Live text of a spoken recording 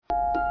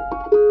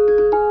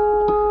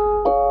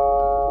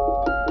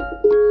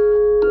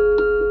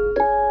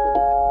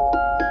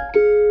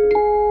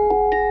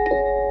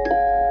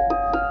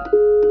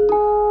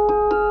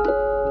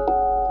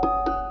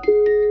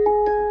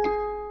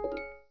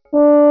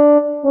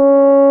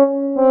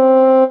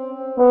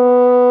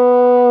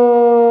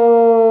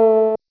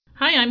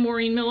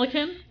Maureen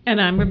Milliken. And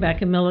I'm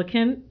Rebecca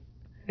Milliken.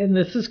 And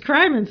this is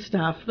Crime and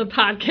Stuff. The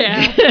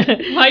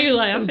podcast. Why are you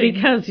laughing?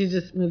 Because you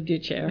just moved your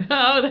chair.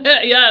 Oh,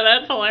 yeah,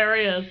 that's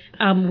hilarious.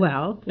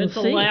 Well, we'll it's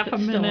see a laugh if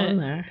it's a minute still in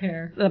there.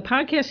 Here. The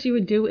podcast you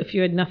would do if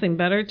you had nothing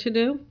better to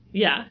do?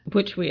 Yeah.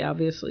 Which we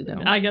obviously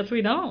don't. I guess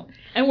we don't.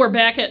 And we're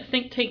back at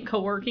Think Tank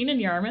Co-working in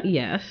Yarmouth.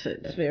 Yes,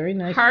 it's very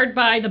nice. Hard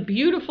by the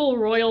beautiful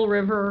Royal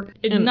River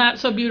and not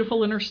so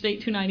beautiful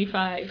Interstate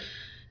 295.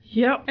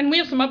 Yep. And we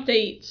have some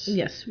updates.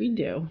 Yes, we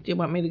do. Do you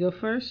want me to go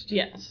first?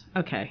 Yes.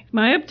 Okay.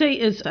 My update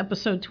is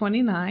episode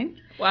 29.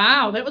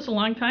 Wow, that was a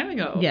long time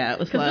ago. Yeah, it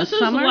was last this is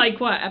summer. like,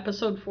 what,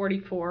 episode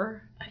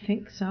 44? I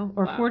think so.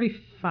 Or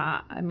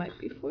 45. I might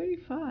be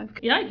 45.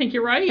 Yeah, I think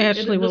you're right.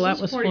 Actually, that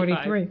was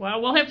 43.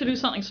 Well, we'll have to do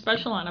something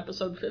special on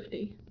episode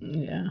 50.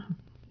 Yeah.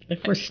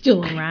 If we're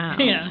still around.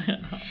 Yeah.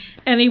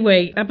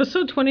 Anyway,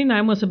 episode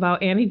 29 was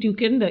about Annie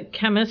Dukin, the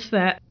chemist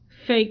that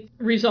faked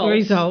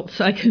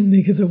results. I couldn't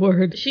think of the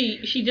word.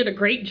 She did a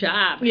great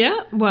job. Yeah.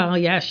 Well,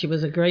 yeah, she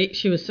was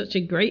such a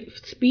great,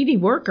 speedy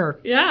worker.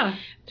 Yeah.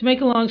 To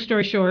make a long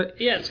story short.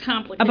 Yeah, it's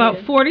complicated.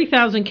 About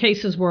 40,000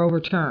 cases were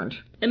overturned.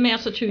 In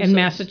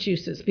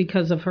Massachusetts.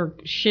 Because of her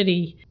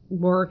shitty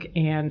work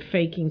and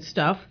faking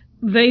stuff.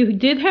 They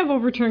did have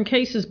overturned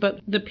cases, but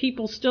the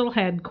people still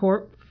had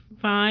court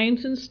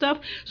fines and stuff.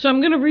 So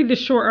I'm going to read the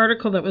short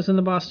article that was in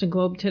the Boston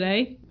Globe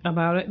today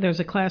about it.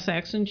 There's a class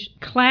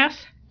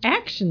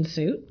action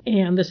suit,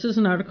 and this is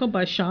an article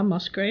by Sean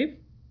Musgrave.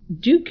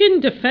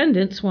 Dukin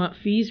defendants want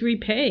fees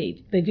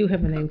repaid. They do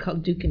have a name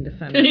called Dukin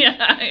defendants.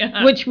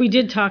 Yeah. Which we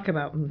did talk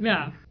about.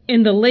 Yeah.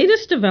 In the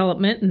latest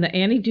development in the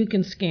Annie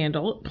Dukin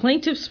scandal,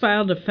 plaintiffs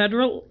filed a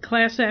federal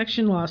class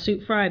action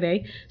lawsuit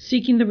Friday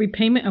seeking the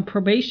repayment of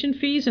probation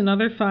fees and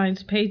other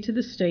fines paid to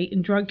the state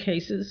in drug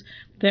cases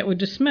that were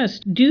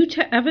dismissed due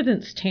to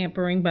evidence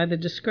tampering by the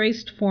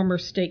disgraced former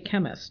state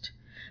chemist.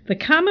 The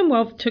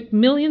Commonwealth took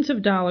millions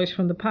of dollars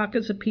from the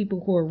pockets of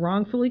people who were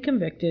wrongfully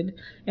convicted,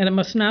 and it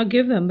must now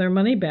give them their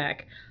money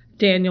back,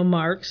 Daniel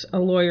Marks, a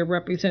lawyer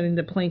representing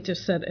the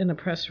plaintiffs, said in a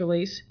press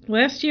release.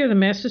 Last year, the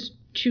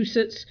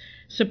Massachusetts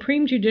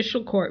Supreme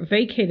Judicial Court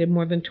vacated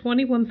more than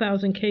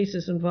 21,000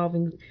 cases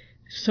involving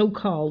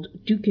so-called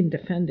Dukin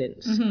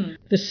defendants. Mm-hmm.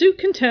 The suit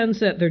contends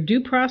that their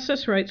due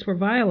process rights were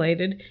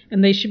violated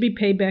and they should be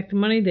paid back the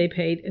money they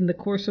paid in the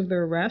course of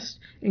their arrests,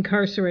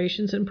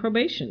 incarcerations, and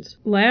probations.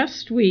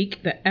 Last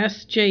week, the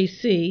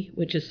SJC,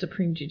 which is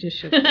Supreme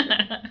Judicial Court,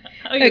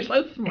 oh, you're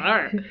so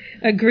smart,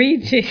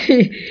 agreed to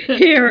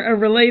hear a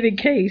related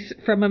case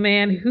from a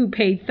man who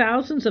paid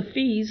thousands of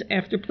fees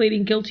after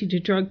pleading guilty to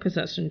drug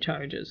possession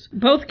charges.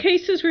 Both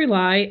cases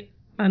rely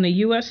on a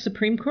U.S.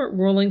 Supreme Court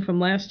ruling from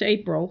last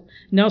April,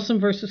 Nelson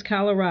v.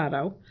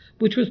 Colorado,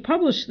 which was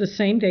published the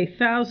same day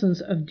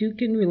thousands of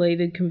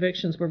Dukin-related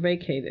convictions were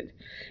vacated.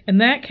 In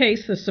that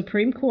case, the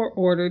Supreme Court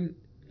ordered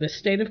the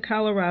state of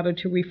Colorado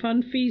to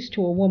refund fees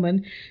to a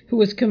woman who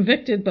was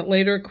convicted but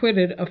later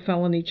acquitted of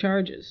felony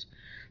charges.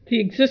 The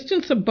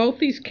existence of both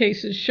these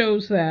cases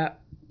shows that,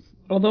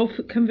 although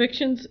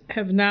convictions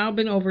have now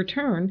been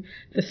overturned,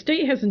 the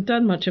state hasn't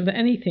done much of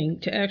anything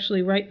to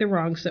actually right the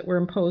wrongs that were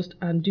imposed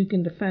on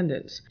Dukin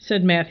defendants,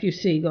 said Matthew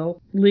Siegel,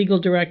 legal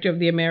director of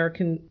the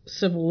American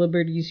Civil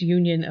Liberties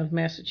Union of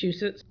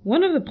Massachusetts.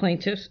 One of the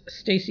plaintiffs,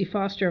 Stacey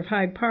Foster of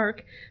Hyde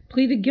Park,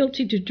 pleaded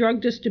guilty to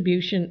drug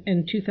distribution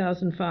in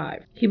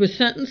 2005. He was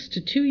sentenced to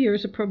 2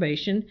 years of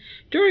probation,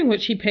 during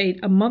which he paid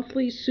a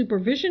monthly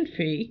supervision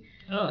fee,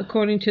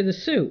 according to the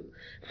suit.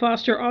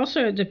 Foster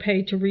also had to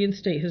pay to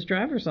reinstate his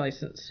driver's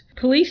license.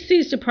 Police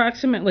seized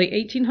approximately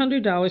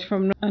 $1,800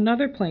 from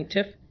another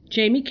plaintiff,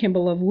 Jamie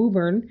Kimball of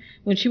Woburn,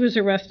 when she was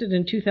arrested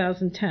in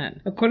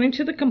 2010. According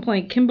to the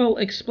complaint, Kimball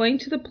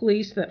explained to the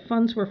police that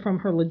funds were from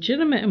her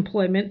legitimate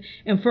employment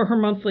and for her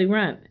monthly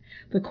rent.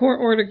 The court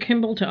ordered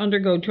Kimball to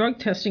undergo drug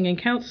testing and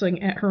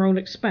counseling at her own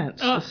expense,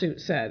 the suit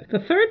said. The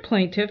third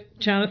plaintiff,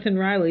 Jonathan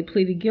Riley,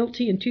 pleaded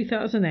guilty in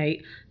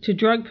 2008 to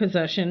drug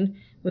possession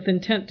with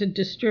intent to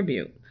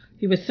distribute.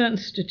 He was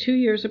sentenced to 2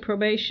 years of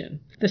probation.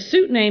 The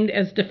suit named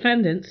as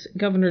defendants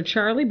Governor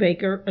Charlie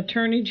Baker,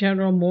 Attorney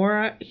General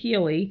Maura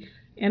Healey,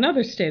 and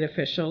other state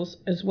officials,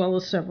 as well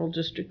as several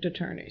district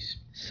attorneys.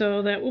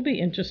 So that will be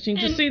interesting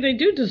to see. They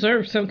do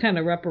deserve some kind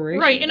of reparation.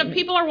 Right, and if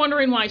people are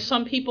wondering why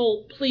some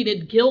people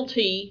pleaded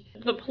guilty,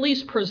 the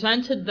police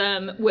presented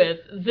them with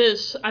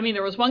this. I mean,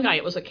 there was one guy,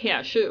 it was a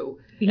cashew.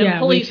 And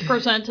police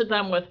presented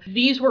them with,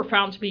 these were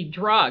found to be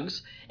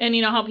drugs. And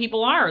you know how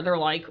people are. They're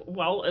like,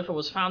 well, if it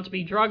was found to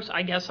be drugs,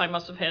 I guess I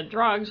must have had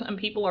drugs. And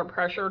people are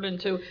pressured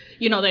into,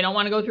 they don't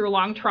want to go through a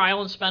long trial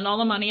and spend all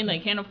the money, and they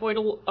can't afford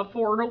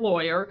a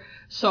lawyer.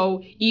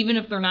 So even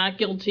if they're not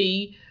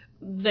guilty,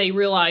 they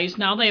realize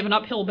now they have an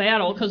uphill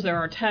battle because there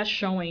are tests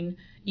showing,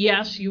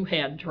 yes, you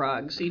had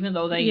drugs, even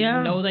though they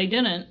know they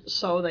didn't,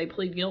 so they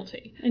plead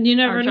guilty. And you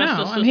never know.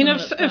 I mean,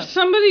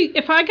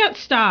 if I got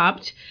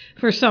stopped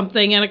for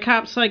something and a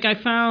cop's like, I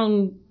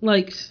found,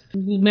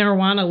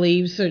 marijuana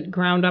leaves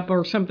ground up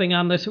or something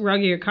on this rug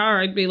of your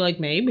car, I'd be like,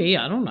 maybe,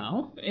 I don't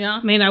know. Yeah.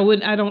 I mean,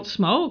 I don't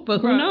smoke,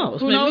 but who knows?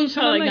 Who knows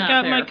how they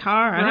got my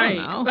car, I don't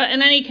know. But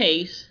in any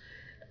case,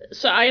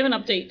 so I have an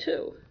update,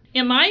 too.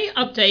 And my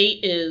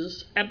update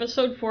is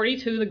episode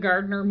 42, the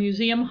Gardner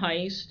Museum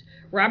heist.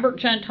 Robert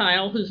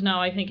Gentile, who's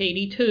now, I think,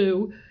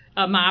 82,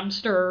 a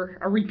mobster,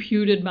 a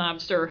reputed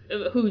mobster,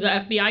 who the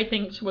FBI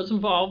thinks was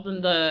involved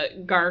in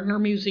the Gardner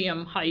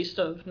Museum heist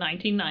of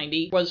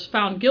 1990, was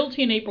found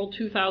guilty in April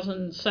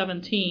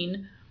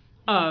 2017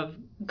 of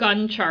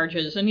gun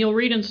charges. And you'll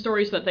read in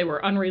stories that they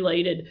were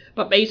unrelated,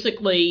 but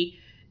basically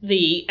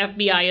the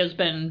FBI has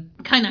been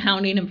kind of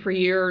hounding him for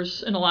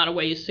years in a lot of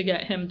ways to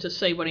get him to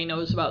say what he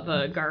knows about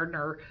the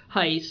Gardner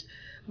heist.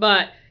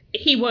 But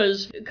he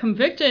was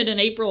convicted in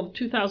April of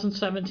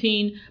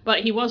 2017, but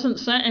he wasn't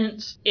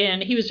sentenced,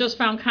 and he was just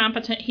found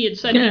competent. He had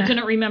said he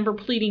didn't remember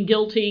pleading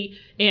guilty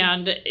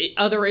and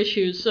other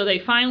issues, so they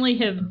finally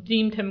have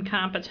deemed him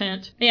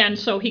competent, and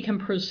so he can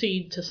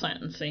proceed to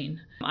sentencing.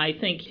 I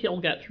think he'll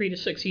get 3 to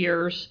 6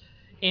 years,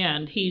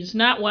 and he's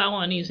not well,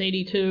 and he's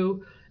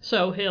 82.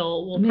 So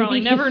we'll probably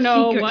never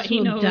know what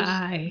he knows.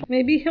 Die.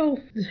 Maybe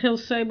he'll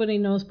say what he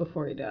knows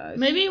before he dies.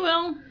 Maybe he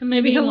will.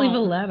 Maybe he'll leave a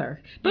letter.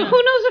 But who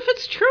knows if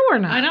it's true or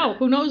not? I know.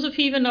 Who knows if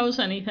he even knows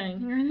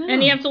anything? I know.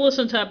 And you have to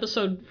listen to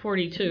episode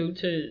 42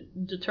 to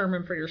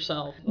determine for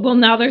yourself. Well,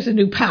 now there's a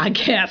new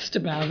podcast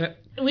about it.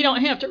 We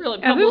don't have to really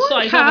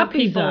publicize other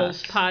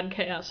people's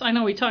podcasts. I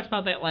know we talked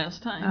about that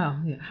last time.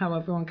 Oh, yeah, how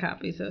everyone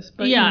copies us.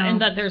 But, yeah,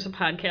 and that there's a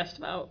podcast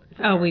about.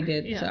 Oh, we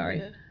did. Yeah, sorry.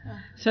 We did.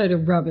 So to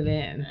rub it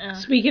in.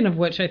 Speaking of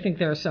which, I think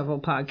there are several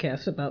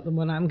podcasts about the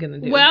one I'm going to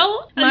do.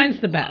 Well, mine's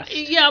the best.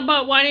 Yeah,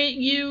 but why don't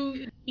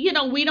you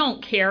we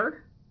don't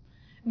care.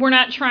 We're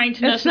not trying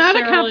to necessarily. It's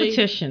not a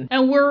competition.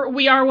 And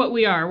we are what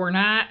we are. We're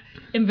not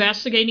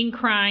investigating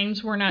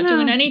crimes. We're not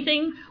doing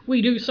anything.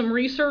 We do some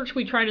research.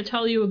 We try to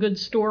tell you a good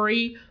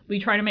story. We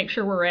try to make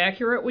sure we're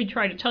accurate. We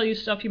try to tell you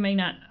stuff you may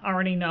not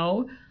already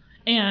know.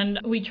 And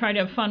we try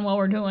to have fun while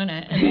we're doing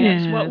it. And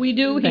that's what we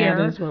do here.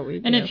 That is what we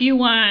do. And if you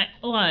want,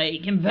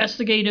 like,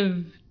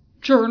 investigative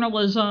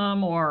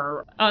journalism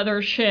or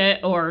other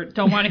shit, or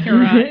don't want to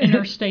hear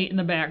Interstate in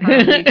the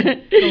background, you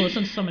can go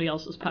listen to somebody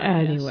else's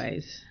podcast.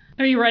 Anyways.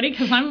 Are you ready?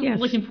 Because I'm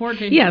looking forward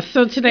to it. Yes,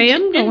 so today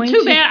I'm going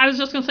to... I was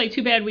just going to say,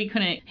 too bad we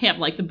couldn't have,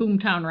 like, the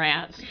Boomtown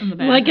Rats in the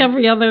background. Like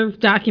every other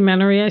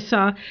documentary I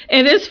saw.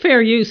 It is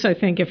fair use, I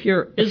think, if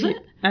you're... Is it?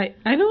 I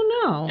don't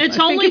know. It's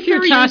only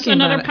fair use.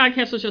 Another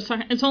podcast was just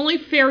talking. It's only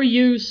fair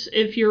use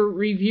if you're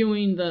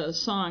reviewing the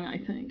song, I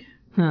think.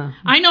 Huh.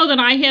 I know that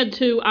I had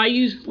to. I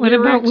used. What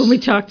lyrics. About when we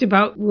talked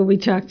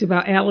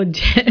about Alan?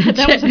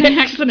 That was an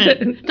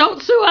accident.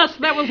 Don't sue us.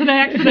 That was an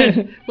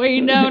accident.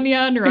 Way down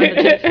yonder on the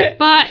tip.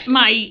 But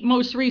my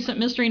most recent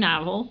mystery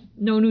novel,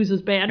 No News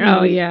is Bad News.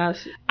 Oh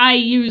yes. I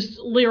used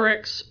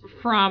lyrics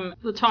from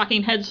the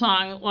Talking Head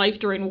song "Life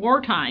During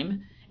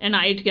Wartime." And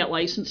I had to get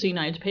licensing.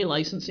 I had to pay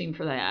licensing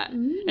for that.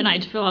 And I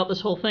had to fill out this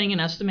whole thing and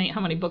estimate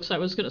how many books I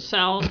was going to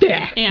sell.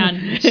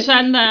 And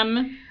send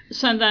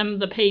them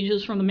the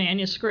pages from the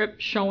manuscript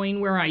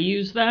showing where I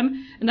used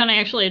them. And then I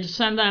actually had to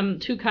send them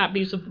 2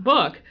 copies of the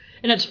book.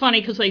 And it's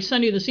funny because they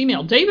send you this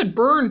email. David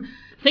Byrne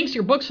thinks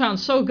your book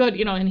sounds so good,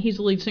 and he's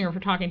the lead singer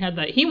for Talking Head,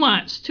 that he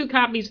wants 2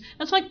 copies.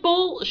 That's like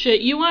bullshit.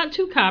 You want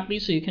 2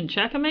 copies so you can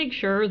check and make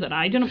sure that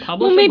I didn't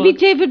publish a book. Well, maybe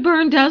David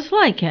Byrne does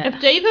like it.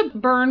 If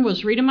David Byrne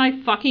was reading my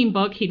fucking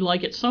book, he'd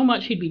like it so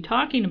much he'd be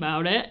talking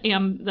about it,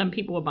 and then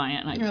people would buy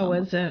it and I'd sell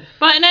it. Is it?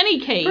 But in any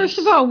case... First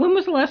of all, when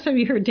was the last time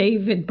you heard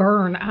David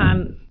Byrne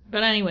on...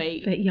 But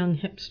anyway... That young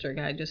hipster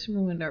guy just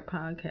ruined our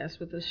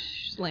podcast with a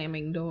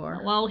slamming door.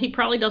 Well, he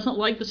probably doesn't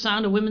like the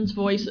sound of women's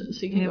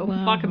voices. He can go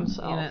fuck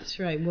himself. Yeah, that's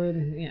right.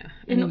 Anyway.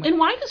 And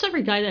why does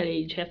every guy that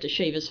age have to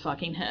shave his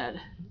fucking head?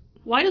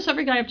 Why does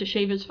every guy have to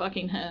shave his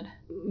fucking head?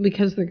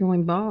 Because they're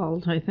going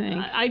bald, I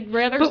think. I'd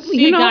rather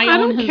see a guy I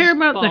don't care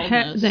about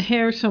baldness. the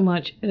hair so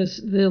much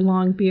as the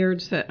long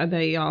beards that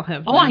they all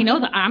have. Oh, I know,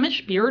 the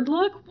Amish beard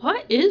look?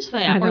 What is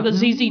that? Or the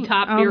ZZ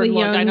Top beard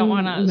look? I don't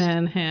want to...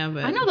 men have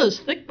it. I know those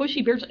thick,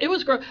 bushy beards. It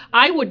was gross.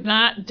 I would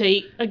not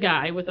date a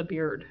guy with a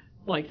beard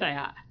like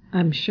that.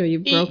 I'm sure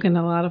you've broken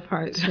a lot of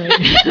hearts right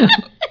now.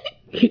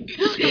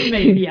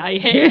 Maybe I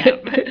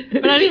have.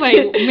 But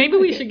anyway, maybe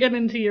we should get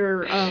into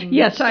your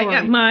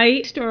story.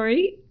 My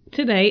story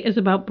today is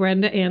about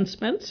Brenda Ann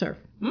Spencer,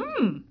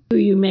 who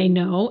you may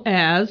know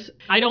as...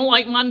 I don't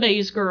like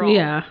Mondays, girl.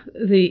 Yeah.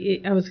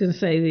 I was going to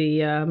say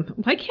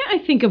why can't I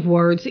think of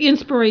words? The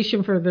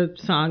inspiration for the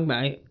song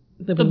by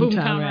the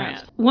Boomtown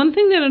Rats. One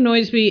thing that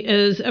annoys me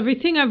is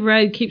everything I've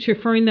read keeps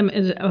referring them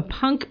as a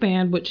punk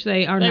band, which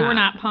they are not. They were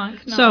not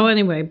punk, no. So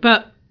anyway,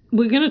 but...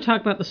 We're going to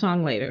talk about the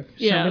song later,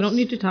 so we don't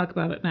need to talk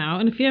about it now.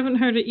 And if you haven't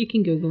heard it, you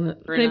can Google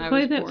it. They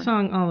play that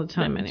song all the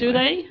time anyway. Do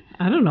they?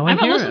 I don't know. I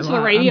haven't listened to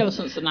the radio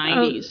since the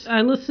 90s.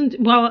 I listened...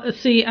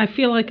 I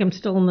feel like I'm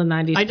still in the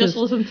 90s. I just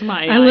listened to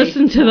I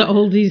listened to the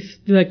oldies,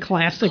 the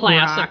classic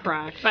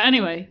rock. But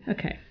anyway.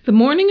 Okay. The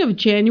morning of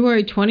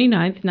January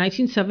 29th,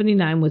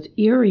 1979 was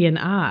eerie and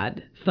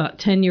odd, thought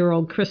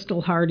 10-year-old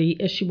Crystal Hardy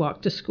as she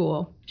walked to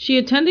school. She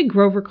attended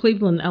Grover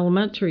Cleveland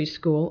Elementary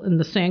School in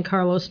the San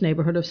Carlos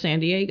neighborhood of San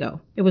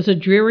Diego. It was a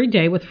dreary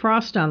day with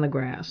frost on the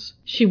grass.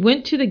 She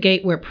went to the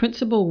gate where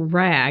Principal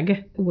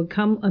Ragg would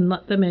come and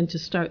let them in to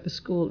start the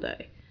school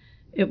day.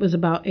 It was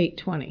about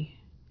 8:20.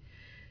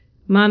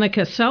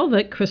 Monica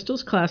Selvik,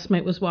 Crystal's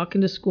classmate, was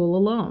walking to school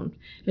alone.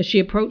 As she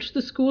approached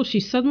the school, she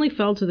suddenly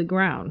fell to the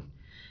ground.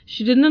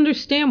 She didn't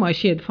understand why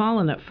she had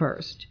fallen at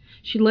first.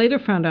 She later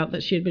found out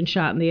that she had been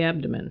shot in the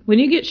abdomen. When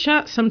you get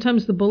shot,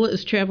 sometimes the bullet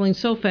is traveling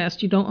so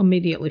fast you don't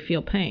immediately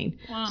feel pain.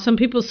 Wow. Some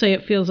people say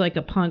it feels like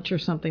a punch or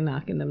something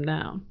knocking them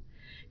down.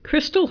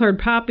 Crystal heard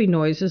popping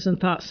noises and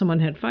thought someone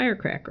had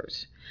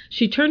firecrackers.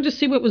 She turned to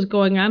see what was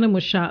going on and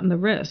was shot in the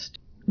wrist.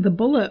 The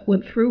bullet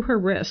went through her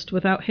wrist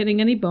without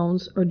hitting any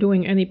bones or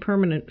doing any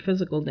permanent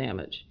physical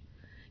damage.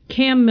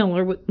 Cam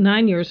Miller,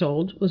 9 years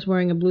old, was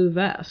wearing a blue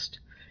vest.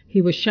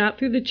 He was shot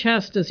through the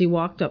chest as he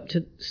walked up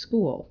to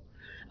school.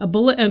 A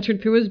bullet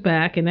entered through his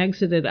back and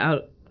exited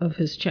out of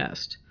his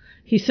chest.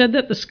 He said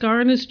that the scar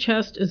on his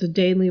chest is a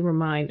daily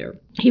reminder.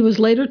 He was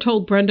later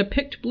told Brenda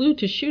picked blue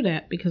to shoot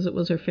at because it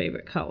was her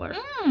favorite color.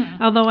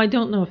 Although I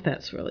don't know if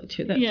that's really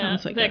true. That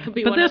sounds like that could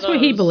be but one that's of what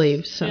he those.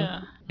 believes. So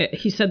Yeah.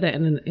 he said that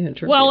in an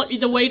interview. Well,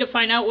 the way to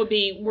find out would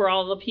be, were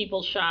all the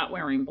people shot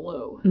wearing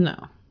blue? No.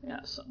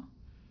 Yeah, so.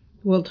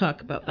 We'll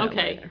talk about that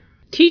Okay. later.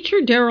 Teacher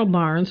Daryl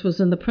Barnes was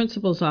in the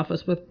principal's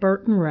office with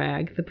Burton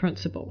Ragg, the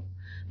principal.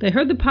 They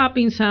heard the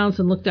popping sounds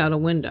and looked out a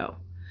window.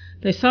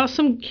 They saw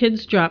some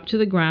kids drop to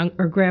the ground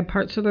or grab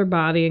parts of their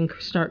body and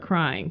start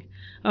crying.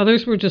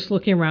 Others were just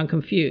looking around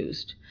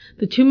confused.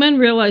 The two men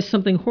realized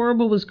something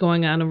horrible was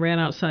going on and ran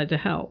outside to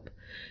help.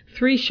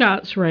 3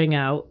 shots rang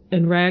out,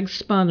 and Ragg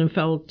spun and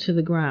fell to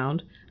the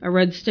ground, a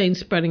red stain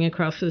spreading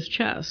across his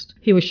chest.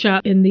 He was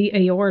shot in the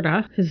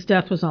aorta. His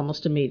death was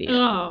almost immediate.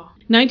 Oh.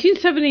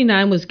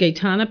 1979 was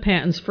Gaetana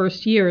Patton's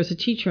first year as a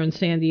teacher in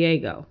San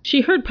Diego.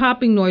 She heard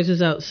popping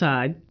noises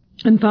outside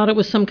and thought it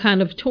was some kind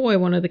of toy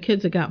one of the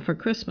kids had got for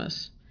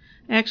Christmas.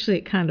 Actually,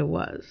 it kind of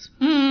was.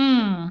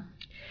 I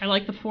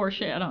like the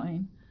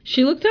foreshadowing.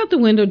 She looked out the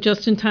window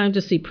just in time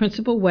to see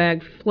Principal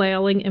Wagg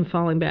flailing and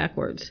falling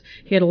backwards.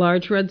 He had a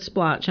large red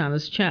splotch on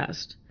his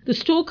chest. The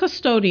school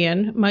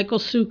custodian, Michael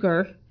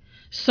Suker,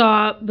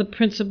 saw the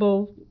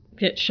principal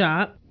get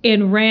shot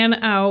and ran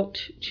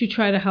out to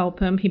try to help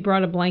him. He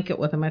brought a blanket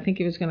with him. I think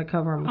he was going to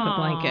cover him with a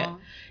blanket.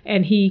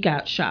 And he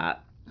got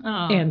shot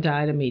and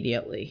died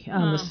immediately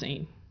on the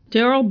scene.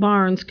 Daryl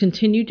Barnes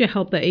continued to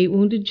help the 8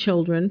 wounded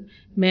children,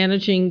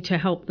 managing to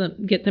help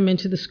them get them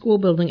into the school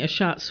building as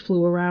shots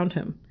flew around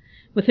him.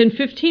 Within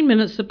 15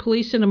 minutes, the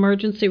police and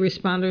emergency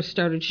responders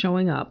started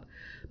showing up,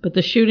 but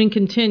the shooting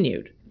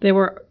continued. They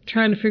were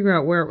trying to figure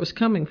out where it was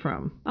coming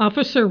from.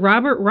 Officer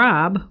Robert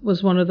Robb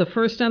was one of the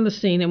first on the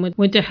scene and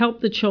went to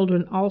help the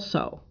children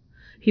also.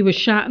 He was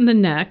shot in the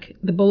neck,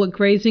 the bullet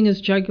grazing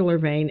his jugular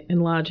vein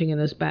and lodging in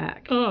his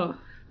back.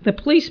 The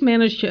police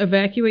managed to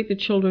evacuate the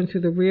children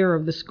through the rear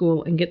of the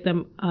school and get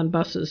them on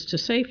buses to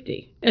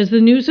safety. As the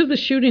news of the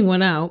shooting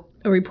went out,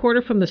 a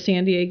reporter from the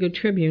San Diego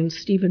Tribune,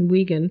 Stephen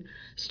Wiegand,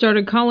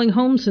 started calling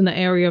homes in the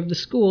area of the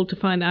school to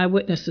find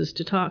eyewitnesses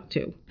to talk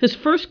to. His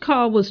first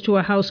call was to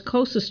a house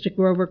closest to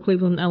Grover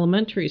Cleveland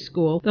Elementary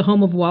School, the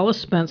home of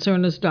Wallace Spencer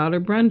and his daughter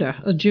Brenda,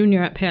 a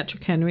junior at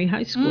Patrick Henry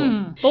High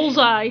School.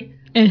 Bullseye.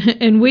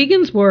 In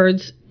Wiegand's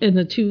words in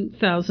the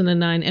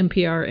 2009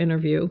 NPR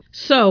interview,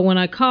 "So when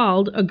I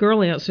called, a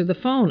girl answered the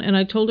phone, and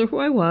I told her who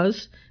I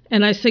was,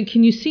 and I said,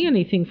 'Can you see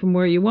anything from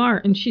where you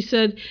are?' And she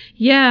said,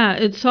 'Yeah,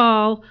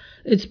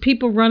 it's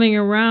people running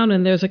around,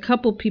 and there's a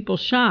couple people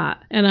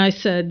shot.' And I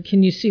said,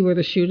 'Can you see where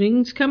the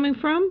shooting's coming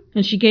from?'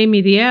 And she gave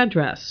me the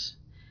address.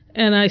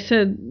 And I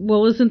said,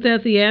 'Well, isn't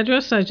that the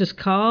address I just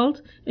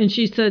called?' And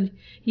she said,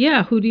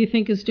 'Yeah, who do you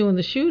think is doing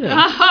the shooting?'"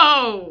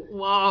 Oh,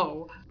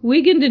 whoa.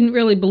 Wiegand didn't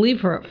really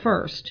believe her at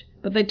first,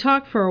 but they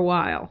talked for a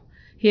while.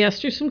 He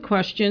asked her some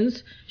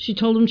questions. She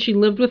told him she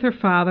lived with her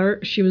father,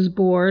 she was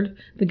bored,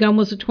 the gun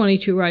was a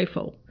 .22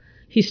 rifle.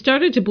 He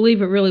started to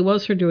believe it really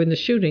was her doing the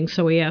shooting,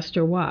 so he asked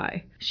her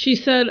why. She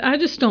said, "I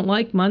just don't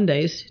like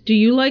Mondays. Do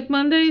you like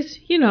Mondays?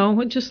 You know,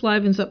 it just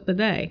livens up the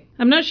day."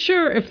 I'm not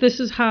sure if this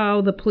is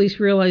how the police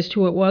realized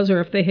who it was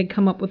or if they had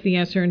come up with the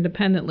answer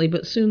independently,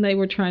 but soon they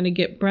were trying to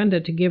get Brenda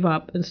to give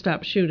up and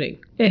stop shooting.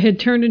 It had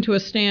turned into a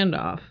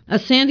standoff. A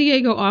San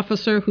Diego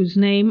officer whose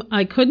name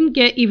I couldn't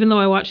get even though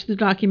I watched the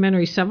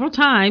documentary several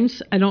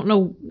times. I don't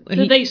know.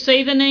 Did they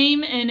say the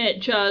name and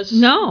it just...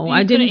 No,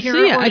 I didn't see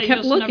it. I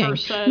kept looking.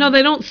 No,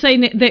 they don't say...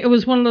 It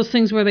was one of those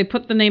things where they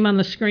put the name on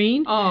the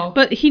screen. Oh.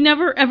 But he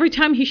never... Every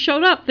time he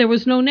showed up, there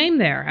was no name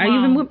there. Wow. I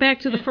even went back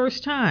to the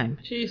first time.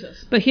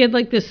 Jesus. But he had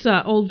like this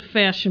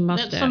old-fashioned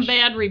mustache. That's some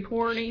bad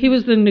reporting. He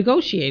was the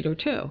negotiator,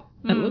 too.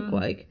 It looked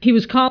like. He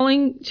was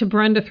calling to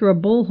Brenda through a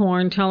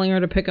bullhorn, telling her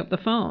to pick up the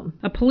phone.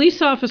 A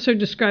police officer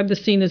described the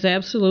scene as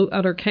absolute,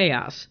 utter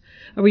chaos.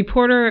 A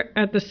reporter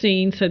at the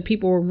scene said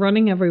people were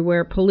running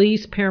everywhere,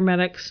 police,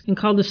 paramedics, and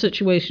called the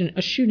situation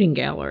a shooting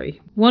gallery.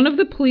 One of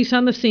the police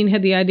on the scene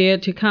had the idea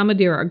to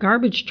commandeer a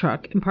garbage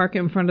truck and park it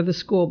in front of the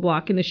school,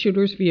 blocking the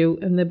shooter's view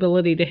and the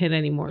ability to hit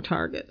any more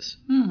targets.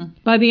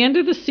 By the end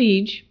of the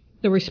siege,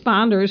 the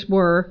responders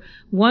were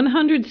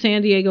 100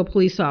 San Diego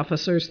police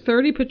officers,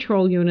 30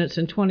 patrol units,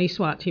 and 20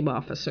 SWAT team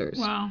officers.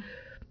 Wow.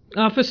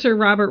 Officer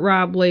Robert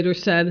Robb later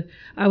said,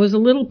 "I was a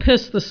little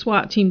pissed the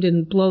SWAT team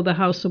didn't blow the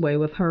house away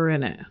with her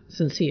in it,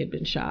 since he had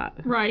been shot."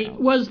 Right.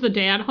 Was the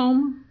dad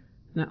home?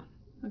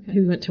 Okay.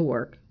 He went to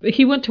work.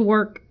 He went to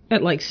work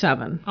at like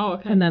 7. Oh,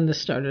 okay. And then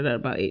this started at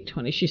about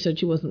 8:20. She said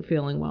she wasn't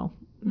feeling well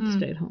and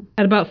stayed home.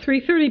 At about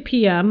 3:30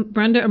 p.m.,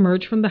 Brenda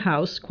emerged from the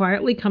house,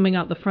 quietly coming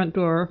out the front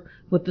door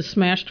with the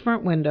smashed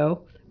front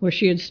window where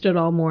she had stood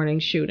all morning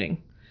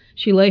shooting.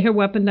 She laid her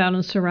weapon down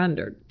and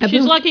surrendered.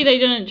 She's lucky they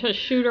didn't just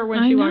shoot her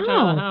when she walked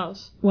out of the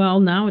house. Well,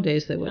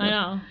 nowadays they would have. I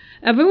know.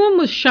 Everyone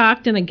was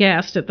shocked and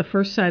aghast at the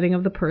first sighting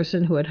of the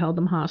person who had held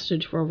them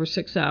hostage for over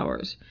 6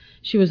 hours.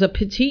 She was a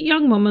petite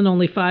young woman,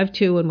 only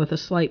 5'2", and with a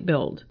slight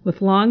build,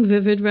 with long,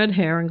 vivid red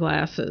hair and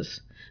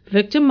glasses.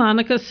 Victim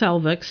Monica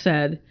Selvik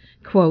said,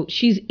 quote,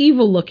 "She's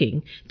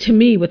evil-looking to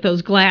me with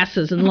those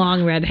glasses and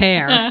long red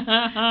hair,"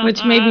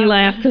 which made me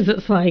laugh because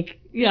it's like,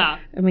 yeah.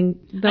 I mean,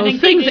 those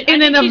things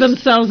in and of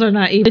themselves are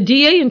not evil. The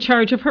DA in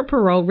charge of her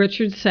parole,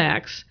 Richard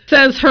Sachs,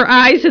 says her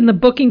eyes in the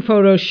booking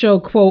photos show,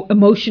 quote,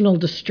 "emotional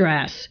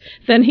distress."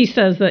 Then he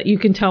says that you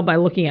can tell by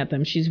looking at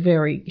them she's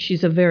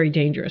a very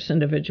dangerous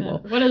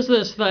individual. What is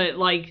this, the,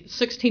 like,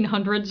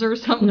 1600s or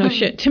something? No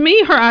shit. To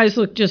me, her eyes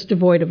look just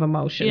devoid of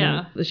emotion.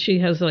 Yeah. She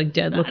has, like,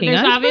 dead-looking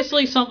eyes. There's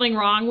obviously something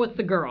wrong with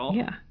the girl.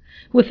 Yeah.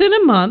 Within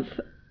a month,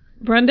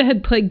 Brenda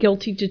had pled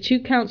guilty to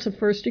 2 counts of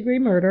first-degree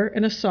murder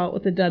and assault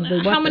with a deadly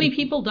weapon. How many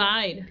people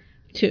died?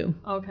 2.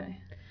 Okay.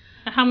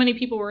 How many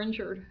people were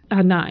injured?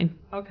 9.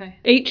 Okay.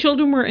 8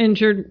 children were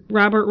injured.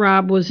 Robert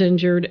Robb was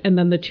injured, and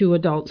then the 2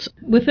 adults.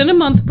 Within a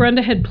month,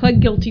 Brenda had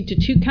pled guilty to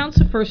 2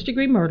 counts of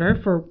first-degree murder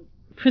for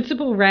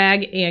Principal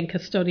Ragg and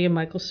Custodian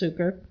Michael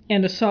Suker,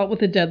 and assault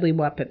with a deadly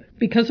weapon.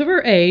 Because of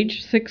her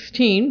age,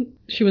 16,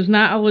 she was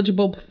not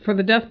eligible for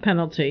the death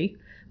penalty,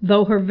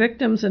 though her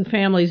victims and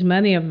families,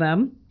 many of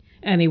them,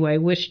 anyway,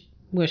 wished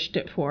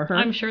it for her.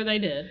 I'm sure they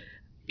did.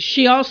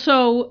 She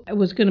also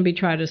was going to be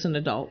tried as an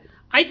adult.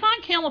 I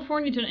thought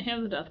California didn't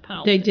have the death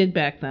penalty. They did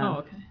back then. Oh,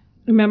 okay.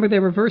 Remember, they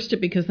reversed it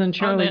because then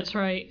Charlie that's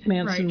right.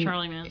 Manson. Right,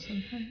 Charlie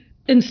Manson. Right.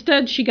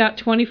 Instead, she got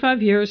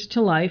 25 years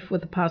to life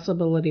with the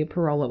possibility of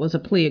parole. It was a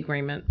plea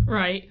agreement.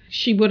 Right.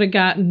 She would have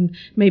gotten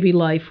maybe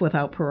life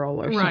without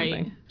parole or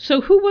something. Right. So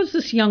who was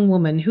this young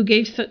woman who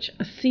gave such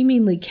a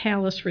seemingly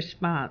callous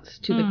response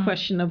to the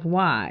question of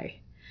why?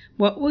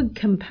 What would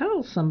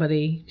compel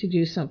somebody to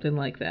do something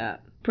like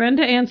that?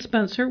 Brenda Ann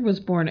Spencer was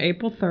born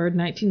April 3rd,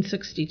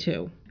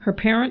 1962. Her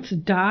parents,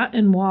 Dot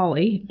and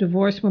Wally,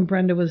 divorced when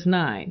Brenda was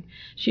 9.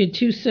 She had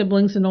 2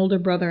 siblings, an older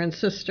brother and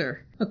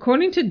sister.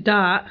 According to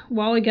Dot,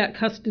 Wally got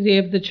custody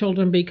of the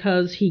children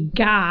because he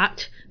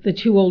got the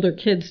 2 older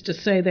kids to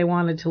say they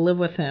wanted to live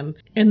with him,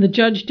 and the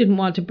judge didn't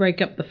want to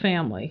break up the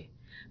family.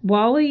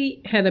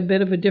 Wally had a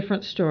bit of a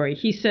different story.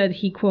 He said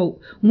he, quote,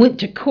 went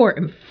to court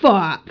and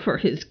fought for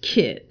his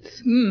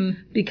kids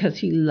because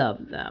he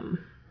loved them.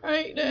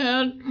 Right,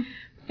 Dad.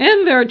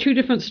 And there are 2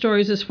 different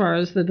stories as far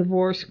as the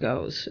divorce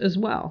goes as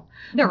well.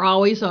 There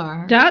always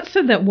are. Dot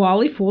said that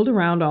Wally fooled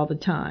around all the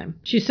time.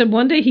 She said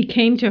one day he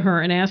came to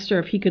her and asked her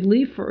if he could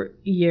leave for a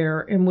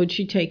year and would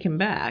she take him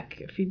back.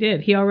 If he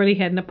did, he already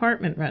had an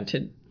apartment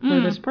rented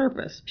for this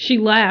purpose. She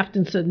laughed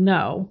and said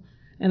no.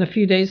 And a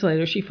few days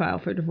later, she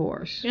filed for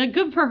divorce. Yeah,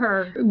 good for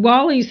her.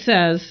 Wally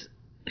says,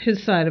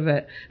 his side of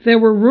it, there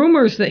were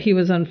rumors that he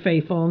was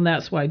unfaithful, and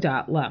that's why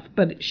Dot left.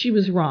 But she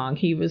was wrong.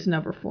 He was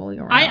never fooling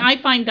around. I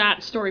find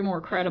Dot's story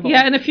more credible.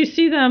 Yeah, and if you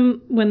see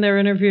them when they're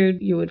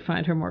interviewed, you would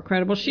find her more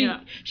credible. She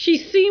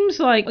seems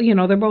like,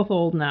 they're both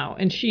old now,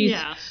 and she's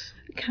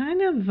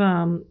kind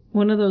of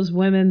one of those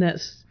women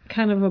that's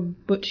kind of a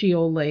butchy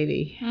old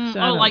lady.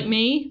 Like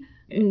me?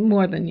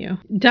 More than you.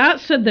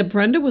 Dot said that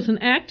Brenda was an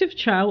active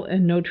child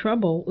and no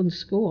trouble in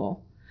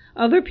school.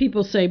 Other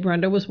people say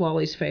Brenda was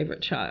Wally's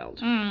favorite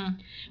child.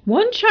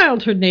 One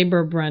childhood neighbor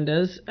of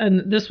Brenda's,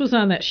 and this was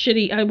on that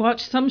shitty, I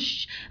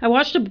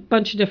watched a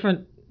bunch of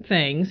different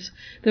things.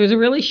 There was a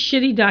really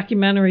shitty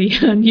documentary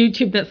on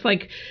YouTube that's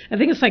I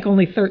think it's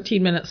only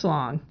 13 minutes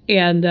long.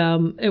 And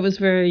it was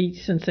very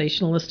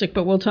sensationalistic,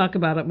 but we'll talk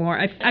about it more.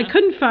 I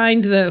couldn't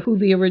find who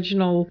the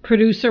original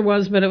producer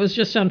was, but it was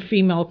just on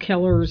Female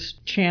Killer's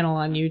channel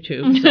on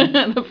YouTube. So.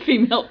 The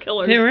Female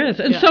Killers. There is.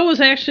 And so was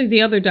actually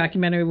the other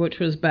documentary, which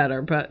was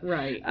better. But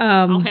right.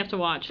 I'll have to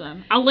watch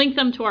them. I'll link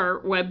them to our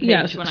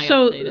webpage when I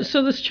update it.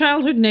 So this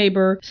childhood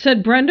neighbor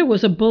said Brenda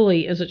was a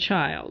bully as a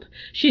child.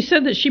 She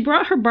said that she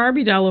brought her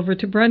Barbie doll over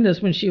to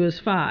Brenda's when she was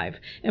 5,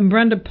 and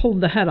Brenda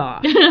pulled the head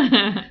off.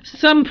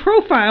 Some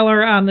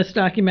profiler on this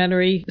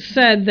documentary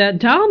said that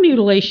doll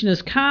mutilation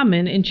is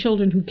common in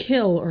children who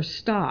kill or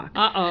stalk.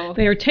 Uh-oh.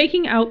 They are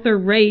taking out their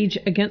rage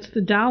against the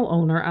doll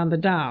owner on the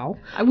doll.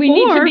 We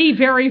need to be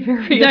very,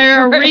 very They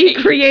are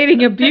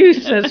recreating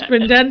abuse that's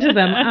been done to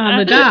them on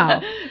the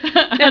doll.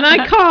 And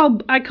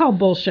I call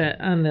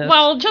bullshit on this.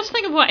 Well, just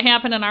think of what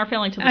happened in our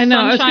family to the I know.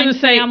 I was going to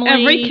say,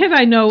 every kid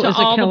I know is a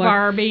killer. To all the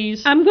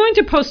Barbies. I'm going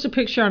to post a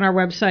picture on our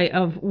website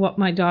of what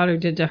my daughter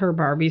did to her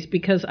Barbies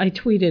because I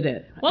tweeted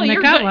it. Well,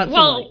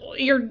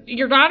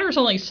 your daughter's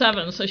only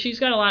 7, so she's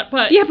got a lot.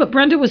 But yeah, but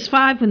Brenda was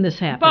 5 when this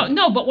happened.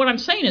 But what I'm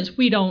saying is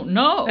we don't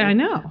know. I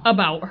know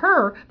about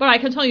her. But I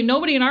can tell you,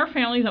 nobody in our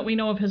family that we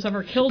know of has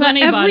ever killed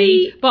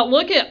anybody. But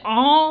look at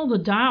all the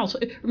dolls.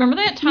 Remember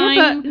that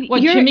time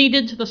what Jimmy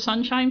did to the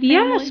Sunshine crime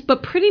family? Yes,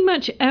 but pretty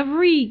much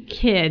every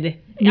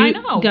kid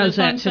does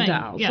that to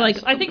dolls. Yes. Like,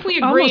 I think we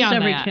agree on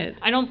every that. Kid.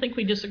 I don't think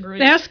we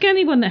disagree. Ask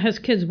anyone that has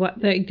kids what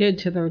they did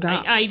to their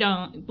doll. I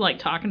don't like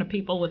talking to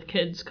people with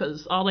kids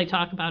because all they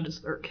talk about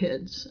is their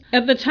kids.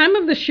 At the time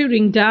of the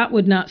shooting, Dot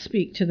would not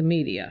speak to the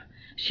media.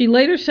 She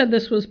later said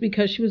this was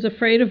because she was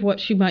afraid of what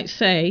she might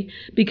say,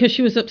 because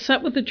she was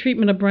upset with the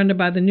treatment of Brenda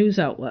by the news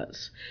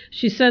outlets.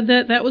 She said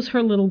that was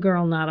her little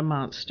girl, not a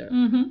monster.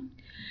 Mm-hmm.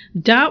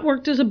 Dot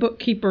worked as a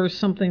bookkeeper or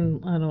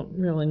something, I don't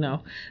really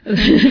know.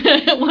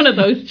 One of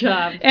those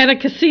jobs. At a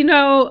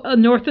casino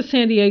north of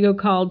San Diego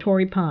called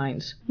Torrey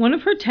Pines. One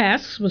of her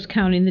tasks was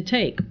counting the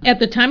take. At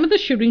the time of the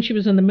shooting, she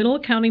was in the middle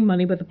of counting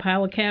money with a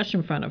pile of cash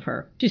in front of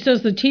her. She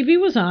says the TV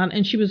was on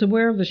and she was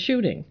aware of the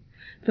shooting.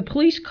 The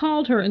police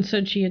called her and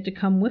said she had to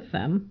come with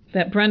them,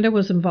 that Brenda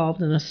was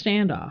involved in a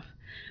standoff.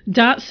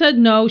 Dot said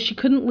no, she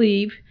couldn't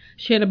leave.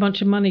 She had a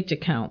bunch of money to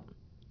count.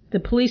 The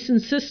police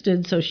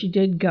insisted, so she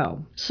did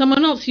go.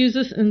 Someone else used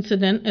this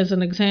incident as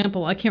an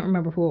example. I can't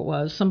remember who it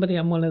was. Somebody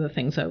on one of the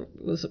things I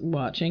was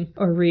watching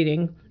or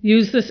reading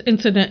used this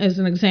incident as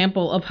an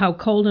example of how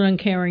cold and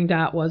uncaring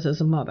Dot was as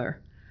a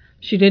mother.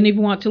 She didn't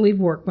even want to leave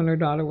work when her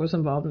daughter was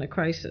involved in a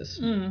crisis,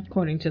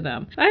 according to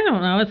them. I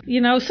don't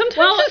know.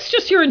 Sometimes it's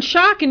just you're in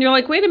shock and you're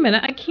like, wait a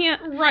minute, I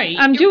can't. Right.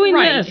 I'm doing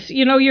this.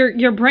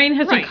 Your brain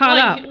hasn't caught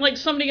up. Like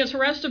somebody gets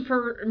arrested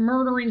for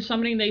murdering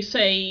somebody and they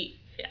say,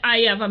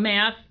 I have a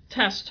math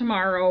test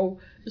tomorrow,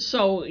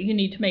 so you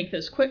need to make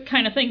this quick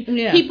kind of thing.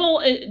 Yeah.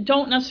 People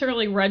don't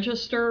necessarily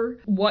register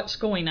what's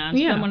going on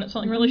to them when it's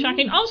something really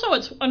shocking. Also,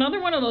 it's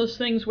another one of those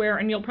things where,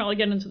 and you'll probably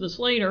get into this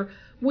later,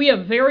 we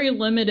have very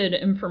limited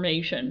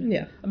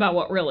information about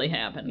what really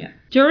happened. Yeah.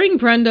 During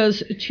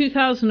Brenda's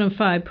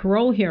 2005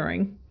 parole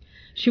hearing,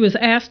 she was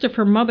asked if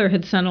her mother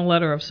had sent a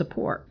letter of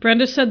support.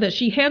 Brenda said that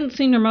she hadn't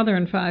seen her mother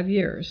in 5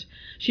 years.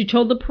 She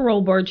told the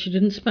parole board she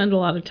didn't spend a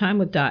lot of time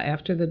with Dot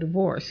after the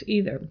divorce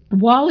either.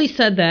 Wally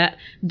said that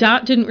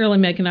Dot didn't really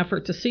make an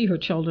effort to see her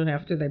children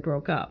after they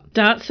broke up.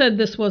 Dot said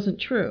this wasn't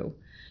true.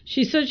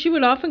 She said she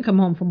would often come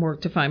home from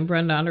work to find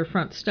Brenda on her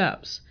front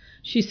steps.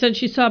 She said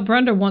she saw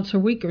Brenda once a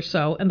week or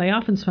so, and they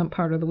often spent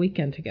part of the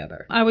weekend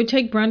together. I would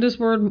take Brenda's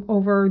word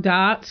over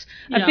Dot's.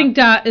 Yeah. I think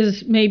Dot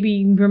is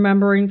maybe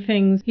remembering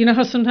things. You know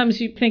how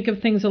sometimes you think of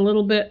things a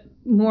little bit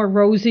more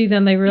rosy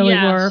than they really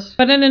were?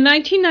 But in a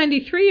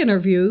 1993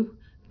 interview,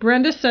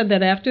 Brenda said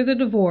that after the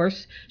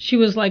divorce, she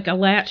was like a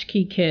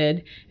latchkey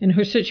kid, and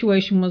her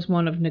situation was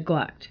one of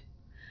neglect.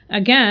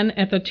 Again,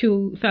 at the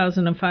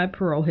 2005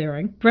 parole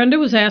hearing, Brenda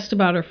was asked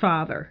about her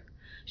father.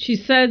 She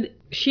said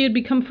she had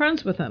become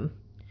friends with him.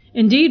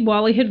 Indeed,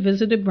 Wally had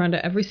visited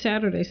Brenda every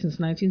Saturday since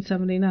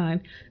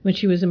 1979 when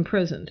she was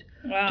imprisoned,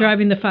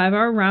 driving the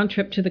 5-hour round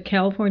trip to the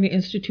California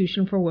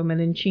Institution for Women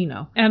in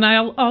Chino. And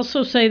I'll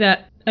also say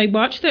that I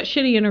watched that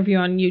shitty interview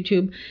on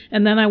YouTube,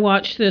 and then I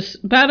watched this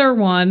better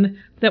one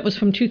that was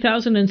from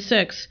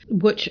 2006,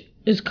 which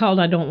is called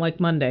I Don't Like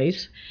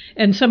Mondays.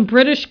 And some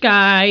British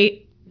guy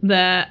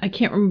that I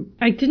can't remember.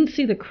 I didn't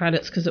see the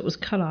credits because it was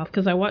cut off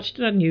because I watched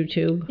it on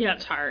YouTube. Yeah,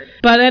 it's hard.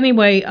 But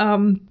anyway,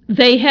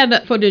 they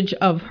had footage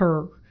of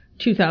her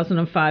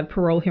 2005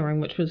 parole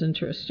hearing, which was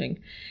interesting.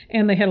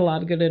 And they had a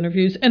lot of good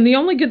interviews. And the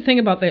only good thing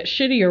about that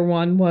shittier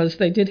one was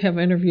they did have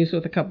interviews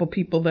with a couple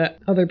people that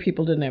other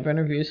people didn't have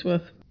interviews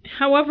with.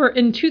 However,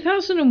 in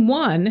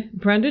 2001,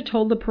 Brenda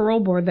told the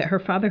parole board that her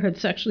father had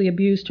sexually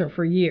abused her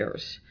for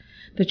years.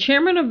 The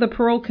chairman of the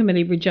parole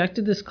committee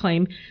rejected this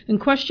claim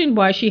and questioned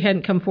why she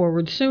hadn't come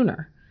forward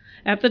sooner.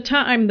 At the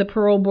time, the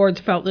parole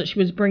boards felt that she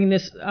was bringing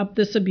this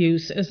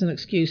abuse as an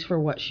excuse for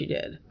what she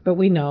did. But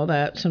we know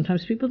that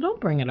sometimes people don't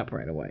bring it up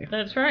right away.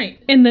 That's right.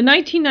 In the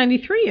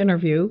 1993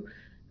 interview,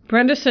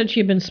 Brenda said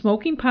she had been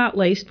smoking pot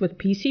laced with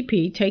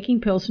PCP,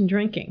 taking pills, and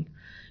drinking.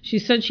 She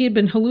said she had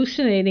been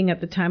hallucinating at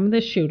the time of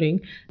the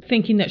shooting,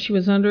 thinking that she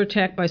was under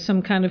attack by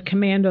some kind of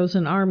commandos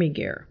in army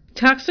gear.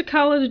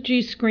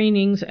 Toxicology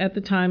screenings at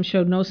the time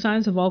showed no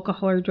signs of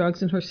alcohol or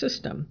drugs in her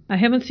system. I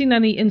haven't seen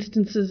any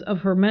instances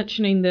of her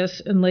mentioning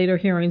this in later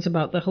hearings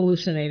about the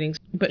hallucinating,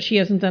 but she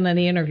hasn't done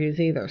any interviews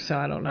either, so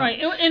I don't know. Right,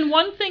 and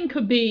one thing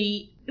could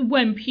be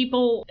when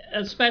people,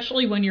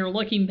 especially when you're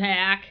looking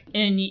back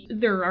and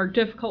there are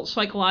difficult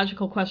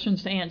psychological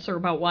questions to answer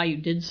about why you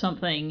did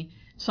something,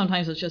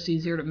 sometimes it's just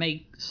easier to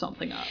make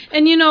something up.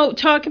 And,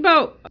 talk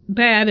about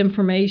bad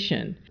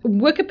information.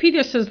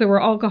 Wikipedia says there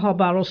were alcohol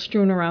bottles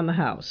strewn around the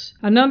house.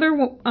 Another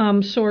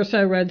source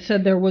I read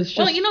said there was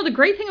just... Well, the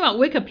great thing about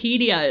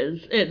Wikipedia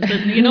is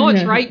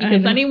it's right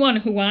because anyone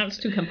who wants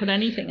to can put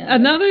anything in.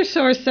 Another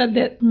source said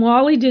that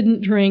Wally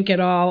didn't drink at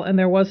all and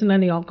there wasn't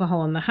any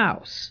alcohol in the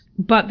house.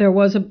 But there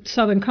was a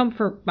Southern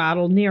Comfort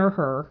bottle near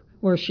her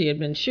where she had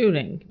been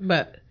shooting.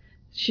 But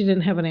She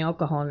didn't have any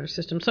alcohol in her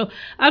system. So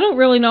I don't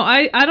really know.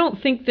 I don't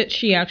think that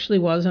she actually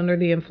was under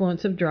the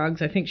influence of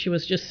drugs. I think she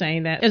was just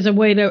saying that as a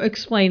way to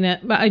explain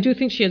it. But I do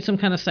think she had some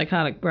kind of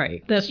psychotic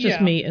break. That's just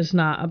me as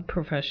not a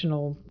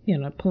professional,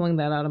 pulling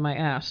that out of my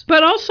ass.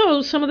 But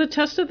also some of the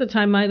tests at the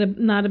time might have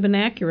not have been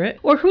accurate.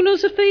 Or who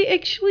knows if they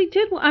actually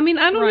did one. I mean,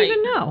 I don't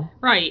even know.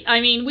 Right. I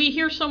mean, we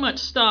hear so much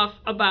stuff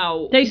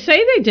about... They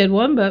say they did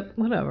one, but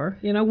whatever.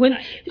 When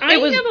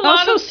it was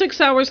also 6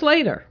 hours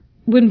later.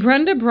 When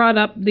Brenda brought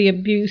up the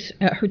abuse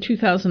at her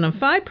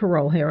 2005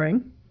 parole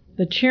hearing,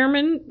 the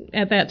chairman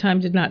at that time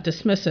did not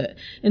dismiss it.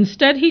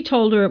 Instead, he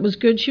told her it was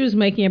good she was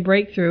making a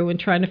breakthrough and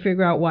trying to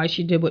figure out why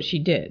she did what she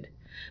did.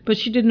 But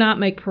she did not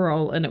make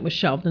parole, and it was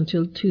shelved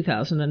until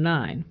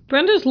 2009.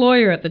 Brenda's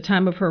lawyer at the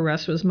time of her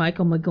arrest was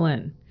Michael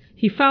McGlynn.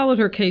 He followed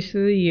her case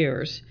through the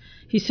years.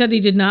 He said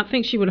he did not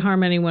think she would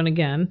harm anyone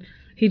again.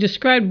 He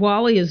described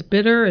Wally as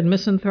bitter and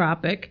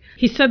misanthropic.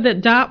 He said that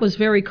Dot was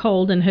very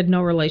cold and had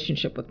no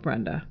relationship with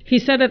Brenda. He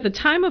said at the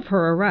time of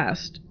her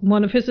arrest,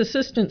 one of his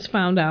assistants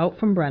found out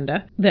from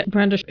Brenda that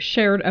Brenda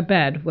shared a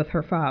bed with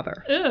her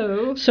father.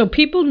 Ew. So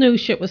people knew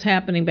shit was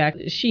happening back.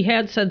 She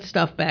had said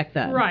stuff back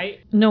then. Right.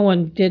 No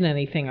one did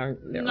anything or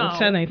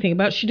said anything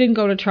about it. She didn't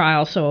go to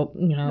trial, so, it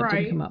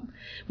didn't come up.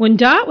 When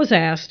Dot was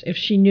asked if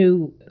she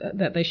knew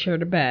that they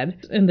shared a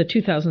bed in the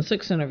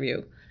 2006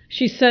 interview,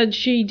 she said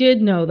she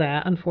did know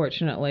that,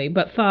 unfortunately,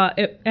 but thought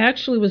it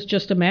actually was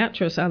just a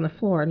mattress on the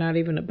floor, not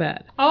even a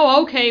bed.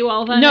 Oh, okay,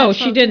 well then... No,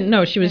 she didn't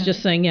know. She was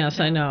just saying,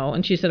 yes, I know.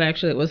 And she said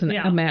actually it wasn't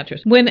a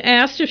mattress. When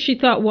asked if she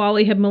thought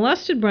Wally had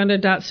molested Brenda,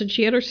 Dot said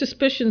she had her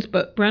suspicions,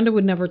 but Brenda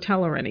would never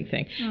tell her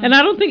anything. And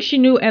I don't think she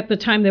knew at the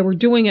time they were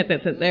doing it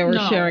that they were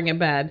sharing a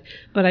bed,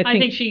 but I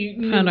think she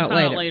found out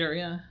later.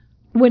 Yeah.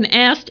 When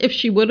asked if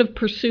she would have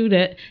pursued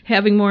it,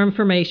 having more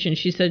information,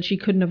 she said she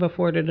couldn't have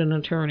afforded an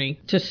attorney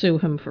to sue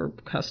him for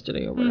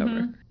custody or whatever.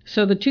 Mm-hmm.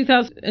 So the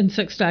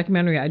 2006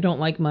 documentary, I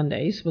Don't Like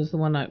Mondays, was the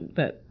one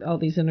that all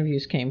these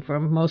interviews came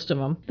from, most of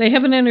them. They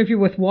have an interview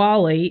with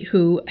Wally,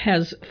 who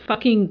has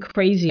fucking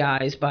crazy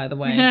eyes, by the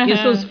way. He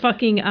has those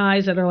fucking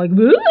eyes that are like,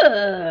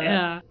 ugh!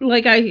 Yeah.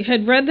 Like I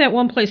had read that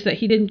one place that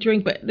he didn't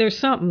drink, but there's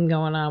something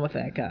going on with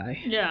that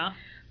guy. Yeah.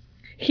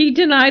 He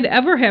denied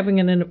ever having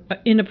an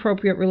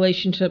inappropriate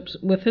relationships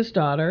with his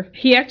daughter.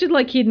 He acted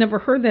like he had never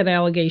heard that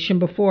allegation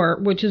before,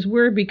 which is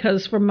weird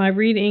because from my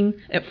reading,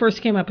 it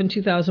first came up in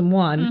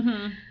 2001.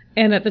 Mm-hmm.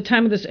 And at the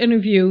time of this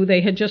interview,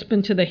 they had just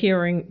been to the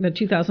hearing, the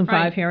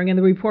 2005 hearing, and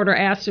the reporter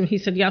asked him, he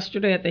said,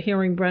 yesterday at the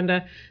hearing,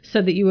 Brenda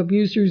said that you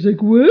abused her. He's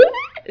like, what?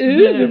 I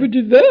never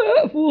did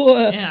that.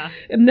 Yeah.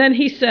 And then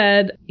he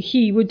said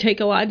he would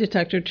take a lie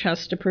detector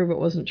test to prove it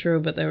wasn't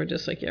true, but they were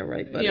just like, yeah,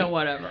 right, buddy. Yeah,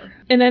 whatever.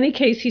 In any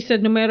case, he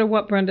said no matter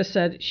what Brenda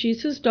said,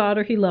 she's his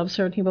daughter, he loves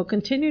her, and he will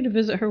continue to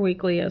visit her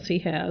weekly as he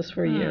has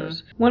for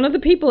years. One of the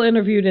people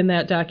interviewed in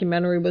that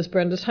documentary was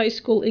Brenda's high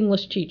school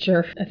English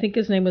teacher. I think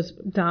his name was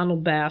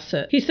Donald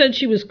Bassett. He said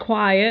she was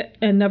quiet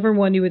and never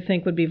one you would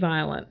think would be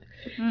violent.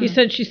 He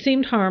said she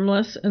seemed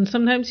harmless, and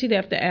sometimes he'd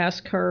have to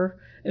ask her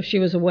if she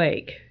was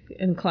awake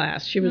in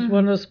class. She was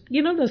one of those,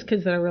 those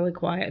kids that are really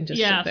quiet and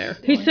just sit there.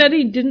 He said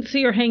he didn't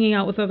see her hanging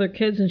out with other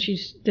kids, and she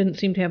didn't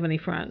seem to have any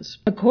friends.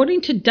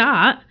 According to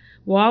Dot,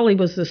 Wally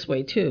was this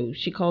way too.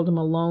 She called him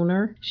a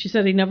loner. She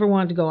said he never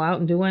wanted to go out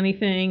and do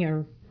anything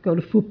or go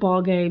to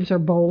football games or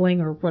bowling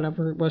or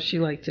whatever it was she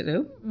liked to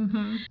do.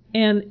 Mm-hmm.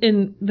 And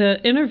in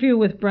the interview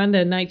with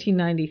Brenda in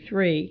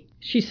 1993,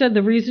 she said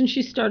the reason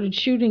she started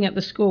shooting at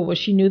the school was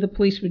she knew the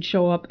police would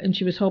show up and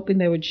she was hoping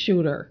they would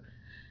shoot her.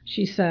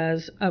 She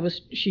said, I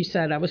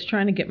was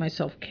trying to get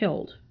myself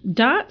killed.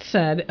 Dot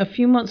said a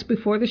few months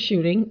before the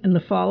shooting, in the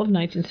fall of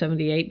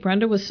 1978,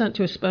 Brenda was sent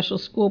to a special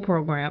school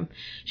program.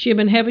 She had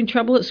been having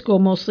trouble at school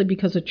mostly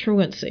because of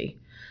truancy.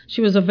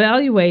 She was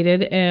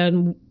evaluated,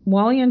 and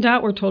Wally and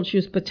Dot were told she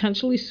was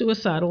potentially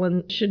suicidal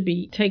and should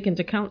be taken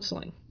to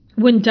counseling.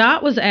 When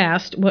Dot was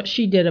asked what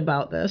she did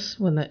about this,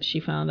 she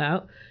found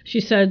out, she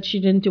said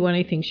she didn't do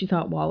anything. She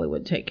thought Wally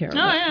would take care of it.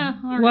 Oh, yeah.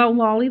 All right. Well,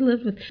 Wally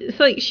lived with... It's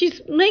like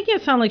she's making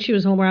it sound like she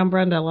was around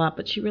Brenda a lot,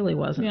 but she really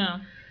wasn't. Yeah.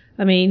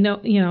 I mean,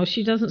 no,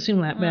 she doesn't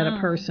seem that bad a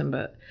person,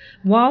 but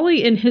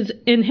Wally, in his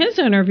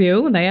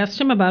interview, when they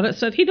asked him about it,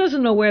 said he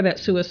doesn't know where that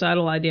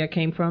suicidal idea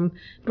came from.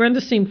 Brenda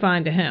seemed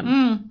fine to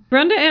him.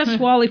 Brenda asked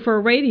Wally for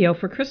a radio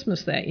for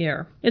Christmas that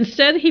year.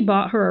 Instead, he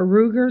bought her a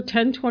Ruger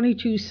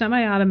 1022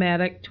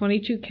 semi-automatic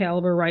 22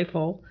 caliber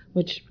rifle,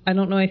 which I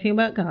don't know anything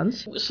about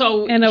guns.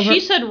 So she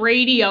said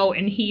radio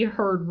and he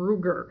heard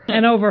Ruger.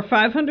 And over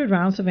 500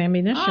 rounds of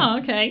ammunition. Oh,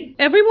 okay.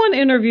 Everyone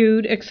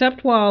interviewed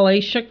except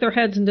Wally shook their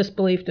heads in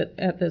disbelief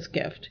at this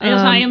gift. As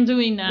I am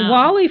doing now.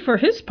 Wally, for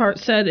his part,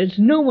 said it's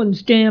no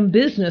one's damn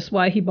business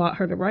why he bought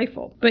her the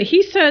rifle. But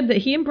he said that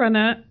he and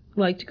Brenda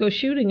liked to go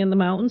shooting in the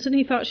mountains and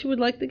he thought she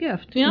would like the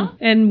gift. Yeah.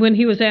 And when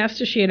he was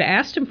asked if she had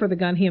asked him for the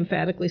gun, he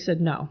emphatically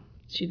said no.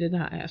 She did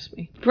not ask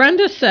me.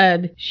 Brenda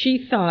said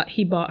she thought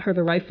he bought her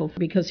the rifle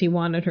because he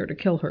wanted her to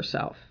kill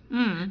herself.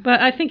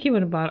 But I think he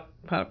would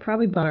have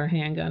probably bought her a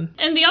handgun.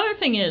 And the other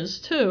thing is,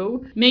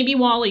 too, maybe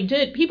Wally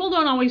did. People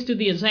don't always do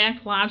the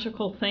exact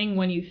logical thing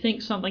when you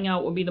think something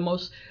out would be the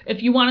most...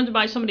 If you wanted to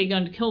buy somebody a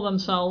gun to kill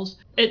themselves,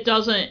 it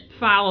doesn't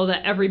follow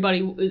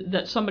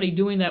that somebody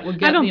doing that would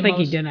get I don't think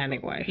he did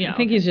anyway. Yeah, I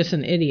think he's just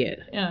an idiot.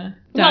 Yeah.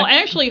 Well,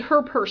 actually,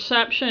 her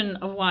perception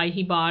of why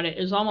he bought it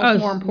is almost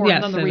more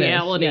important than the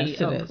reality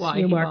of why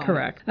he bought it. You are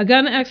correct. A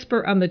gun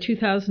expert on the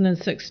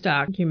 2006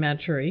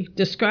 documentary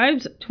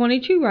describes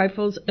 .22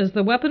 rifles as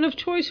the weapon of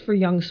choice for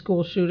young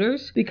school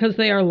shooters because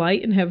they are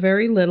light and have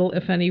very little,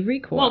 if any,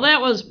 recoil. Well,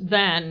 that was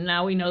then.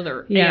 Now we know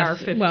they're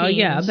AR-15s. Well,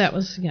 yeah, that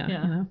was,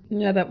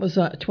 that was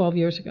 12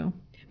 years ago.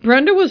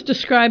 Brenda was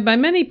described by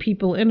many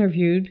people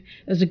interviewed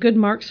as a good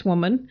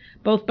markswoman,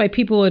 both by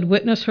people who had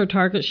witnessed her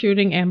target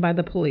shooting and by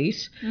the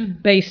police,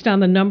 based on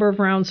the number of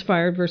rounds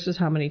fired versus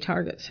how many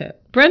targets hit.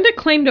 Brenda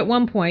claimed at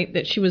one point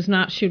that she was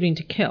not shooting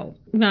to kill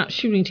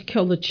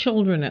the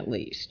children at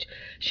least.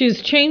 She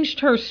has changed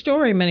her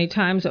story many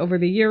times over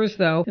the years,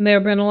 though, and there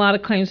have been a lot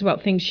of claims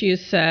about things she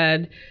has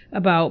said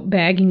about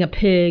bagging a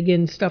pig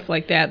and stuff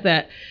like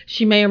that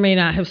she may or may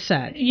not have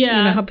said. Yeah.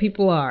 You know how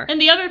people are.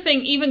 And the other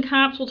thing, even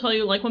cops will tell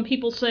you, like when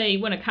people say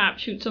when a cop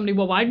shoots somebody,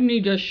 well, why didn't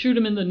you just shoot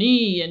him in the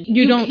knee? And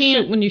you don't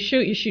shoot. When you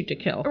shoot to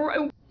kill.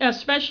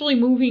 Especially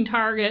moving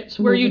targets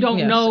where you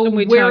don't know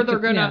where they're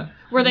going to...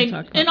 Where they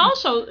and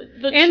also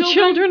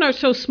children are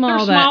so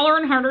small they're smaller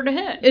and harder to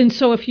hit. And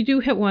so if you do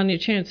hit one, your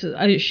chances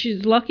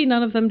she's lucky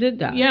none of them did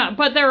die. Yeah,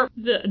 but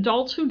the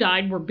adults who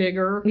died were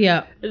bigger.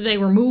 Yeah, they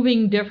were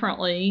moving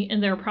differently,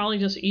 and they're probably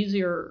just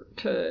easier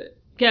to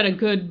get a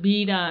good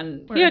beat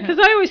on. Yeah, because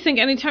I always think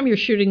anytime you're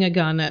shooting a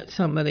gun at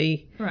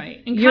somebody,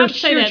 right, and you're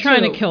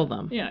trying to kill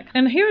them. Yeah.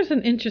 And here's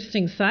an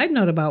interesting side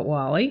note about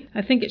Wally.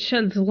 I think it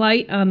sheds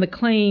light on the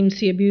claims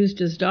he abused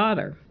his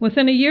daughter.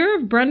 Within a year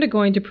of Brenda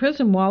going to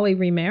prison, Wally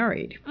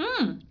remarried.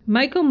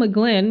 Michael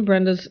McGlynn,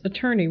 Brenda's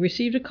attorney,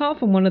 received a call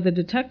from one of the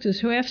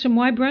detectives who asked him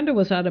why Brenda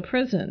was out of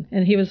prison.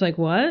 And he was like,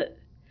 what?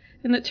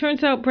 And it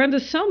turns out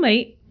Brenda's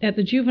cellmate at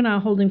the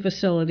juvenile holding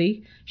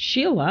facility,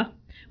 Sheila,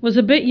 was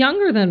a bit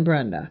younger than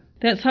Brenda.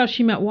 That's how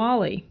she met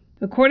Wally.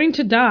 According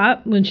to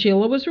Dot, when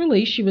Sheila was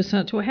released, she was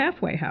sent to a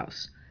halfway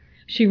house.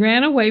 She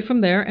ran away from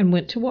there and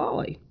went to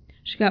Wally.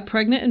 She got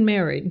pregnant and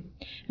married,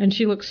 and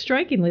she looked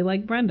strikingly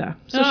like Brenda.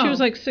 So she was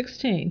like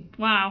 16.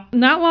 Wow.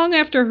 Not long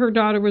after her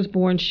daughter was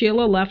born,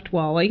 Sheila left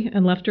Wally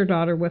and left her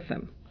daughter with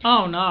him.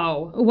 Oh,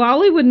 no.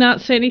 Wally would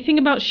not say anything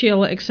about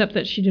Sheila except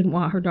that she didn't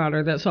want her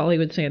daughter. That's all he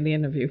would say in the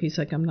interview. He's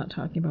like, I'm not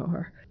talking about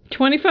her.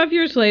 25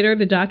 years later,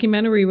 the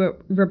documentary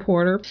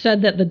reporter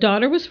said that the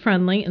daughter was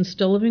friendly and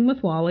still living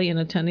with Wally and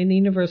attending the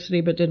university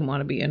but didn't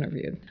want to be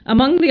interviewed.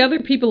 Among the other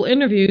people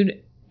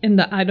interviewed in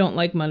the I Don't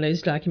Like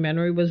Mondays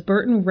documentary was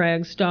Burton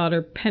Ragg's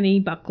daughter, Penny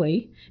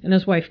Buckley, and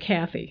his wife,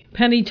 Kathy.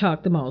 Penny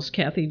talked the most.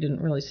 Kathy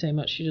didn't really say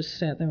much. She just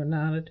sat there and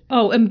nodded.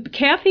 Oh, and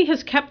Kathy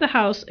has kept the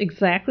house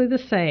exactly the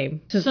same.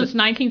 Since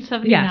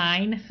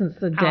 1979? Yes, since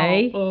the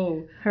day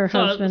her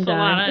husband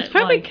died. It's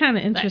probably kind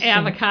of interesting. The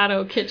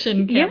avocado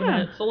kitchen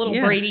cabinets, a little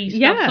Brady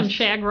stuff, some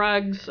shag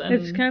rugs. And,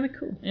 it's kind of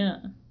cool. Yeah.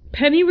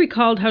 Penny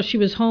recalled how she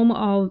was home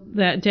all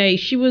that day.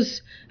 She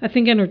was, I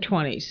think, in her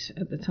 20s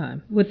at the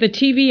time, with the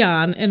TV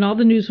on, and all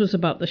the news was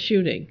about the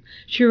shooting.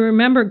 She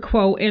remembered,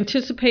 quote,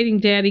 anticipating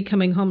Daddy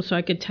coming home so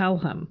I could tell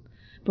him,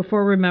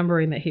 before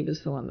remembering that he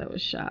was the one that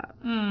was shot.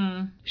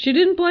 She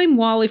didn't blame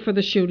Wally for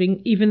the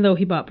shooting, even though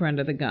he bought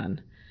Brenda the gun.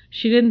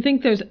 She didn't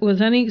think there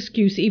was any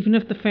excuse, even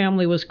if the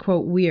family was,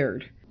 quote,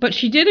 weird. But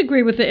she did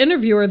agree with the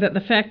interviewer that the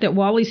fact that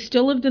Wally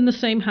still lived in the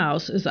same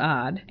house is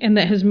odd, and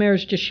that his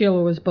marriage to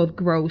Sheila was both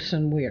gross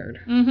and weird.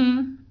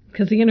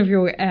 Because the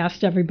interviewer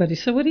asked everybody,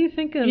 so what do you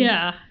think of...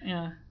 Yeah.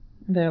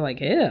 They're like,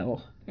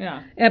 ew.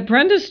 Yeah. At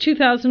Brenda's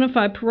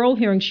 2005 parole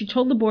hearing, she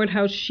told the board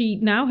how she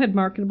now had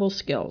marketable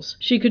skills.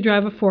 She could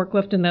drive a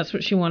forklift, and that's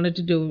what she wanted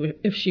to do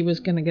if she was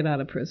going to get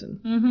out of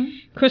prison.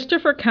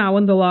 Christopher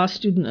Cowan, the law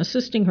student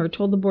assisting her,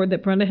 told the board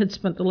that Brenda had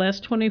spent the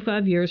last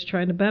 25 years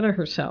trying to better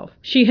herself.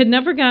 She had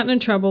never gotten in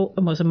trouble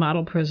and was a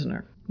model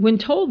prisoner. When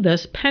told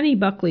this, Penny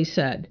Buckley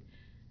said,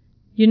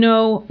 you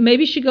know,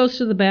 maybe she goes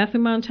to the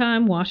bathroom on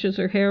time, washes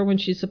her hair when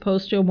she's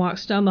supposed to, and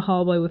walks down the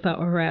hallway without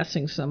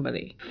harassing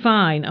somebody.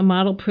 Fine, a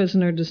model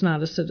prisoner does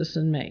not a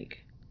citizen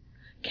make.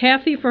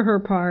 Kathy, for her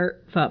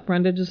part, thought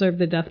Brenda deserved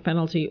the death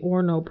penalty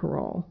or no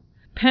parole.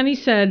 Penny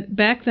said,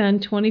 back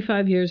then,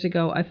 25 years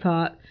ago, I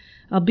thought,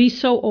 I'll be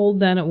so old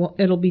then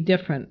it'll be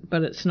different,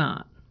 but it's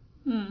not.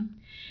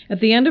 At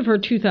the end of her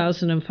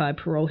 2005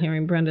 parole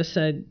hearing, Brenda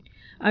said,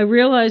 I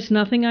realize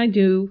nothing I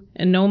do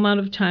and no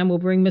amount of time will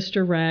bring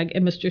Mr. Ragg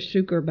and Mr.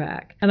 Suker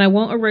back, and I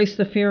won't erase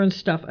the fear and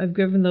stuff I've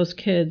given those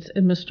kids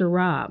and Mr.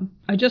 Rob.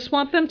 I just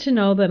want them to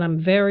know that I'm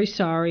very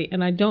sorry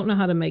and I don't know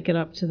how to make it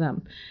up to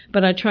them,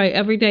 but I try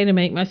every day to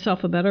make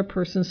myself a better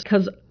person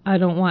because I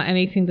don't want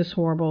anything this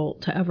horrible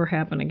to ever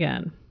happen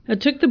again. It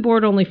took the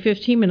board only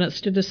 15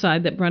 minutes to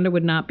decide that Brenda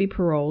would not be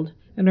paroled,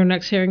 and her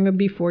next hearing would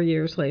be 4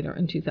 years later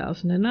in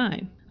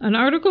 2009. An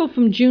article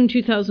from June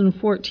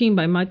 2014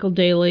 by Michael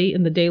Daly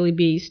in the Daily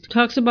Beast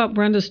talks about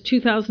Brenda's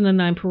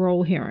 2009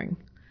 parole hearing.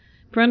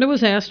 Brenda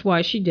was asked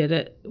why she did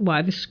it,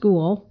 why the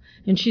school,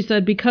 and she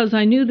said, because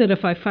I knew that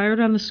if I fired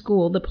on the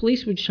school, the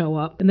police would show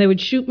up and they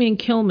would shoot me and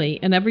kill me,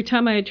 and every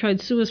time I had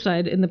tried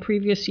suicide in the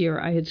previous year,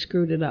 I had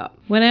screwed it up.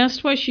 When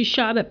asked why she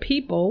shot at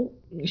people,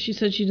 she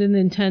said she didn't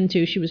intend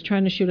to. She was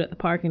trying to shoot at the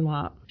parking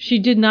lot. She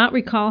did not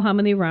recall how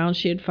many rounds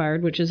she had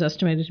fired, which is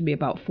estimated to be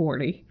about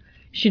 40.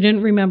 She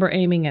didn't remember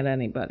aiming at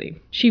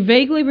anybody. She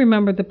vaguely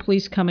remembered the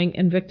police coming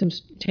and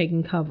victims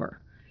taking cover.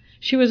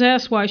 She was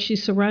asked why she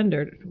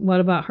surrendered, what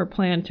about her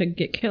plan to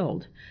get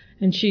killed,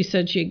 and she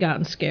said she had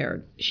gotten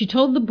scared. She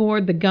told the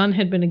board the gun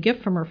had been a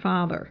gift from her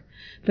father.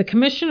 The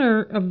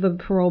commissioner of the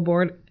parole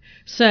board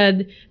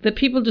said that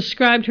people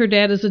described her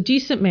dad as a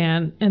decent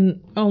man,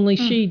 and only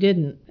she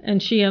didn't.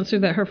 And she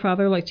answered that her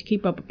father liked to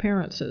keep up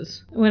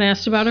appearances. When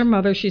asked about her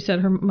mother, she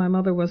said my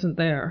mother wasn't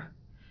there.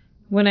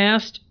 When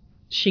asked,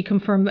 she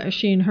confirmed that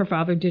she and her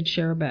father did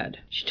share a bed.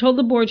 She told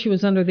the board she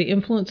was under the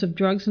influence of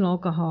drugs and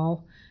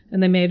alcohol,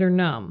 and they made her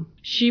numb.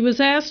 She was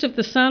asked if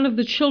the sound of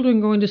the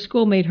children going to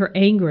school made her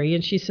angry,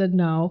 and she said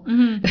no.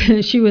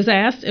 She was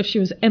asked if she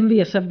was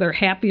envious of their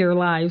happier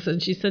lives,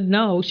 and she said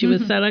no. She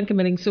was set on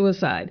committing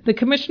suicide. The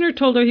commissioner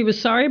told her he was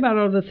sorry about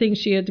all the things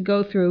she had to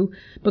go through,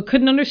 but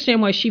couldn't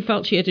understand why she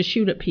felt she had to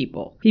shoot at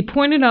people. He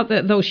pointed out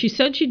that though she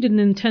said she didn't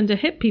intend to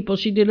hit people,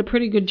 she did a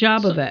pretty good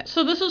job of it.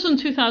 So this was in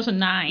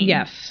 2009?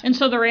 Yes. And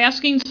so they're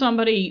asking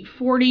somebody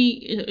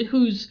 40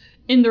 who's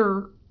in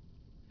their...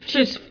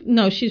 She's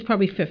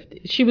probably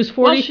 50. She was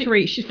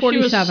 43. She's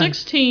 47. She was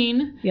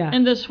 16. Yeah.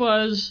 And this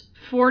was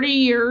 40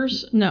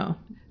 years. No.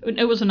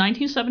 It was in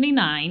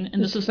 1979,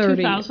 and this is 30,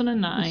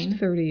 2009. It's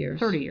 30 years.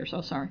 30 years. Oh,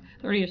 sorry.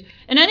 30 years.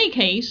 In any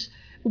case,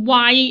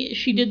 why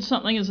she did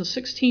something as a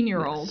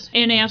 16-year-old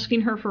and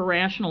asking her for a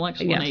rational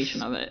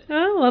explanation of it.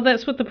 Oh, well,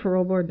 that's what the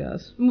parole board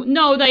does.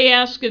 No, they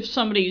ask if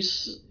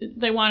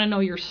they want to know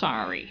you're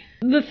sorry.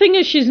 The thing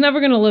is, she's never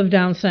going to live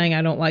down saying,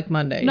 I don't like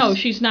Mondays. No,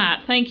 she's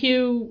not. Thank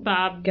you,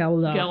 Bob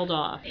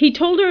Geldof. He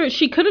told her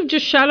she could have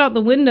just shot out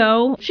the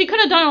window. She could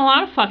have done a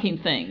lot of fucking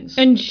things.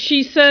 And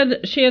she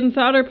said she hadn't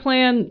thought her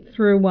plan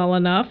through well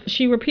enough.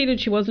 She repeated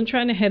she wasn't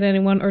trying to hit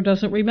anyone or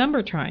doesn't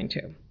remember trying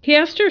to. He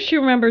asked her if she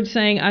remembered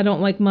saying, I don't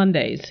like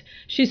Mondays.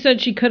 She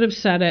said she could have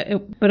said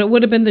it, but it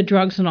would have been the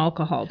drugs and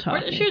alcohol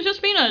talking. She was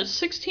just being a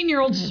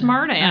 16-year-old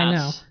smartass. I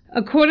know.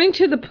 According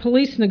to the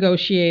police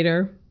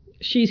negotiator,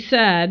 she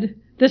said...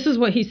 This is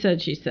what he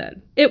said she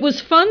said. It was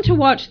fun to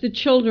watch the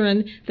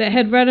children that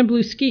had red and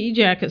blue ski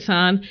jackets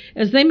on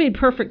as they made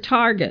perfect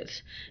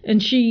targets.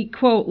 And she,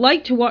 quote,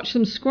 liked to watch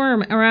them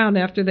squirm around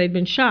after they'd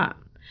been shot.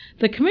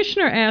 The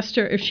commissioner asked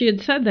her if she had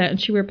said that, and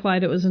she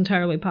replied it was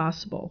entirely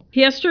possible.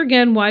 He asked her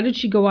again why did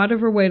she go out of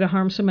her way to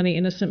harm so many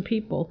innocent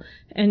people.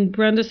 And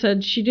Brenda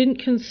said she didn't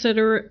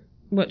consider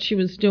what she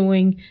was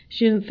doing.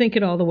 She didn't think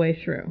it all the way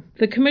through.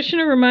 The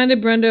commissioner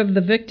reminded Brenda of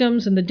the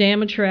victims and the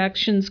damage her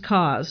actions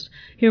caused.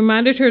 He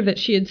reminded her that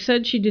she had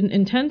said she didn't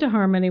intend to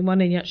harm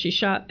anyone, and yet she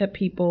shot at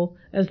people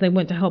as they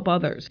went to help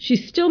others. She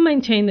still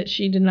maintained that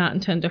she did not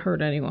intend to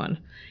hurt anyone.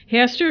 He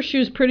asked her if she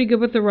was pretty good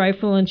with the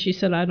rifle, and she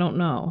said, I don't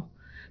know.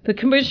 The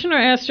commissioner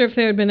asked her if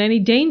there had been any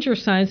danger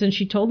signs, and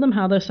she told them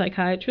how the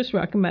psychiatrist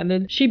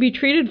recommended she be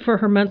treated for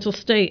her mental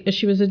state as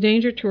she was a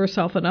danger to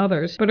herself and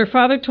others, but her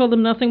father told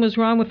them nothing was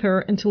wrong with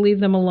her and to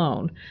leave them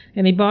alone.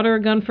 And he bought her a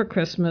gun for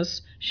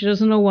Christmas. She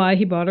doesn't know why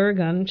he bought her a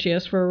gun. She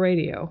asked for a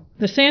radio.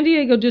 The San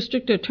Diego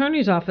District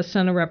Attorney's Office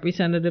sent a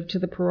representative to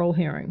the parole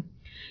hearing.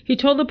 He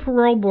told the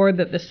parole board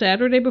that the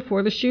Saturday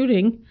before the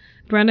shooting,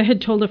 Brenda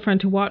had told a friend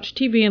to watch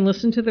TV and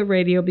listen to the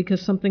radio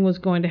because something was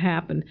going to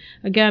happen.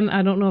 Again,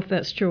 I don't know if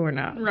that's true or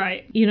not.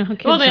 Right. You know how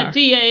kids that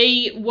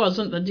DA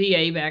wasn't the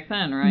DA back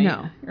then, right?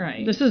 No.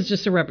 Right. This is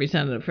just a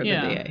representative for the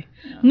DA.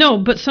 Yeah. No,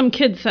 but some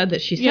kids said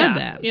that she said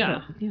that.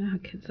 Yeah. But you know how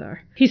kids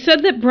are. He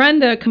said that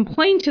Brenda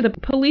complained to the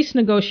police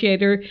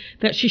negotiator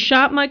that she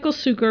shot Michael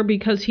Suker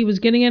because he was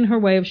getting in her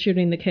way of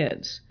shooting the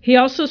kids. He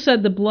also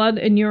said the blood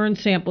and urine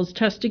samples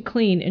tested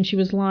clean and she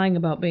was lying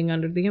about being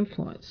under the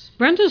influence.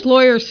 Brenda's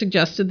lawyer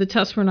suggested the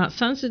tests were not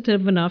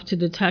sensitive enough to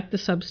detect the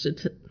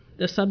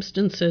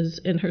substances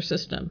in her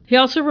system. He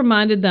also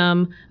reminded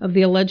them of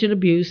the alleged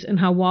abuse and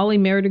how Wally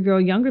married a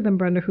girl younger than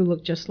Brenda who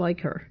looked just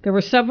like her. There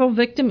were several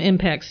victim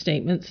impact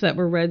statements that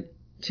were read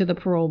to the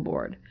parole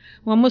board.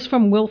 One was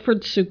from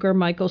Wilfred Suker,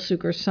 Michael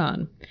Suker's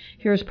son.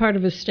 Here's part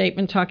of his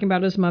statement talking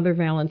about his mother,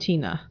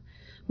 Valentina.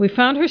 We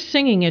found her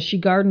singing as she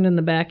gardened in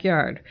the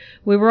backyard.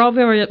 We were all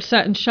very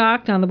upset and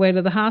shocked on the way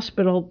to the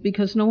hospital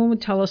because no one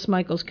would tell us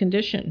Michael's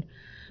condition.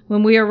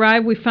 When we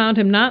arrived, we found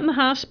him not in the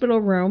hospital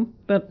room,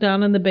 but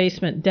down in the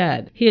basement,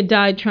 dead. He had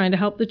died trying to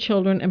help the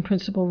children and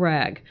Principal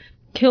Ragg,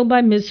 killed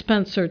by Ms.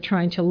 Spencer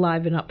trying to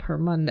liven up her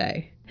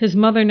Monday. His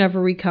mother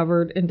never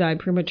recovered and died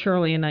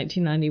prematurely in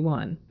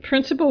 1991.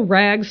 Principal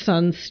Ragg's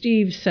son,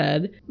 Steve,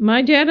 said,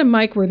 My dad and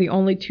Mike were the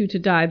only two to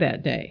die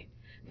that day.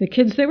 The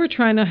kids they were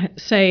trying to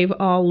save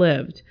all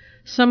lived.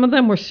 Some of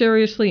them were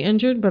seriously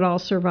injured, but all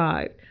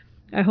survived.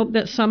 I hope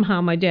that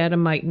somehow my dad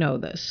and Mike know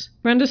this.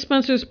 Brenda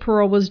Spencer's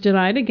parole was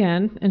denied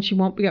again, and she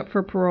won't be up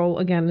for parole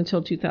again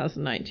until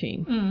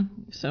 2019.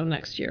 So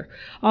next year.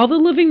 All the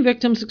living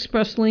victims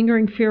expressed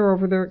lingering fear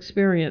over their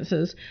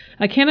experiences.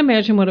 I can't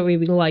imagine what it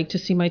would be like to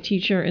see my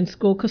teacher and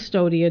school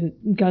custodian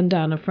gunned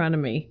down in front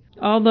of me.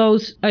 All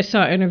those I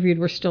saw interviewed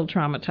were still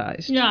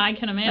traumatized. Yeah, I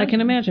can imagine. I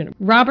can imagine.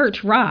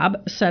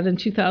 Rob said in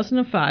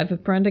 2005,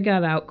 if Brenda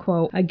got out,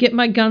 quote, I'd get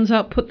my guns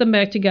out, put them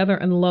back together,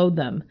 and load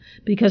them,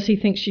 because he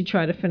thinks she'd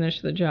try to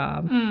finish the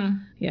job.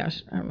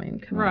 Yes, I mean,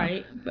 come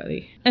on,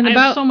 buddy. And I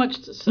have so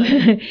much to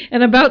say.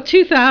 In about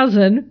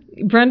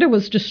 2000, Brenda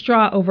was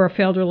distraught over a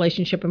failed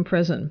relationship in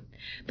prison.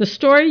 The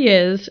story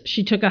is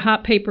she took a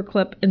hot paper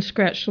clip and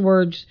scratched the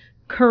words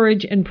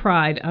courage and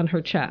pride on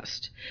her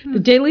chest. The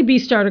Daily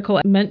Beast article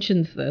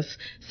mentions this,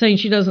 saying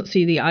she doesn't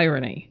see the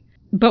irony.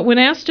 But when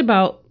asked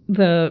about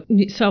the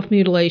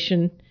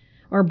self-mutilation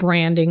or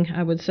branding,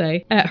 I would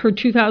say, at her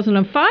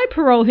 2005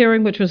 parole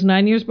hearing, which was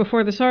 9 years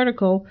before this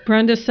article,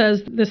 Brenda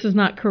says this is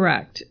not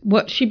correct.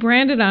 What she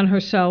branded on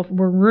herself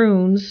were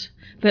runes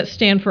that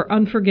stand for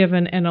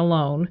unforgiven and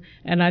alone,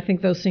 and I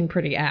think those seem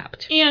pretty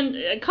apt. And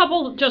a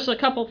couple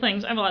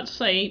things I have a lot to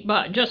say,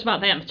 but just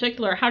about that in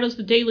particular, how does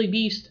the Daily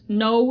Beast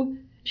know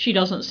she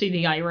doesn't see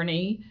the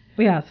irony?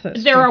 Yes,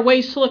 that's there true. are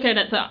ways to look at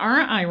it that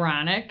aren't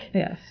ironic.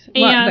 Yes,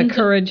 and the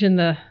courage and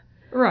the...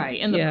 Right,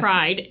 and the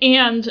pride.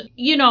 And,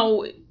 you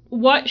know,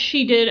 what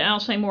she did, and I'll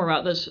say more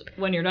about this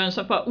when you're done and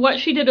stuff, but what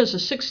she did as a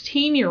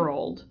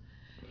 16-year-old,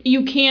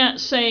 you can't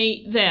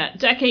say that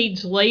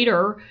decades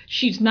later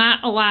she's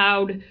not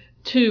allowed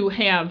to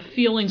have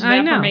feelings of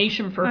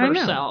affirmation for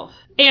herself.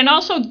 And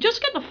also,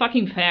 just get the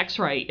fucking facts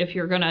right. If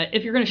you're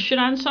gonna shit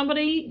on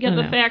somebody, get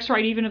the facts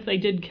right, even if they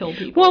did kill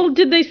people. Well,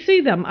 did they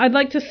see them? I'd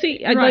like to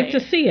see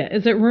it.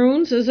 Is it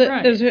runes? Is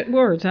it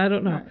words? I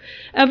don't know. Right.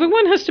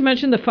 Everyone has to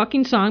mention the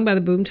fucking song by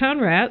the Boomtown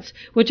Rats,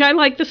 which I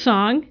like the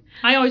song.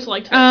 I always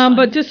liked that song.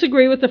 But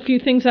disagree with a few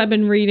things I've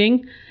been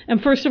reading.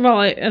 And first of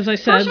all, as I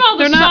said,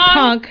 they're not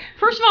punk.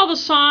 First of all, the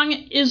song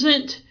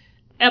isn't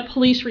a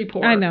police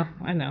report. I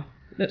know.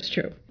 That's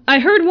true. I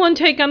heard one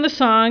take on the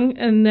song,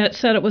 and that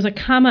said it was a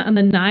comment on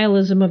the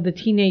nihilism of the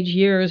teenage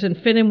years and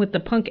fit in with the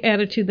punk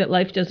attitude that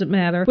life doesn't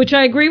matter, which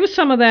I agree with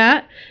some of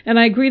that, and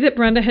I agree that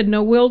Brenda had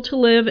no will to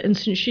live, and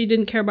since she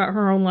didn't care about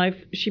her own life,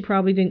 she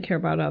probably didn't care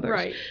about others.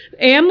 Right.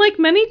 And like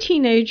many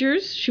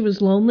teenagers, she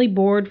was lonely,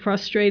 bored,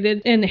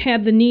 frustrated, and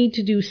had the need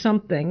to do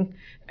something,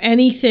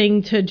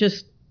 anything to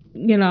just...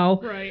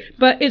 Right.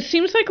 But it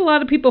seems like a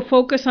lot of people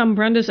focus on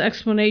Brenda's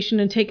explanation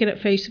and take it at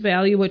face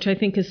value, which I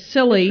think is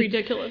silly. It's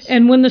ridiculous.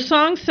 And when the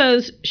song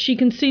says she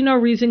can see no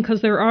reason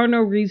because there are no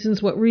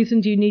reasons, what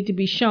reason do you need to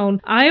be shown?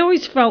 I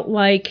always felt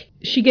like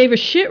she gave a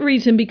shit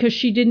reason because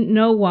she didn't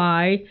know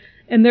why.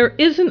 And there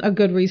isn't a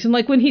good reason.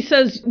 Like when he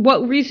says,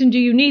 what reason do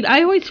you need?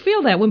 I always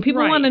feel that. When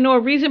people want to know a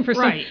reason for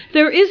something,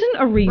 there isn't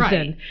a reason.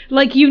 Right.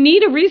 Like you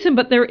need a reason,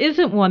 but there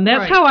isn't one.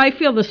 That's how I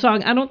feel the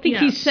song. I don't think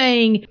he's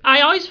saying...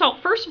 I always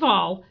felt, first of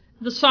all,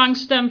 the song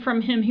stemmed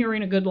from him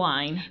hearing a good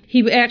line.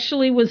 He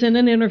actually was in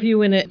an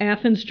interview in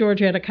Athens,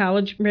 Georgia at a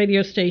college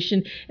radio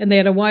station, and they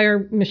had a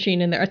wire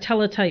machine in there, a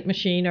teletype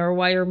machine or a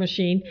wire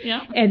machine.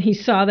 Yeah. And he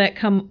saw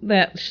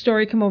that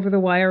story come over the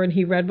wire, and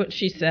he read what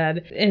she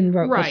said and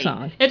wrote the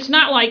song. It's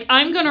not like,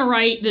 I'm going to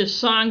write this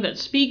song that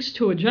speaks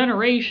to a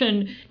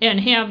generation and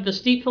have this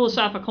deep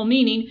philosophical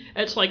meaning.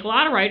 It's like a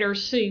lot of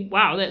writers see,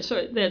 wow, that's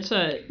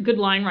a good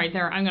line right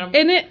there. I'm going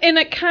to... And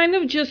it kind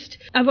of just...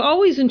 I've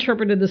always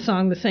interpreted the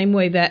song the same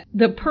way, that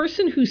the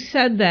person who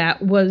said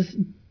that was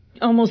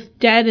almost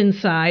dead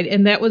inside,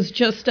 and that was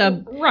just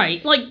a...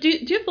 Right. Like, do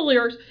you have the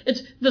lyrics?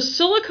 It's the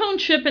silicone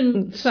chip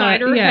inside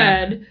her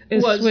head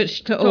was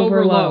switched to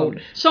overload.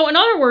 So, in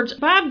other words,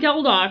 Bob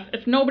Geldof,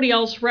 if nobody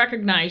else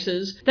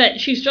recognizes that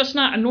she's just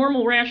not a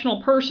normal,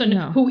 rational person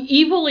who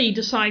evilly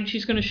decides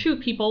she's going to shoot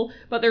people,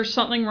 but there's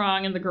something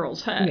wrong in the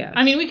girl's head. Yes.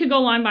 I mean, we could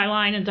go line by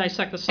line and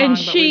dissect the song,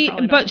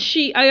 and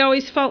I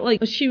always felt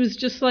like she was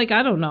just like,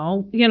 I don't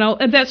know,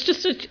 and that's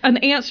just an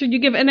answer you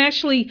give. And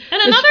actually,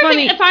 and another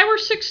thing, if I were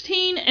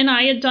 16 and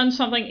I had done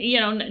something,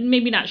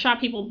 maybe not shot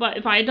people, but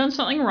if I had done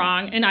something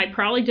wrong, and I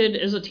probably did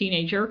as a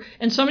teenager,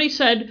 and somebody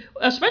said,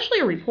 especially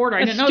a reporter,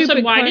 I didn't know,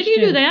 said, why did you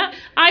do that?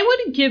 I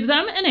would give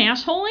them an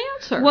asshole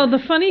answer. Well, the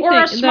funny or thing...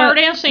 Or a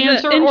smart-ass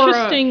answer, or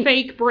a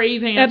fake,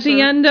 brave answer. At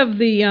the end of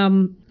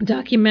the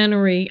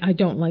documentary, I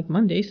Don't Like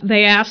Mondays,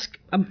 they ask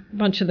a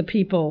bunch of the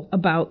people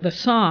about the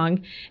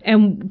song,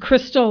 and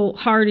Crystal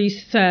Hardy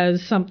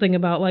says something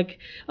about like,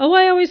 oh,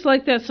 I always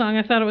liked that song.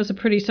 I thought it was a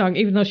pretty song,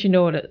 even though she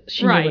knew what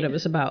it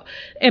was about.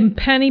 And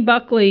Penny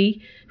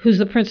Buckley, who's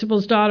the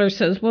principal's daughter,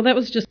 says, well, that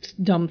was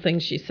just dumb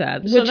things she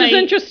said. Which is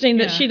interesting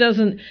that she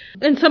doesn't...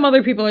 And some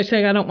other people are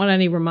saying, I don't want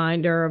any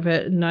reminder of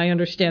it, and I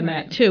understand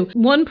that, too.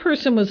 One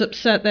person was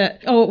upset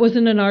that... Oh, it was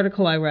in an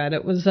article I read.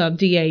 It was a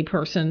DA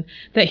person,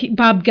 that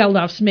Bob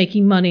Geldof's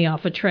making money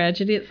off a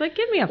tragedy. It's like,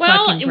 give me a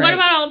fucking break. Well, what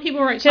about all the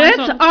people who write songs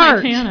about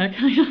the Titanic?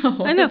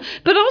 I know.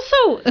 But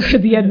also...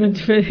 the Edmund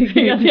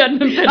Fitzgerald. The Edmund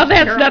Fitzgerald. Oh,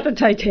 that's not the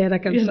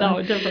Titanic. I'm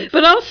sorry. No, different.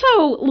 But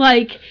also,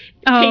 like...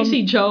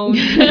 Casey Jones.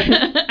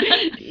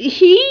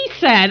 He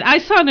said, I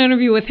saw an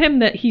interview with him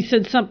that he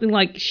said something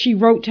like she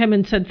wrote to him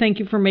and said, "Thank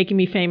you for making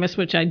me famous,"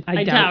 which I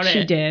doubt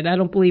she did. I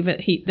don't believe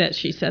that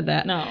she said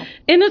that. No.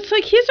 And it's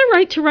like, he has a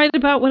right to write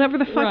about whatever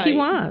the fuck he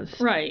wants.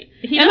 Right.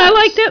 I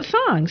like that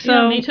song. So,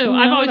 yeah, me too.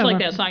 I've always liked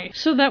that song.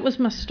 So that was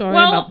my story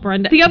about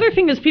Brenda. The other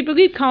thing is, people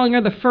keep calling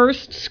her the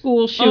first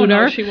school shooter. Oh,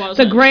 no, she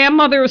wasn't. The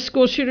grandmother of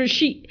school shooters.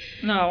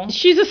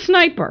 She's a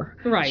sniper.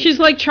 Right. She's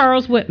like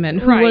Charles Whitman,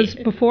 who was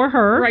before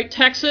her. Right,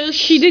 Texas.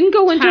 She didn't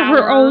go into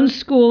her own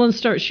school and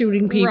start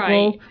shooting people.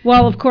 Right.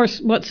 Well, of course,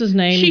 what's his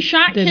name? She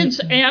shot kids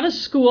at a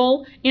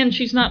school, and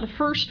she's not the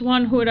first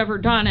one who had ever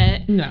done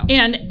it. No.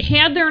 And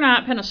had there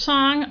not been a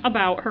song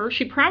about her,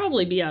 she'd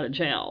probably be out of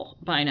jail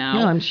by now.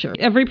 Yeah, I'm sure.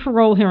 Every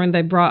parole hearing,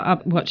 they brought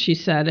up what she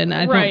said, and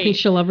I don't think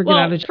she'll ever get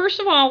out of jail. First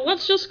of all,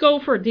 let's just go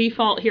for a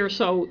default here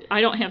so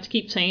I don't have to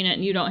keep saying it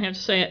and you don't have to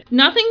say it.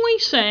 Nothing we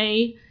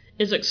say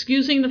is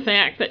excusing the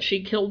fact that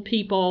she killed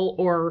people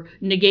or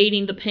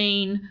negating the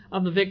pain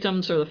of the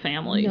victims or the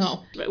families.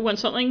 No. When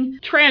something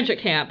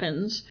tragic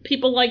happens,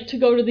 people like to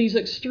go to these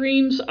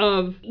extremes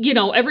of,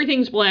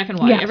 everything's black and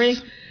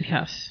white.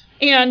 Yes.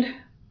 And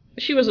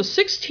she was a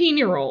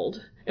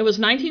 16-year-old. It was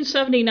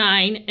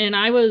 1979, and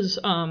that was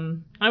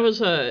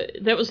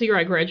the year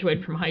I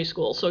graduated from high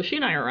school, so she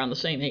and I are around the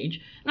same age.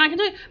 And I can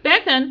tell you,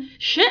 back then,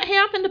 shit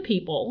happened to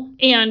people,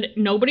 and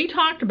nobody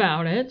talked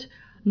about it.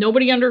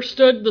 Nobody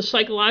understood the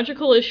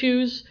psychological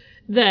issues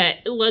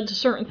that led to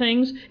certain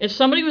things. If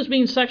somebody was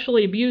being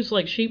sexually abused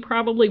like she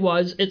probably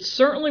was, it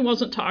certainly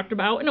wasn't talked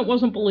about, and it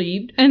wasn't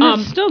believed. And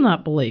it's still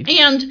not believed.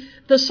 And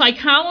the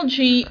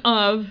psychology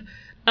of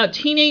a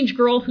teenage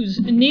girl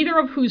neither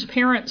of whose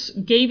parents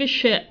gave a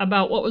shit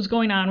about what was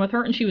going on with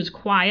her, and she was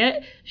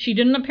quiet. She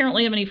didn't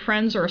apparently have any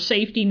friends or a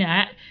safety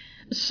net.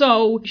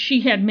 So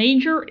she had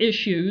major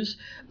issues.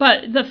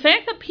 But the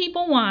fact that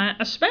people want,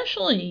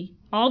 especially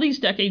all these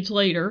decades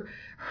later,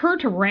 her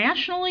to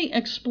rationally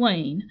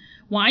explain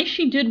why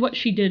she did what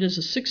she did as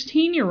a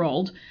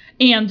 16-year-old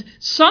and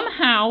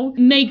somehow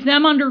make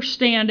them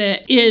understand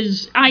it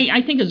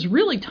I think is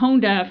really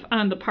tone deaf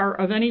on the part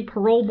of any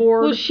parole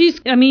board. Well,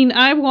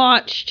 I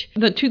watched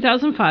the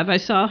 2005. I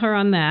saw her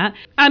on that.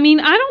 I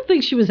don't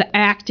think she was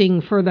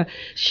acting for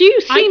she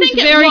seems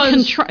very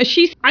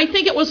I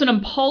think it was an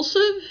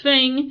impulsive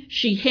thing.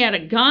 She had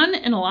a gun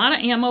and a lot of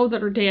ammo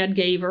that her dad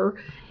gave her.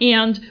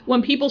 And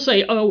when people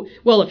say, oh,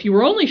 well, if you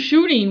were only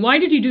shooting, why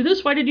did you do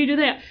this? Why did you do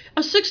that?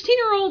 A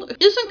 16-year-old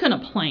isn't going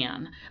to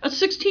plan. A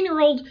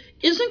 16-year-old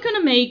isn't going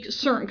to make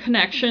certain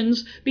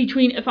connections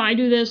between if I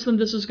do this, then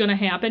this is going to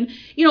happen.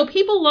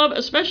 People love,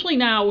 especially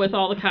now with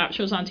all the cop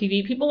shows on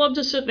TV, people love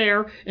to sit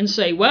there and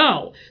say,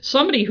 well,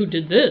 somebody who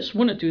did this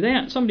wouldn't do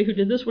that. Somebody who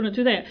did this wouldn't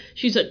do that.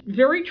 She's a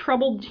very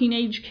troubled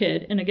teenage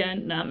kid. And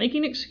again, not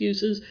making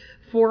excuses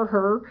for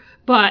her,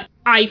 but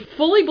I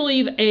fully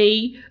believe,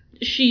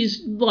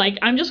 she's like,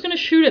 I'm just going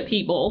to shoot at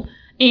people,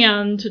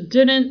 and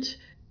didn't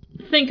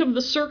think of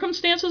the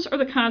circumstances or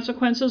the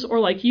consequences, or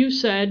like you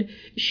said,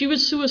 she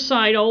was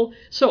suicidal,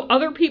 so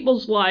other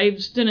people's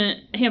lives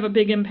didn't have a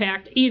big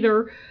impact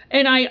either.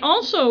 And I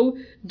also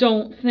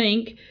don't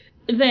think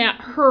that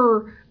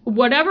her,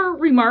 whatever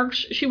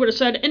remarks she would have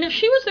said, and if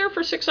she was there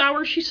for 6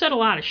 hours, she said a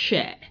lot of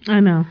shit. I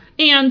know.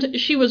 And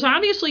she was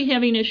obviously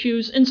having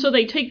issues, and so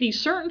they take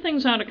these certain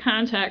things out of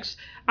context.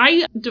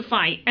 I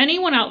defy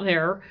anyone out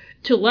there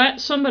to let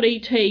somebody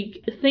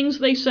take things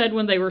they said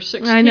when they were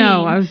 16. I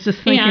know, I was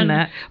just thinking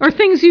that. Or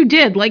things you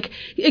did, like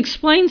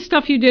explain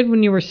stuff you did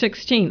when you were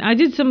 16. I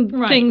did some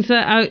things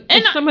that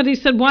somebody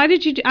said, why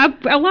did you do?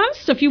 A lot of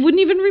stuff you wouldn't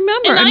even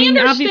remember. And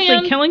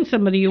obviously killing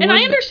somebody you would. And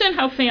I understand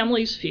how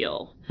families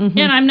feel. Mm-hmm.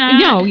 And I'm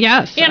not... No,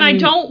 yes. And I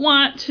don't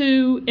want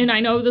to, and I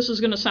know this is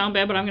going to sound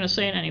bad, but I'm going to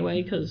say it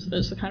anyway, because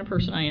that's the kind of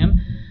person I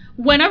am.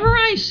 Whenever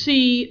I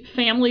see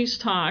families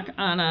talk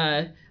on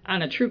a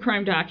true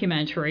crime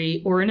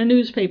documentary or in a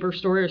newspaper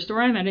story or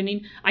story I'm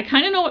editing, I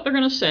kind of know what they're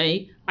going to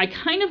say. I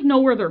kind of know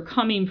where they're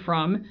coming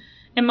from.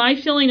 And my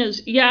feeling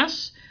is,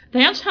 yes,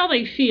 that's how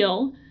they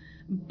feel,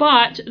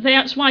 but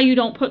that's why you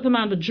don't put them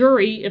on the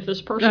jury if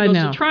this person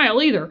goes to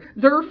trial either.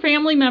 Their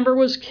family member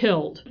was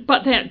killed.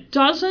 But that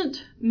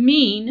doesn't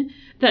mean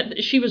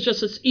that she was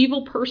just this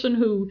evil person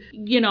who,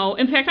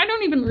 in fact, I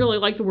don't even really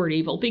like the word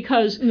evil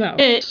because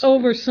it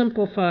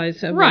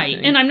oversimplifies everything. Right.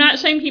 And I'm not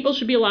saying people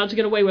should be allowed to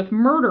get away with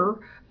murder,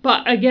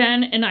 but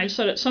again, and I've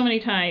said it so many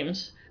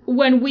times,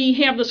 when we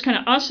have this kind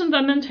of us and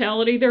them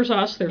mentality, there's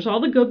us, there's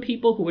all the good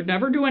people who would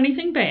never do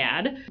anything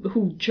bad,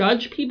 who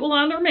judge people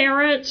on their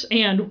merits,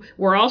 and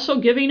we're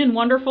also giving and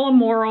wonderful and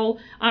moral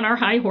on our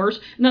high horse.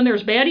 And then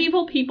there's bad,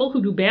 evil people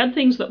who do bad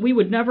things that we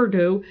would never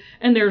do.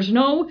 And there's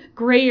no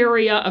gray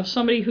area of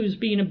somebody who's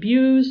being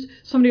abused,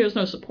 somebody who has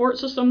no support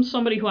system,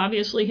 somebody who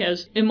obviously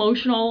has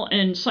emotional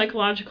and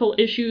psychological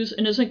issues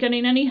and isn't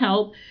getting any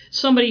help,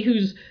 somebody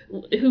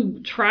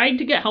who tried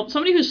to get help,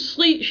 somebody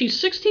she's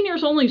 16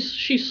 years old,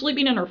 she's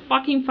sleeping in her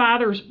fucking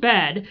father's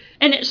bed.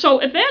 And so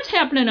if that's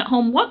happening at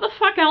home, what the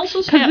fuck else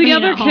is happening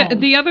at home? Because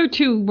the other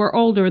two were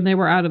older and they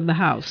were out of the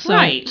house. So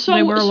right. So,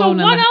 they were alone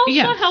what else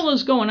the hell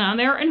is going on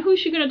there? And who's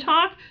she going to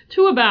talk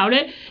to about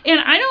it? And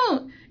I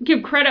don't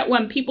give credit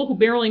when people who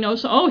barely know,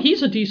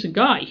 he's a decent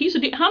guy.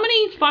 How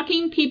many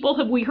fucking people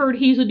have we heard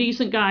he's a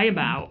decent guy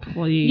about?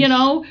 Please. You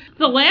know,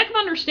 the lack of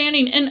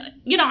understanding. And,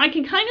 you know, I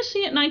can kind of see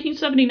it in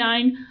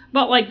 1979,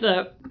 but like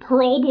the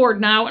parole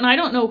board now, and I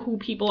don't know who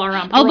people are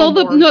on parole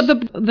boards.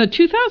 The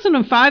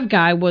 2005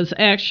 guy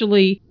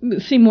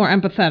seemed more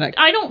empathetic.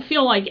 I don't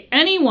feel like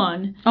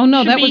anyone. Oh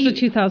no, that was the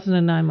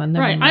 2009 one.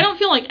 Never mind. I don't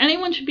feel like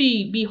anyone should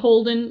be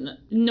beholden,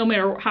 no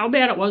matter how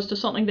bad it was, to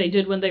something they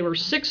did when they were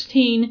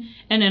 16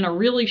 and in a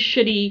really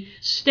shitty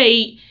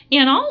state.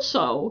 And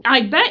also,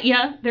 I bet you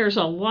there's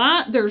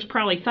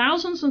probably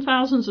thousands and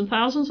thousands and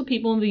thousands of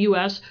people in the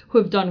U.S. who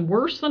have done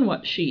worse than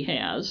what she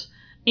has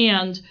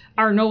and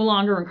are no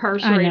longer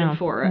incarcerated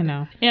for it. I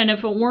know. And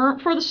if it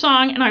weren't for the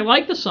song, and I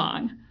like the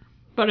song,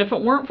 but if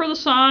it weren't for the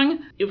song,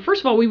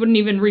 first of all, we wouldn't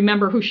even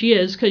remember who she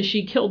is because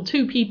she killed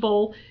 2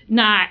 people.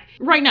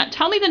 Right now,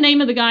 tell me the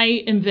name of the guy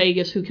in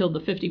Vegas who killed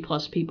the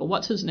 50-plus people.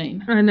 What's his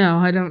name? I know.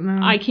 I don't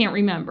know. I can't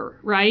remember,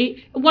 right?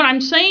 What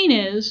I'm saying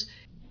is,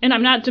 and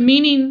I'm not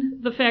demeaning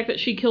the fact that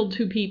she killed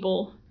 2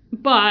 people,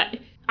 but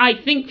I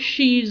think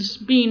she's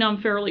being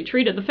unfairly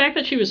treated. The fact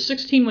that she was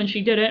 16 when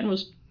she did it and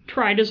was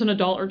tried as an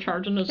adult or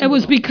charged as an adult. It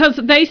was because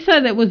they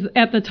said it was,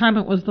 at the time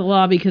it was the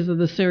law because of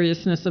the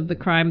seriousness of the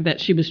crime that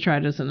she was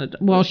tried as an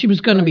adult. Well, she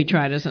was going to be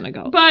tried as an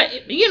adult.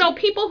 But, you know,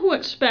 people who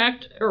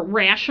expect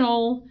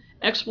rational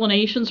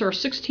explanations, or a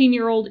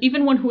 16-year-old,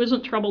 even one who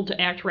isn't troubled,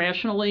 to act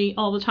rationally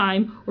all the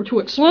time, or to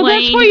explain... Well,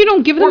 that's why you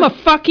don't give them a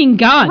fucking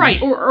gun.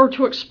 Right, or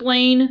to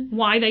explain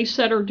why they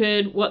said or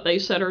did what they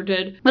said or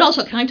did. But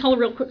also, can I tell a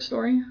real quick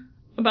story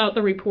about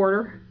the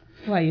reporter?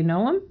 Why, you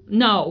know him?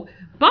 No,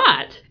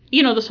 but...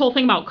 You know, this whole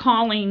thing about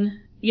calling,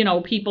 you know,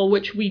 people,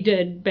 which we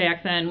did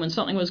back then when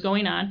something was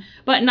going on.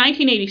 But in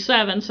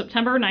 1987,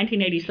 September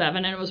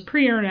 1987, and it was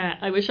pre-internet.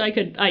 I wish I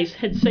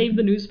had saved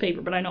the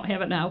newspaper, but I don't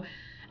have it now.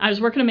 I was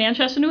working in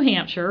Manchester, New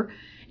Hampshire,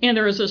 and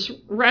there was this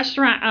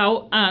restaurant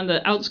out on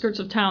the outskirts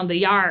of town, The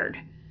Yard,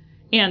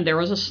 and there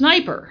was a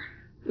sniper.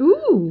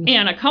 Ooh.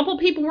 And a couple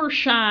people were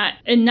shot,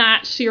 and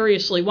not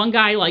seriously. One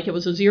guy, like, it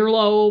was his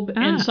earlobe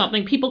and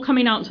something. People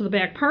coming out into the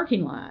back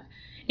parking lot.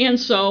 And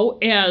so,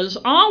 as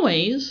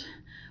always,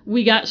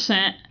 we got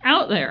sent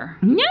out there.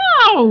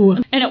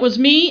 No! And it was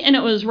me, and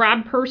it was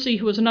Rob Percy,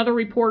 who was another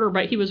reporter,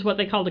 but he was what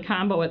they called a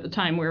combo at the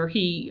time, where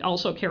he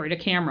also carried a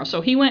camera. So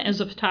he went as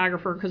a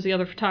photographer, because the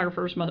other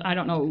photographers,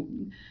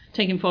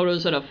 taking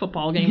photos at a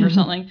football game or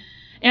something.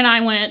 And I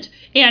went,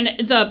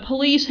 and the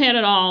police had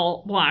it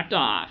all blocked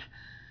off.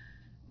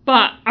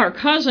 But our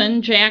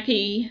cousin,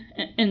 Jackie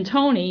and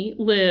Tony,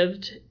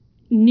 lived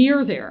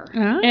near there.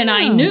 Oh. And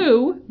I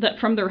knew that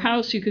from their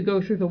house you could go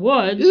through the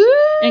woods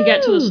and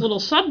get to this little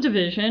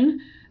subdivision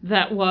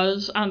that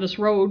was on this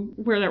road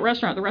where the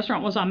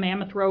restaurant was on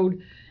Mammoth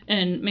Road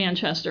in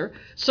Manchester.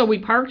 So we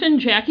parked in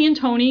Jackie and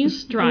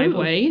Tony's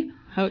driveway.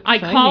 I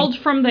called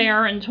from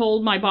there and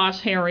told my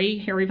boss,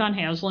 Harry Von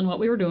Haslen, what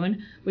we were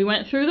doing. We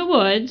went through the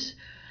woods,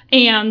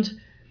 and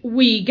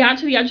we got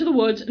to the edge of the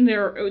woods, and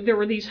there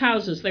were these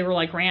houses. They were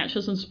like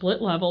ranches and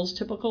split levels,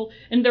 typical.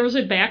 And there was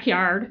a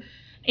backyard.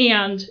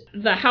 And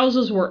the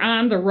houses were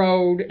on the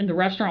road, and the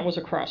restaurant was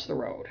across the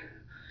road.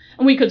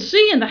 And we could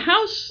see in the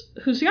house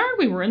whose yard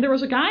we were in, there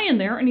was a guy in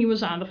there, and he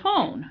was on the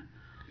phone.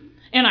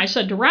 And I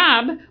said to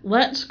Rob,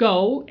 let's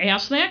go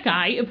ask that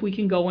guy if we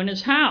can go in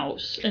his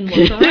house and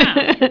look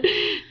around.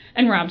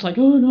 And Rob's like,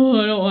 oh,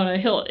 no, I don't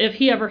want to. If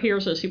he ever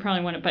hears this, he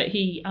probably wouldn't. But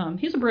he's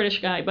a British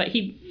guy, but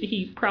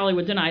he probably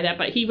would deny that.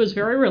 But he was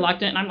very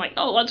reluctant. And I'm like,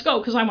 oh, let's go,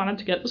 because I wanted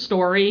to get the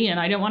story, and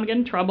I didn't want to get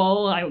in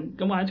trouble. I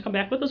wanted to come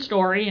back with the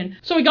story. And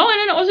so we go in,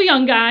 and it was a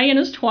young guy in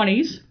his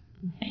 20s.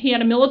 He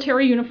had a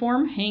military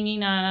uniform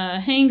hanging on a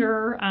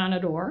hanger on a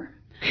door.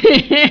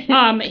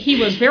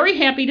 He was very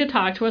happy to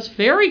talk to us,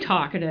 very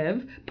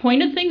talkative,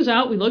 pointed things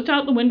out. We looked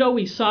out the window.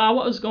 We saw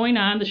what was going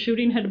on. The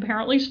shooting had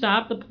apparently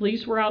stopped. The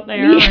police were out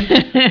there.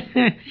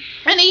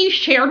 And he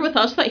shared with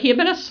us that he had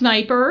been a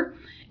sniper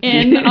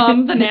in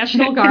the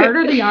National Guard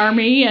or the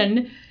Army,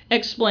 and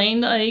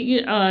explained,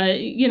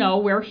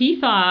 what he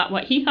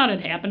thought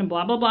had happened, and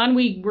blah, blah, blah. And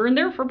we were in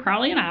there for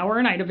probably an hour,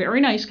 and I had a very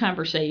nice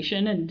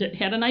conversation and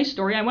had a nice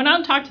story. I went out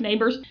and talked to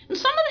neighbors, and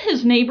some of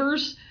his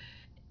neighbors...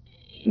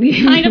 they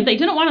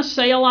didn't want to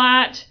say a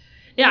lot.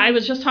 Yeah, I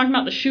was just talking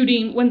about the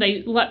shooting when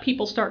they let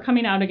people start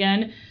coming out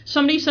again.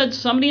 Somebody said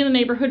somebody in the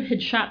neighborhood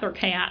had shot their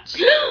cats.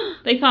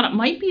 They thought it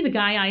might be the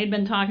guy I had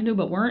been talking to,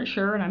 but weren't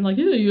sure. And I'm like,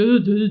 and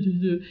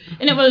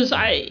it was,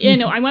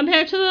 I went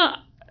back to the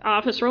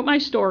office, wrote my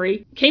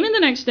story, came in the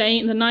next day,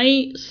 and the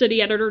night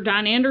city editor,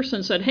 Don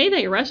Anderson, said, hey,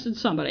 they arrested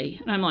somebody.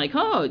 And I'm like,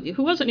 oh,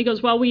 who was it? And he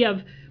goes, well, we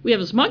have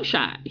his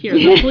mugshot here.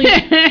 The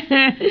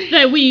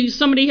police,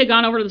 somebody had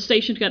gone over to the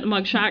station to get the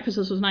mugshot, because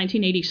this was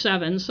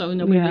 1987, so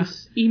nobody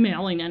was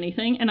emailing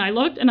anything. And I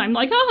looked, and I'm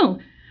like, oh,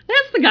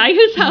 that's the guy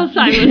whose house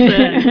I was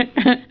in.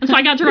 And so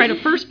I got to write a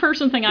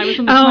first-person thing. I was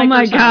in the Oh,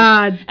 sniper's my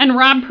house. God. And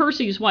Rob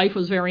Percy's wife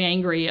was very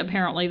angry,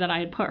 apparently, that I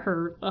had put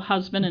her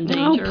husband in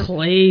danger. Oh,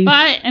 please.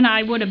 And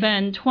I would have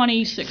been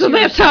 26 So years.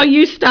 that's how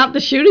you stopped the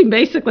shooting,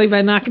 basically,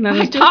 by knocking on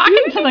his door.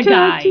 Talking to the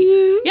guy. To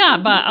you? Yeah,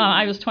 but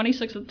I was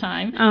 26 at the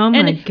time. Oh,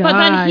 my God. But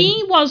then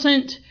he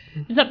wasn't...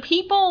 The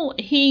people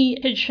he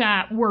had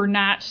shot were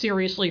not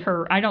seriously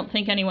hurt. I don't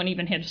think anyone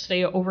even had to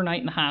stay overnight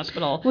in the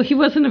hospital. Well, he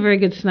wasn't a very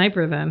good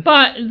sniper then.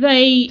 But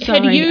they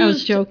I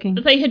was joking.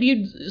 They had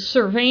used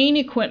surveying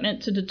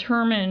equipment to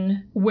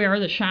determine where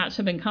the shots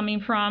had been coming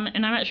from,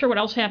 and I'm not sure what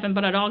else happened,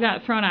 but it all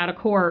got thrown out of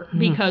court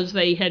because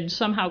they had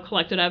somehow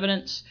collected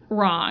evidence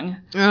wrong.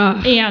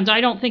 Ugh. And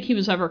I don't think he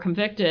was ever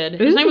convicted.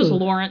 His name was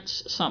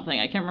Lawrence something.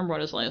 I can't remember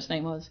what his last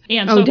name was.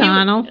 And so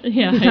O'Donnell?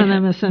 He's on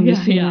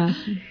MSNBC now.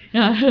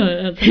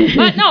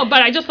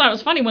 But I just thought it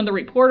was funny when the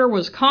reporter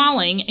was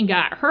calling and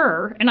got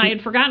her, and I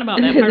had forgotten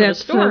about that part of the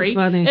story. So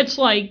funny. It's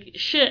like,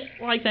 shit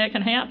like that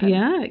can happen.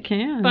 Yeah, it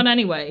can. But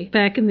anyway.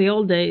 Back in the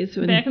old days.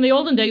 Back in the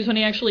olden days when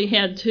he actually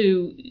had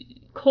to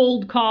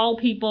cold call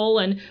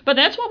people. But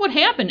that's what would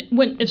happen.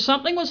 If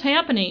something was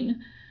happening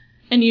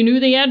and you knew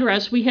the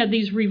address, we had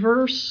these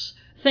reverse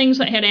things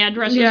that had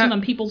addresses and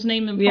then people's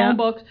name and phone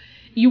books.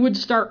 You would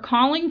start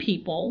calling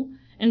people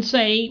and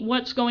say,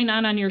 what's going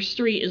on your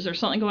street? Is there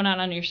something going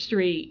on your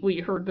street?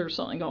 We heard there's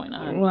something going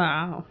on.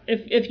 Wow.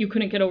 If you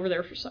couldn't get over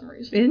there for some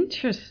reason.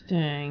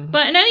 Interesting.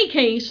 But in any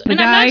case, I'm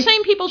not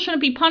saying people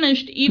shouldn't be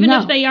punished, even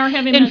if they are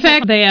having In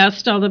fact, they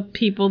asked all the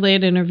people they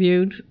had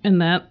interviewed in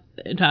that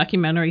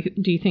documentary,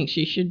 do you think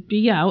she should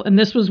be out? And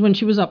this was when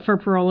she was up for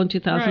parole in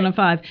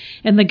 2005. Right.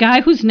 And the guy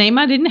whose name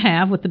I didn't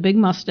have with the big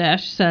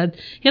mustache said,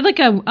 he had like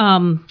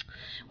a,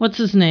 what's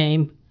his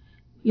name?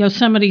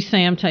 Yosemite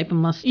Sam type of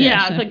mustache.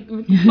 Yeah,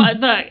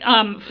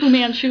 the Fu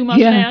Manchu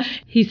mustache.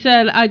 Yeah. He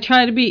said, I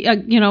try to be,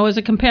 as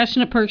a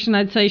compassionate person,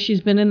 I'd say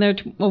she's been in there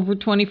over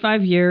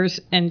 25 years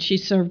and she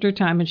served her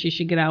time and she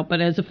should get out.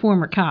 But as a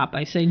former cop,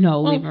 I say no,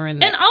 leave her in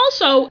there. And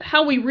also,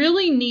 how we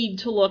really need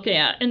to look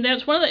at, and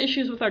that's one of the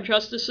issues with our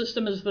justice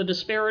system, is the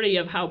disparity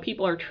of how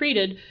people are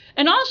treated.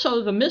 And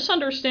also the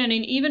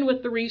misunderstanding, even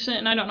with the recent,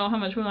 and I don't know how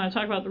much we want to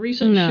talk about the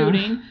recent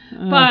shooting,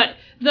 but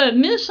the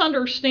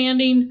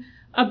misunderstanding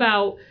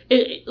about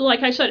it,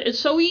 like I said, it's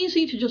so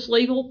easy to just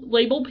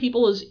label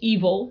people as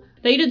evil.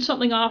 They did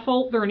something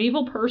awful. They're an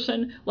evil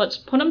person. Let's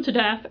put them to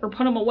death or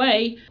put them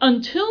away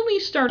until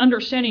we start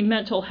understanding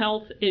mental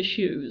health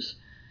issues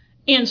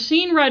and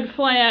seeing red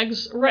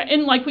flags.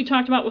 And like we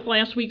talked about with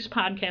last week's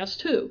podcast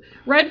too,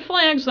 red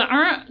flags that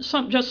aren't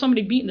just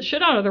somebody beating the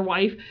shit out of their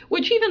wife,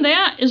 which even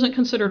that isn't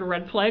considered a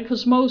red flag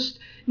because most,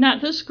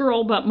 not this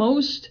girl, but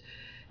most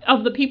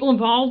of the people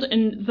involved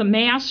in the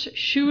mass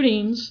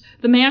shootings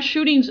in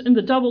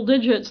the double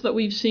digits that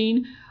we've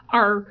seen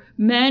are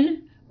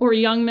men or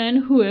young men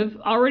who have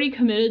already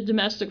committed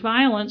domestic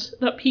violence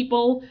that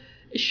people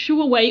shoo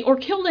away, or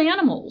killed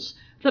animals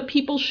that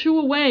people shoo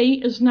away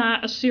is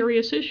not a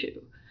serious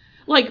issue.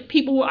 Like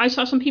I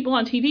saw some people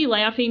on TV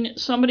laughing.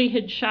 Somebody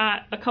had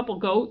shot a couple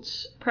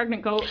goats,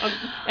 pregnant goat,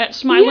 at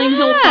Smiling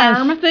Hill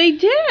Farm. Yes, they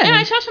did. And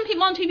I saw some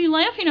people on TV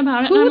laughing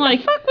about it. Who and I'm the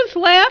like, fuck was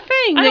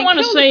laughing? I don't want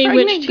to say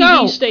which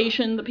TV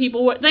station the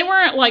people were. They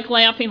weren't like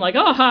laughing like,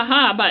 oh, ha,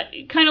 ha,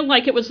 but kind of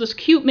like it was this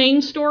cute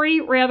main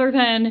story rather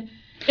than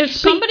if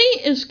somebody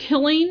is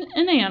killing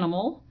an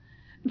animal,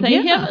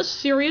 they have a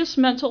serious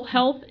mental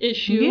health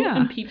issue,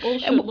 and people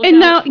should look And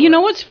now, out for you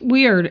know what's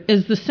weird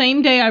is the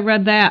same day I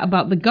read that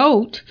about the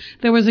goat,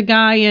 there was a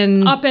guy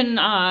up in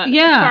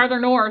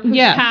farther north whose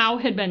cow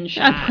had been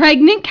shot. A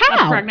pregnant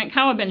cow. A pregnant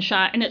cow had been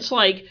shot, and it's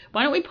like,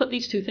 why don't we put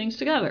these two things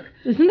together?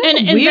 Isn't that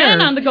weird? And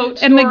then on the goat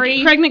story, and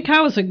the pregnant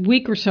cow was a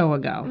week or so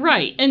ago,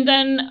 right? And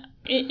then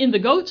in the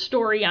goat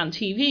story on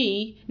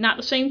TV, not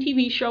the same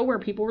TV show where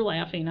people were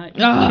laughing, not the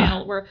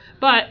channel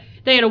but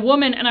they had a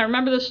woman, and I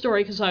remember this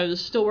story because I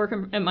was still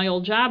working at my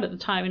old job at the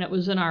time, and it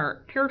was in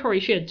our territory.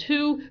 She had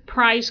two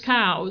prize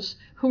cows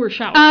who were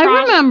shot with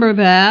remember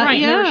that. Right,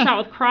 yeah. they were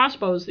shot with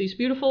crossbows, these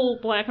beautiful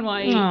black and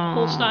white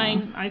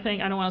Holstein, I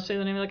think. I don't want to say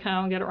the name of the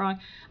cow and get it wrong.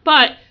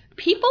 But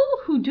people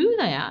who do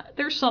that,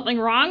 there's something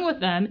wrong with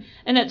them,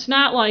 and it's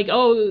not like,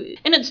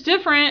 and it's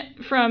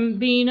different from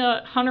being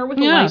a hunter with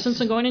a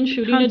license and going and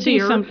shooting a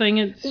deer.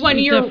 It's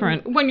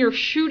different. When you're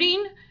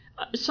shooting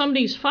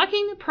somebody's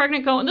fucking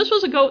pregnant goat, and this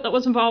was a goat that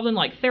was involved in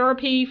like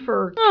therapy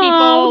for people.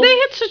 Oh, they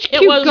had such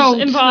cute goats there. It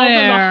was involved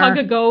in the Hug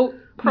a Goat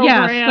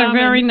program. Yes, they're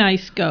very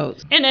nice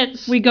goats.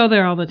 And we go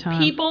there all the time.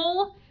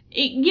 People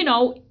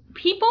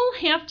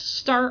have to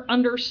start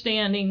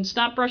understanding,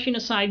 stop brushing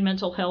aside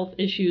mental health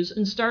issues,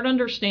 and start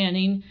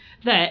understanding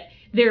that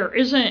there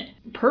isn't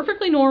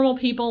perfectly normal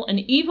people and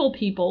evil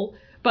people,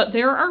 but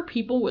there are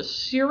people with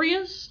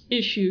serious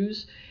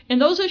issues, and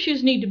those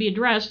issues need to be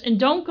addressed, and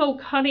don't go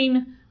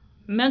cutting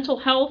mental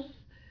health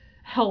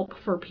help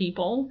for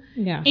people.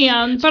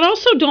 Yes. But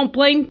also don't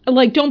blame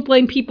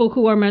people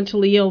who are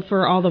mentally ill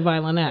for all the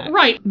violent acts.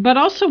 Right. But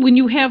also when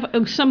you have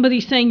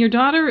somebody saying your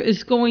daughter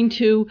is going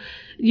to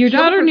Your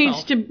daughter herself.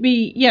 needs to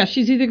be,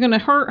 she's either going to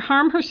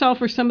harm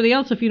herself or somebody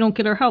else if you don't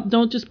get her help.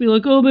 Don't just be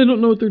like, oh, they don't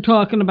know what they're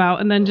talking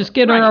about, and then just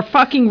get her a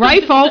fucking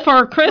rifle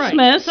for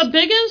Christmas. Right. The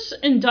biggest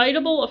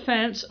indictable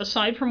offense,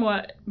 aside from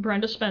what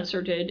Brenda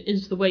Spencer did,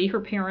 is the way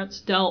her parents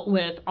dealt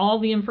with all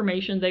the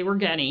information they were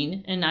getting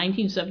in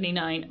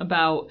 1979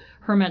 about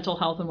her mental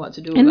health and what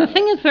to do about it. And the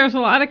thing is, there's a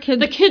lot of kids...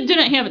 The kid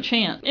didn't have a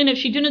chance. And if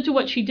she didn't do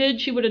what she did,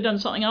 she would have done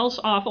something else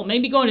awful.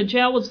 Maybe going to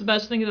jail was the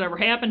best thing that ever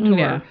happened to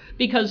her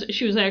because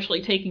she was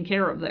actually taken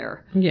care of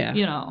there. Yeah.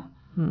 You know.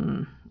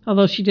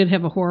 Although she did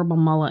have a horrible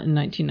mullet in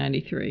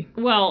 1993.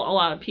 Well, a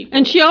lot of people.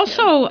 And she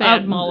also...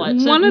 bad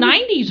mullets. The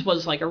 90s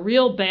was like a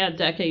real bad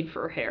decade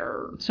for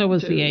hair. So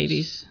was the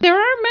 80s. There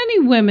are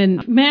many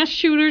women, mass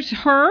shooters,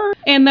 her,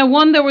 and there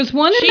was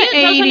one in the 80s.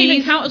 She doesn't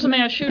even count as a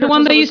mass shooter. The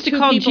one they used to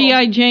call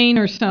G.I. Jane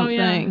or something.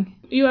 Oh, yeah.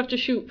 You have to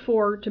shoot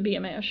 4 to be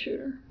a mass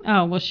shooter.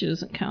 Oh, well, she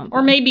doesn't count.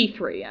 Or maybe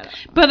 3, I don't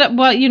know. But,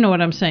 well, you know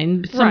what I'm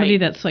saying. Somebody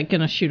that's like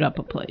going to shoot up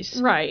a place.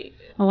 Right.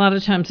 A lot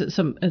of times it's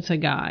a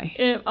guy.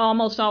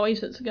 Almost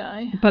always it's a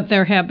guy. But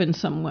there have been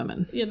some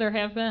women. Yeah, there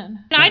have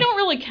been. And I don't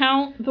really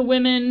count the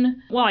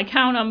women, well, I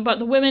count them, but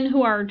the women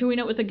who are doing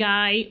it with a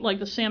guy, like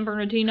the San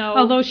Bernardino.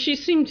 Although she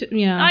seemed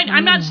to,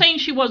 I'm not saying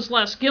she was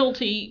less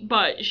guilty,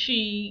 but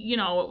she,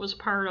 it was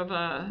part of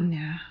a...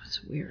 Yeah,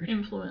 it's weird.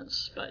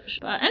 Influence.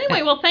 But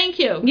anyway, well, thank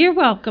you. You're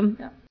welcome.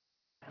 Yeah.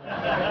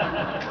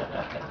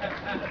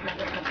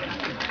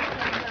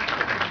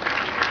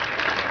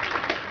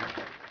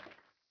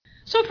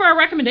 So for our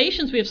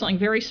recommendations, we have something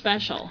very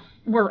special.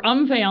 We're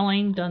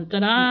unveiling,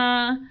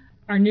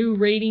 our new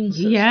rating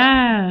system.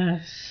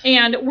 Yes.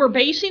 And we're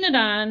basing it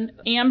on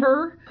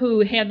Amber,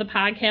 who had the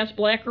podcast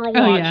Black Girl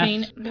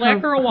Watching. Yes.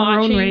 Black Girl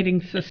Watching. Her own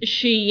rating system.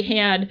 She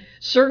had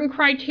certain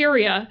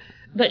criteria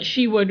that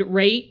she would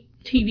rate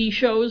TV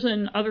shows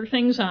and other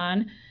things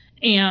on,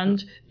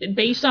 and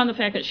based on the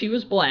fact that she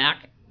was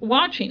black,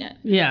 watching it.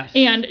 Yes.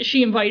 And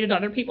she invited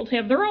other people to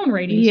have their own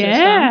rating system.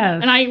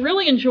 And I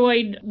really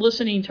enjoyed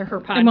listening to her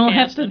podcast. And we'll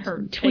have to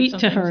her tweet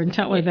to her and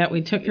tell her that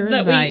we took her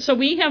invite. So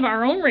we have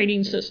our own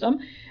rating system,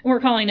 and we're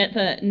calling it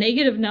the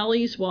Negative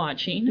Nellies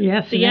Watching.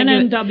 Yes. The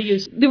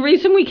NNWs. The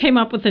reason we came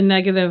up with the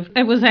negative,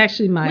 it was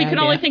actually my idea. We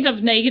could only think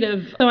of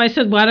negative. So I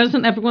said, why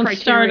doesn't everyone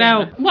start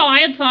out? Well, I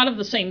had thought of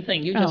the same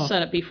thing. You just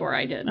said it before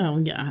I did. Oh,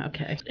 yeah,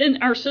 okay.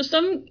 And our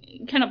system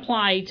can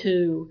apply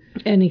to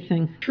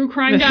anything. True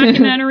crime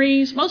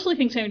documentaries, mostly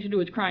things having to do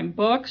with crime,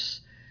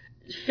 books,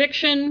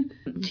 fiction,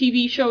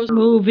 TV shows,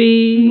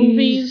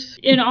 movies.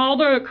 And all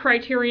the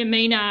criteria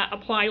may not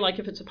apply like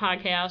if it's a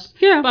podcast.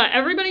 Yeah. But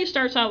everybody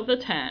starts out with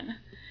a 10.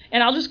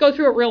 And I'll just go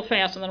through it real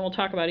fast, and then we'll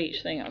talk about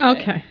each thing.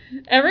 Okay.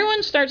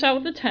 Everyone starts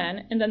out with a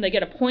 10, and then they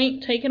get a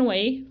point taken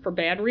away for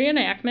bad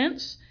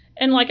reenactments.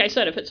 And like I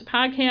said, if it's a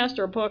podcast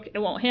or a book, it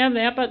won't have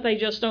that, but they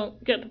just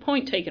don't get the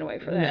point taken away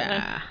for that.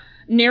 Nah.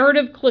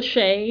 Narrative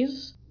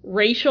cliches,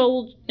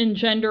 racial and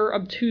gender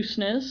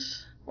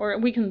obtuseness, or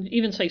we can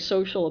even say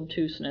social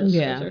obtuseness.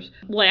 Yeah. There's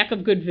lack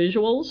of good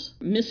visuals,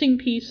 missing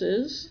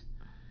pieces,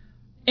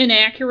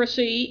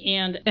 inaccuracy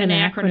and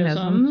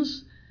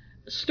anachronisms,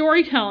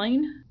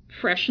 storytelling,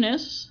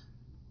 freshness,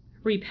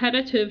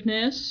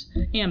 repetitiveness,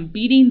 and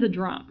beating the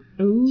drum.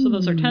 Ooh. So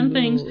those are 10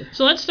 things.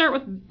 So let's start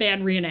with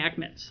bad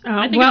reenactments.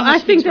 I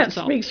think that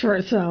speaks for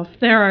itself.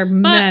 There are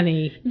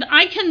many.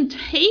 I can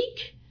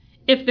take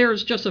if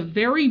there's just a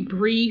very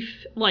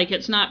brief, like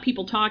it's not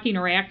people talking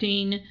or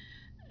acting,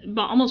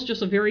 but almost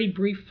just a very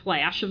brief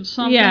flash of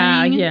something.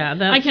 Yeah,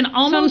 that's I can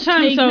almost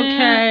sometimes take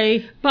okay.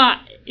 That, but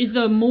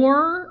the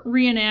more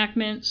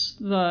reenactments,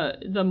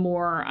 the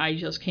more I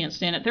just can't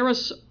stand it.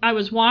 I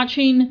was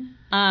watching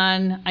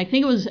on, I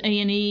think it was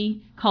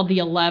A&E, called The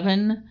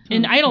 11,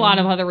 and I had a lot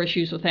of other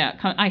issues with that.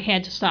 I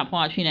had to stop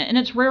watching it, and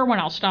it's rare when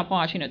I'll stop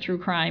watching a true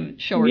crime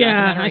show or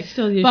documentary. I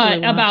still usually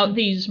watch about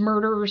these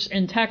murders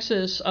in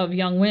Texas of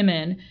young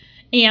women,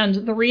 and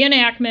the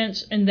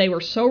reenactments, and they were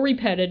so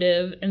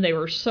repetitive, and they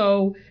were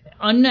so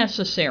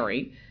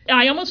unnecessary.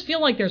 I almost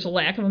feel like there's a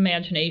lack of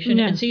imagination.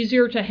 Yeah. It's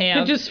easier to have...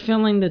 They're just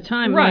filling the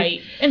time.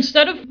 Right. Like,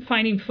 instead of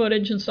finding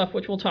footage and stuff,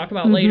 which we'll talk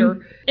about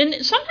later. And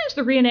sometimes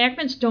the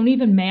reenactments don't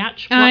even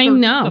match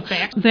the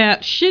facts.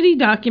 That shitty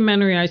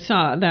documentary I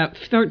saw, that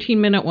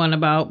 13-minute one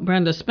about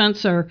Brenda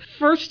Spencer,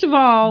 first of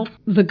all,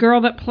 the girl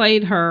that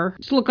played her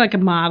looked like a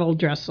model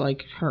dressed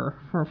like her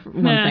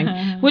one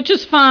thing, which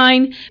is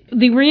fine.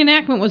 The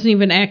reenactment wasn't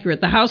even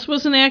accurate. The house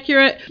wasn't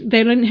accurate.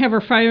 They didn't have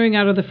her firing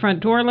out of the front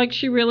door like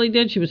she really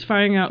did. She was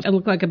firing out, it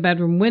looked like a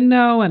bedroom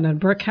window and a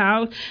brick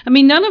house. I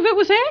mean, none of it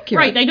was accurate.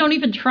 Right, they don't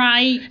even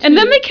try to... And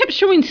then they kept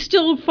showing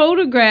still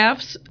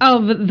photographs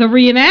of the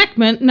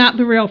reenactment, not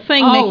the real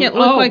thing, making it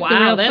look like the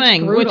real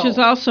thing, brutal. Which is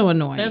also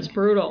annoying. That's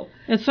brutal.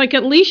 It's like,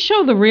 at least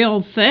show the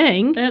real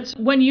thing. That's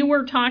when you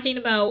were talking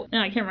about,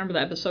 and I can't remember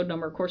the episode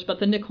number, of course, but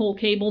the Nicole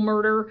Cable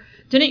murder.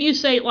 Didn't you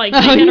say, like,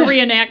 they had a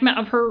reenactment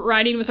of her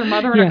riding with her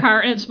mother in a car,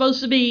 and it's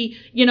supposed to be,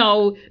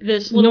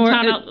 this little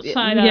town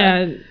outside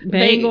of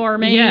Bangor,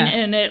 Maine,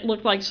 and it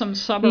looked like some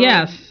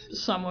suburb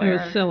somewhere.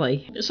 It was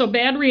silly. So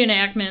bad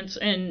reenactments,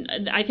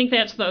 and I think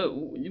that's the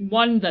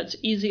one that's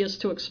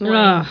easiest to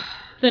explain.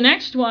 The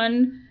next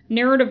one,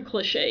 narrative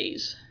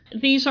cliches.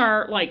 These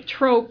are like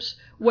tropes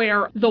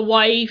where the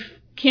wife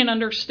can't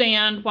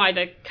understand why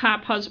the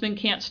cop husband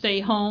can't stay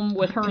home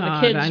with her and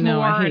the kids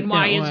more, and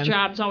why his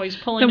job's always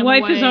pulling him away.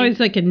 The wife is always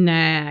like a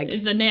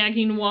nag. The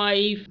nagging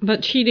wife.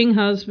 But cheating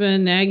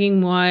husband,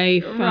 nagging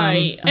wife.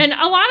 Right. And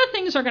a lot of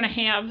things are going to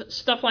have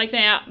stuff like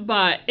that,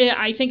 but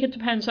I think it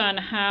depends on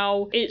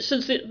how,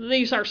 since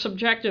these are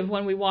subjective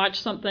when we watch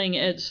something,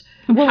 it's...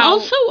 Well,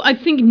 also, I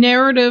think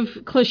narrative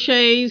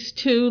cliches,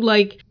 too,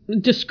 like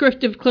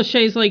descriptive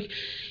cliches, like...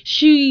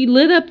 She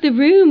lit up the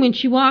room when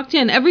she walked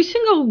in. Every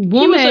single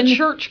woman... He was a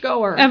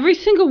churchgoer. Every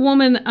single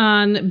woman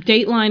on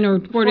Dateline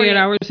or 48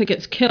 Hours that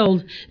gets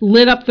killed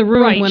lit up the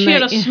room. Right. She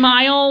had a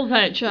smile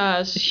that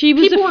just... She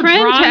was a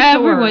friend to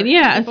everyone.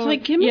 Yeah, it's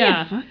like, give me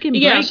a fucking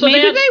break. Yeah, so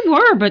maybe they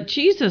were, but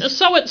Jesus.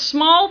 So it's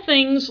small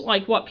things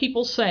like what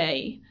people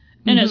say.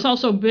 And it's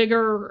also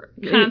bigger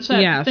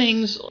concept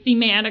things,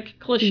 thematic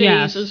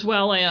cliches as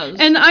well as...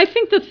 And I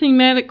think the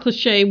thematic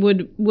cliche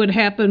would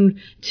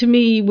happen, to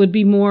me, would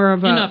be more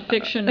of a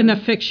fiction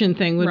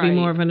thing, would be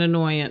more of an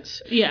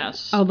annoyance.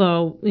 Yes.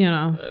 Although,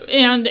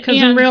 because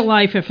in real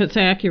life, if it's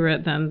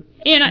accurate, then...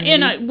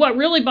 And what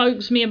really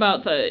bugs me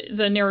about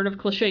the narrative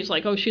cliches,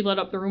 like, oh, she lit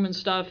up the room and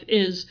stuff,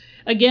 is,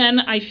 again,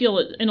 I feel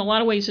it, in a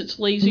lot of ways it's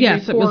lazy reporting.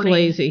 Yes, it was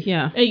lazy,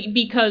 yeah.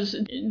 Because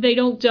they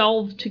don't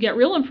delve to get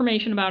real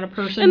information about a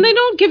person. And they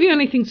don't give you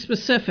anything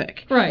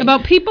specific. Right.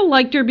 About people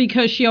liked her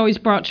because she always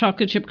brought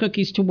chocolate chip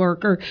cookies to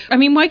work. Or, I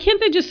mean, why can't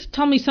they just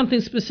tell me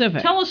something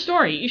specific? Tell a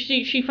story.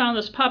 She found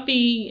this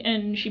puppy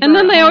and she brought And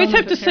then they it always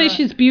have to say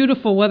she's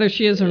beautiful, whether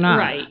she is or not.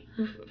 Right.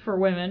 For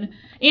women.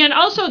 And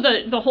also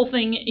the whole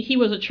thing, he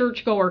was a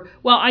churchgoer.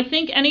 Well, I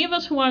think any of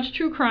us who watch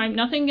true crime,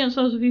 nothing against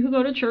those of you who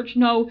go to church,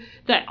 know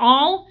that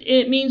all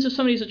it means if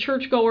somebody's a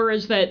churchgoer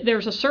is that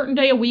there's a certain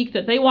day a week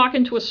that they walk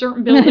into a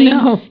certain building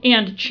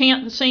and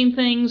chant the same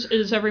things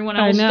as everyone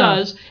else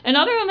does. And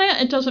other than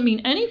that, it doesn't mean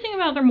anything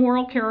about their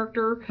moral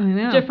character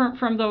different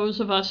from those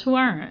of us who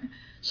aren't.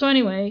 So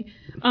anyway,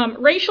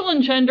 racial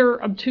and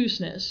gender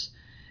obtuseness.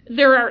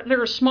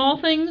 There are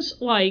small things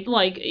like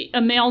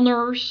a male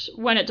nurse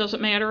when it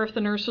doesn't matter if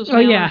the nurse is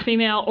male or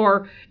female,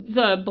 or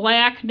the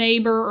black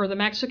neighbor or the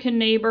Mexican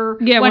neighbor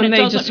when it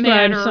doesn't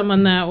matter.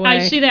 Someone that way. I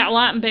see that a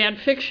lot in bad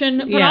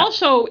fiction, but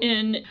also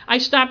I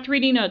stopped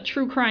reading a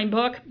true crime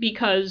book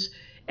because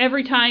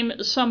every time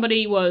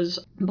somebody was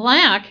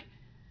black,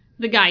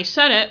 the guy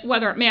said it,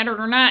 whether it mattered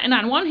or not. And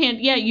on one hand,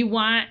 you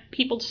want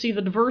people to see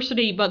the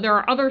diversity, but there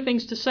are other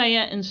things to say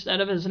it instead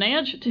of as an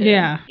adjective.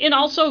 Yeah. And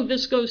also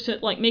this goes to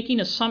like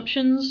making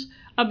assumptions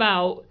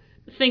about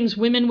things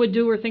women would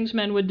do or things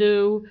men would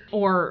do,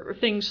 or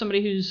things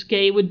somebody who's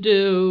gay would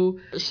do.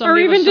 Or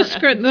even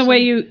the way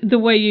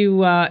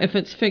you if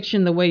it's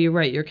fiction, the way you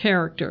write your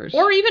characters.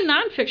 Or even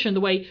nonfiction, the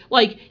way,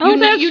 like, you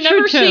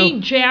never see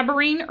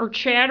jabbering or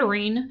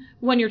chattering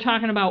when you're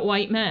talking about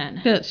white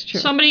men. That's true.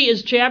 Somebody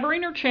is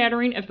jabbering or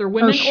chattering if they're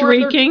women, or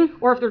shrieking,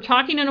 or if they're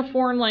talking in a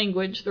foreign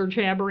language, they're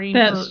jabbering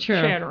or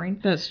chattering.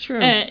 That's true.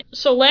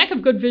 So lack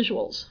of good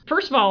visuals.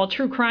 First of all, a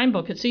true crime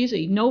book, it's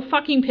easy. No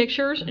fucking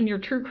pictures in your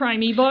true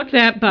crime ebook.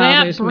 That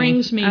bothers me. That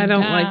brings me I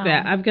don't down. like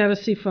that. I've got to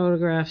see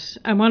photographs.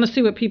 I want to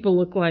see what people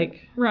look like.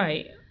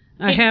 Right.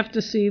 I have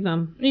to see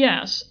them.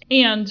 Yes.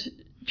 And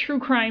true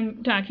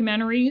crime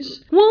documentaries.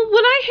 Well,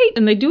 what I hate,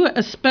 and they do it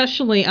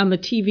especially on the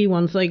TV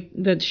ones, like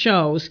the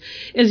shows,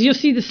 is you'll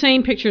see the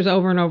same pictures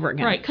over and over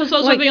again. Right, because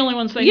those are the only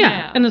ones they have.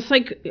 Yeah, and it's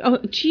like, oh,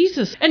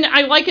 Jesus. And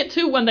I like it,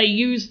 too, when they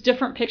use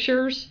different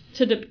pictures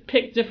to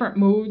depict different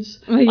moods.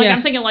 Like,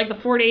 I'm thinking, like, the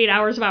 48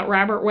 Hours about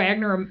Robert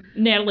Wagner and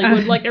Natalie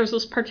Wood. Like, there's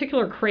this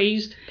particular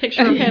crazed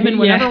picture of him, and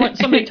whenever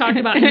somebody talked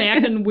about him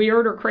acting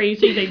weird or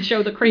crazy, they'd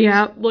show the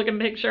crazed-looking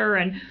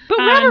picture. But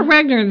Robert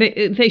Wagner,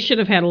 they should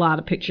have had a lot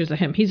of pictures of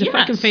him. He's a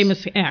fucking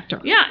famous actor.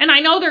 Yeah, and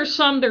I know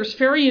there's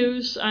fair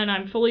use, and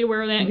I'm fully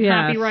aware of that, and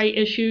copyright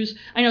issues.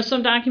 I know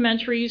some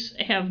documentaries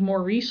have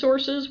more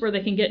resources where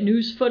they can get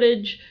news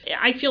footage.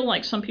 I feel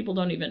like some people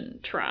don't even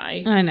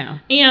try. I know.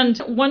 And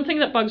one thing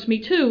that bugs me,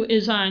 too,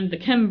 is on the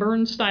Ken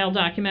Burns style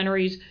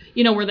documentaries,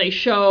 where they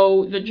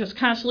just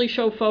constantly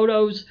show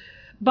photos.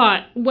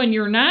 But when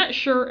you're not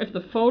sure if the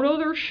photo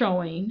they're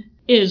showing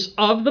is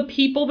of the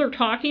people they're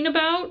talking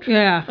about,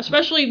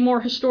 especially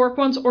more historic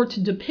ones, or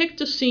to depict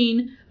a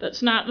scene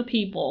that's not the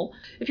people.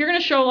 If you're going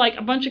to show like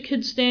a bunch of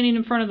kids standing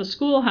in front of the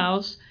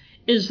schoolhouse,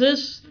 is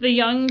this the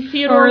young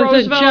Theodore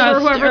Roosevelt or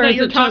whoever that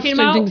you're talking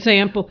about? An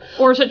example?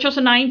 Or is it just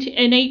an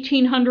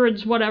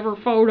 1800s whatever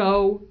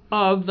photo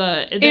of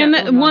the...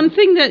 And one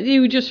thing that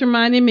you just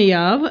reminded me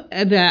of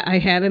that I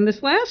had in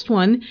this last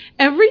one,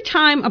 every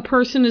time a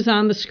person is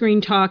on the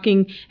screen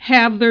talking,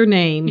 have their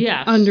name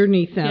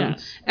underneath them.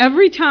 Yes.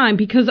 Every time,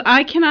 because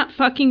I cannot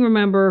fucking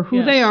remember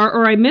who they are,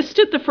 or I missed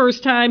it the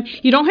first time.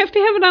 You don't have to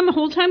have it on the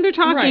whole time they're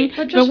talking,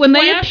 right, but when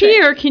they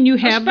appear, can you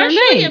have their name?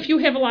 Especially if you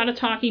have a lot of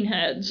talking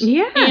heads.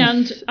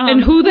 Yes,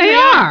 and who they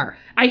are.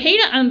 I hate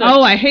it on the...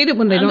 Oh, I hate it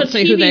when they don't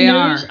say who they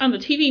are. On the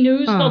TV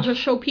news, they'll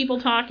just show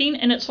people talking,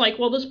 and it's like,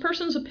 well, this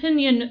person's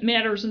opinion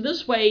matters in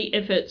this way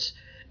if it's...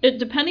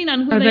 depending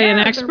on who they are. Are they an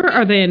expert?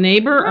 Are they a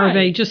neighbor? Right. Are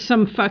they just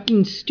some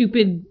fucking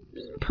stupid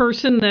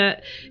person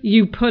that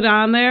you put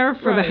on there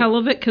for the hell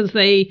of it, because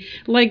they,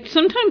 like,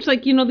 sometimes,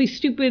 like, you know, these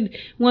stupid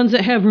ones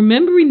that have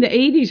remembering the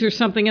 80s or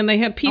something, and they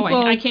have people...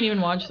 Oh, I can't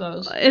even watch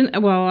those.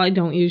 And, well, I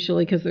don't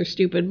usually because they're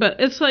stupid, but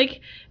it's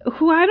like,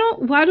 why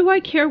do I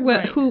care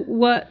what,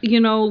 you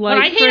know, like,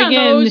 what I hate on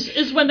those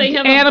is when they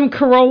have Adam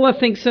Carolla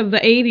thinks of the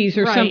 80s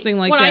or something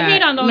like that. What I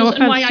hate on those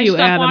and why I stopped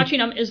Adam. watching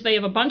them is they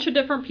have a bunch of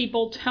different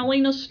people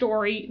telling a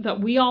story that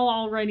we all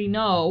already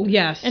know.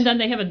 Yes. And then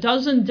they have a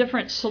dozen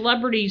different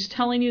celebrities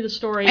telling you the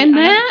story. And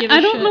that, I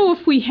don't know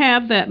if we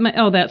have that.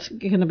 Oh, that's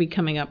going to be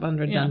coming up on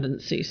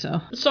redundancy, so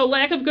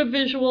lack of good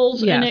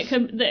visuals, and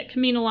that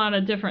can mean a lot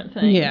of different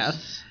things.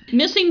 Yes.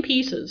 Missing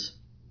pieces.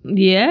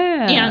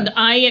 Yeah. And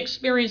I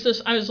experienced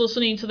this. I was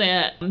listening to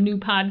that new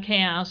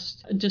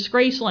podcast,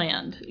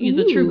 Disgraceland,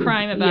 the true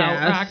crime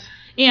about rock.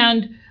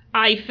 And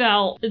I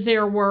felt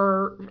there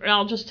were,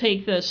 I'll just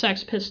take the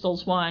Sex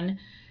Pistols one,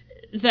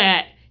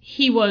 that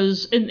he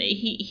was, and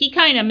he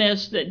kind of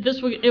missed that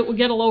it would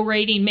get a low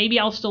rating. Maybe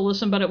I'll still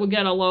listen, but it would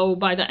get a low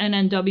by the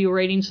NNW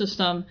rating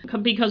system.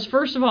 Because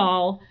first of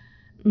all,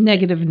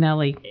 Negative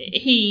Nelly.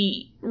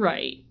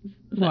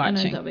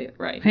 Watching. NNW,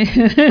 right.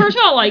 First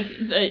of all, like,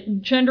 the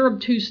gender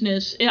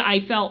obtuseness, I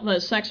felt the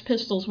Sex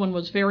Pistols one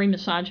was very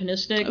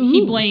misogynistic. Ooh.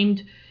 He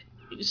blamed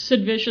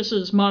Sid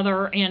Vicious's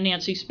mother and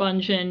Nancy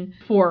Spungen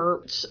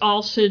for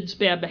all Sid's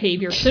bad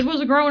behavior. Sid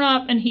was a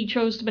grown-up, and he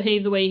chose to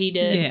behave the way he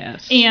did.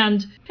 Yes.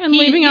 And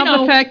leaving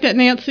out the fact that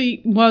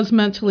Nancy was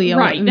mentally ill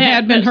and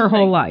had been her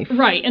whole life.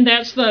 Right, and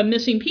that's the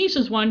missing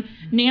pieces one.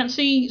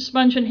 Nancy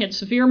Spungen had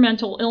severe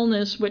mental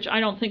illness, which I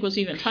don't think was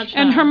even touched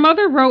on. And her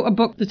mother wrote a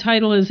book, the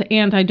title is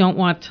And I Don't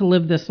Want to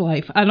Live This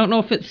Life. I don't know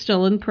if it's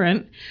still in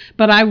print,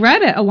 but I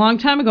read it a long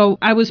time ago.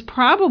 I was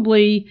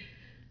probably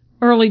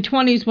early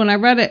 20s when I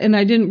read it, and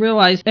I didn't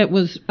realize it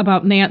was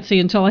about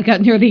Nancy until I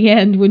got near the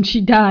end when she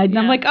died. And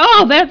I'm like,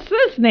 oh, that's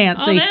this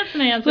Nancy. Oh, that's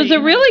Nancy. It was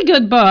a really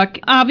good book.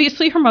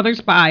 Obviously, her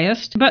mother's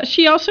biased, but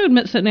she also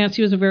admits that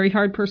Nancy was a very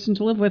hard person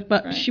to live with,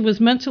 but she was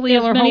mentally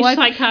ill her whole life.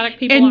 Many psychotic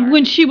people and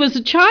when she was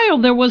a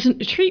child, there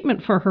wasn't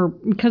treatment for her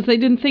because they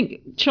didn't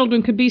think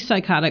children could be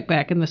psychotic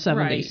back in the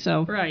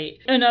 70s. Right.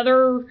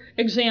 Another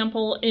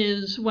example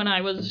is when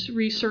I was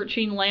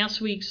researching last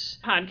week's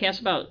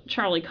podcast about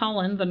Charlie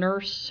Cullen, the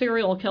nurse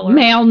serial killer. The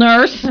male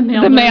nurse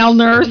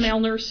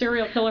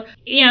serial killer.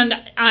 And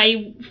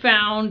I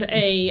found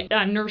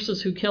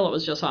Nurses Who Kill. It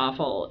was just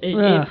awful.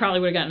 It probably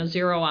would have gotten a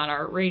 0 on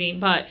our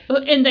rating.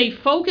 And they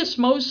focused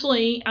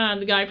mostly on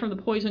the guy from the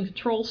Poison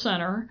Control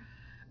Center,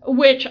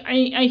 which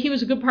he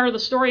was a good part of the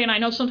story, and I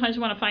know sometimes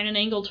you want to find an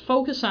angle to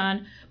focus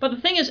on. But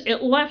the thing is,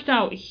 it left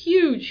out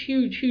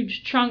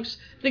huge chunks.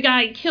 The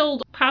guy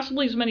killed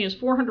possibly as many as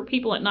 400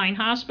 people at 9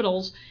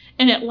 hospitals,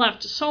 and it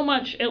left so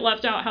much. It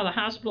left out how the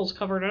hospitals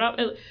covered it up.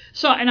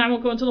 And I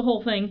won't go into the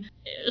whole thing.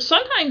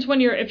 Sometimes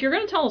if you're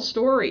going to tell a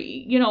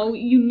story,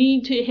 you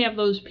need to have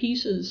those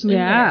pieces in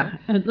there.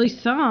 At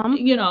least some.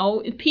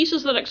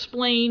 Pieces that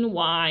explain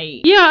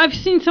why. Yeah, I've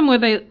seen some where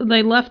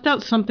they left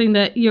out something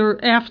that you're,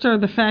 after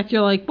the fact,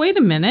 you're like, wait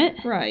a minute.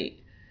 Right.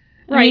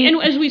 Right,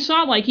 and as we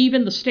saw, like,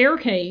 even The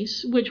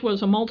Staircase, which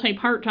was a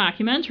multi-part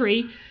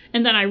documentary,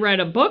 and then I read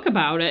a book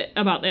about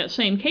that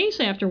same case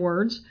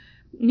afterwards.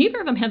 Neither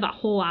of them had that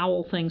whole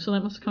owl thing, so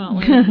that must have come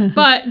out later.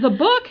 But the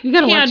book you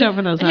gotta watch out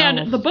for those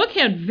owls. The book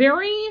had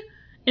very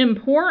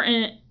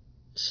important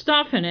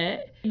stuff in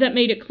it that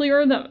made it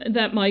clear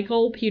that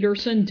Michael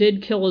Peterson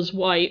did kill his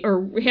wife,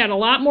 or had a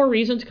lot more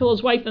reason to kill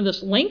his wife than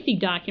this lengthy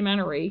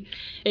documentary.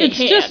 It's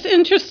just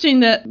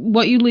interesting that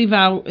what you leave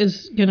out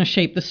is going to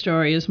shape the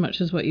story as much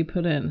as what you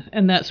put in.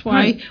 And that's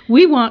why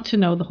we want to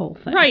know the whole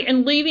thing. Right,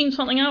 and leaving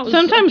something out is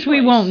sometimes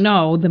we won't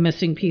know the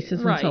missing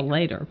pieces until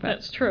later. But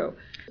that's true.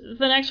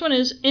 The next one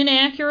is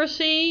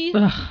inaccuracy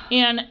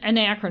and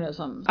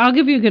anachronisms. I'll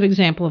give you a good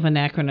example of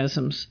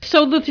anachronisms.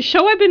 So the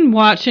show I've been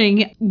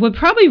watching would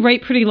probably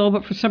rate pretty low,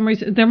 but for some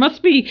reason there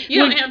must be. You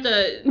don't have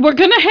to. We're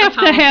going to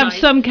have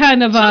some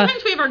kind of.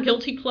 Sometimes we have our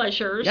guilty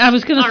pleasures. I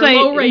was going to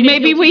say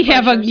maybe we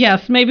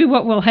have maybe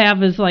what we'll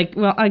have is like,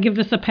 well, I give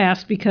this a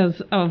pass because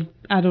of.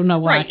 I don't know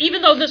why. Right.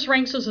 Even though this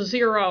ranks as a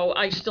 0,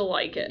 I still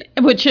like it.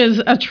 Which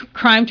is a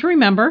Crime to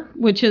Remember,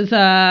 which is,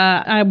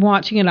 I'm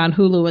watching it on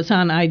Hulu. It's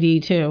on ID,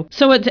 too.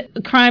 So it's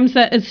crimes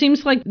that it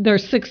seems like they're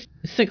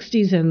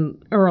 60s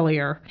and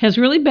earlier. Has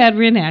really bad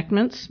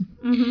reenactments.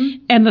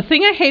 Mm-hmm. And the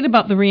thing I hate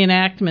about the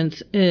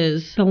reenactments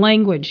is the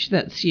language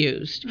that's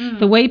used. Mm.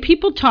 The way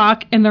people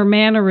talk and their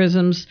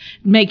mannerisms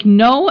make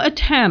no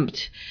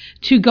attempt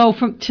to go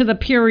to the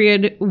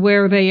period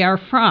where they are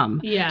from.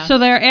 Yeah. So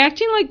they're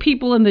acting like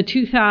people in the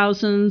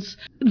 2000s.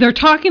 They're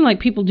talking like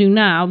people do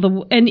now.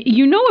 And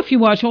if you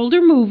watch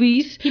older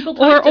movies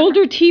or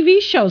older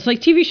TV shows, like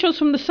TV shows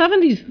from the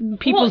 70s,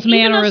 people's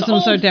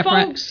mannerisms are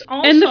different.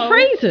 Also, and the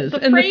phrases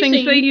and the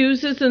things they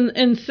use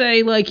and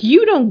say, like,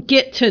 you don't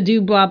get to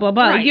do blah, blah,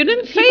 blah. Right. You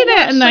didn't say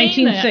that in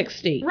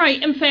 1960.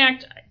 Right. In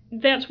fact,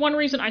 that's one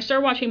reason I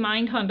started watching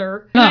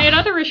Mindhunter. And I had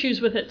other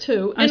issues with it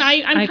too. And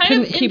I'm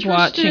kind of keep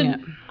watching it.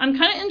 I'm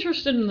kind of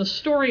interested in the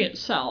story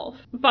itself,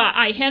 but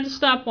I had to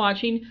stop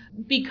watching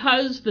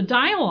because the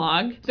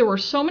dialogue, there were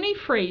so many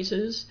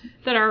phrases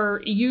that are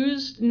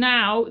used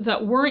now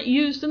that weren't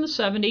used in the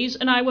 70s,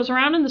 and I was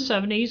around in the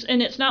 70s,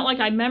 and it's not like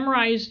I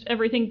memorized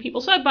everything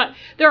people said, but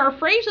there are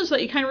phrases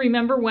that you kind of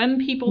remember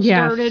when people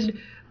started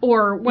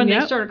or when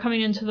they started coming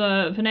into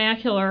the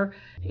vernacular.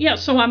 Yeah,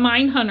 so on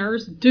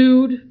Mindhunters,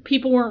 dude,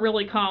 people weren't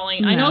really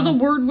calling. No. I know the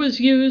word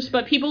was used,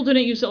 but people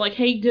didn't use it like,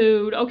 hey,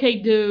 dude, okay,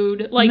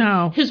 dude.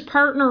 Like, his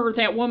partner,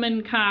 that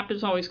woman cop,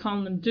 is always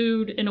calling them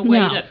dude in a way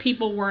that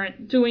people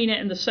weren't doing it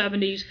in the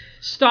 70s.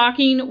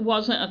 Stalking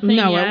wasn't a thing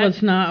yet. No, it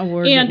was not a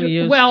word that we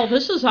used. Well,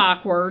 this is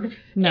awkward.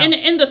 No.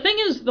 And the thing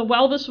is,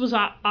 this was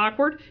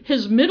awkward,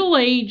 his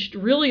middle-aged,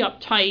 really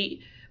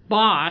uptight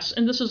boss,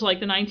 and this is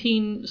like the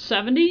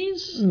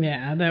 1970s?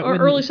 Yeah, that or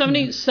early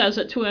 70s, says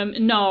it to him.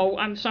 No,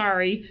 I'm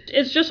sorry.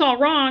 It's just all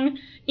wrong.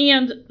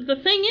 And the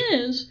thing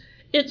is,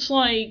 it's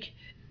like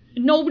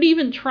nobody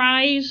even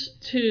tries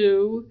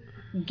to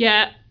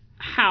get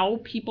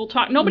how people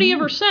talk. Nobody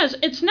ever says.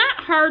 It's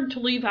not hard to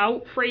leave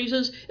out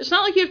phrases. It's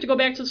not like you have to go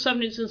back to the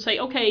 70s and say,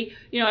 okay,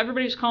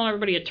 everybody's calling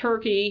everybody a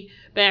turkey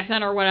back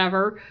then or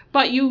whatever,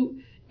 but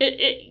you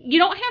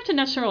don't have to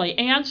necessarily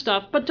add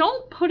stuff, but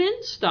don't put in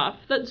stuff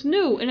that's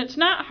new. And it's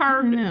not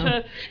hard to find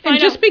out. And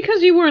just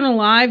because you weren't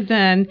alive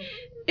then,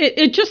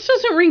 it just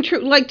doesn't ring true.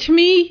 Like, to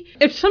me,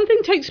 if something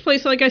takes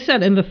place, like I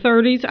said, in the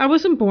 30s, I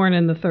wasn't born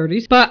in the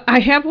 30s, but I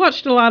have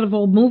watched a lot of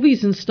old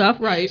movies and stuff.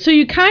 Right. So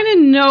you kind of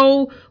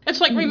know. It's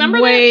like,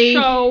 remember that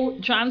show,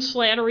 John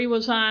Slattery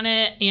was on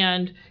it,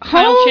 and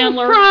Kyle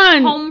Chandler?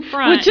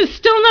 Homefront. Which is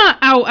still not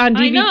out on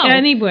DVD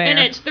anywhere.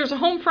 And there's a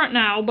Homefront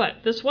now, but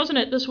this wasn't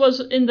it. This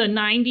was in the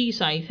 90s,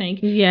 I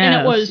think. Yes.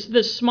 And it was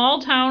this small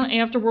town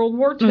after World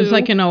War II. It was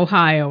like in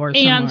Ohio or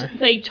somewhere. And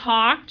they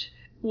talked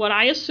what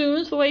I assume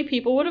is the way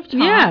people would have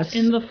talked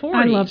in the 40s.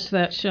 I loved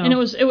that show. And it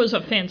was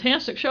a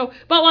fantastic show.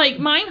 But like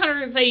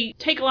Mindhunter, they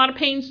take a lot of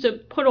pains to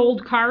put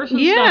old cars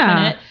and stuff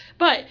in it.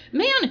 But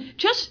man,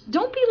 just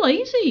don't be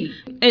lazy.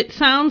 It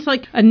sounds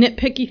like a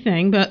nitpicky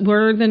thing, but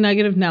we're the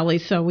negative Nelly,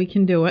 so we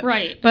can do it.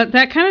 Right. But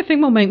that kind of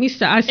thing will make me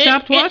stop. I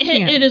stopped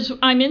watching it. It is.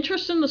 I'm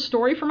interested in the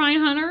story for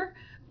Mindhunter,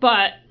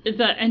 but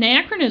the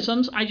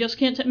anachronisms, I just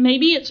can't.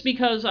 Maybe it's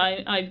because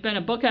I've been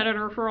a book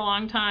editor for a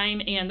long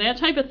time and that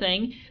type of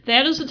thing.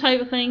 That is the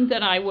type of thing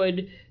that I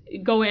would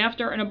go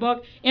after in a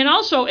book. And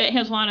also, it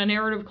has a lot of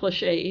narrative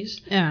cliches,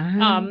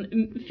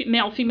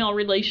 male-female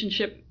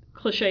relationship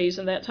cliches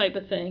and that type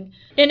of thing.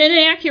 And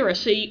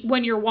inaccuracy,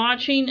 when you're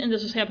watching, and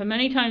this has happened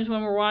many times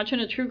when we're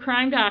watching a true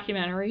crime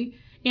documentary,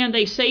 and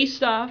they say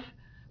stuff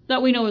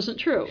that we know isn't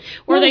true.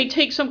 Or they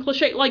take some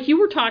cliche, like you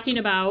were talking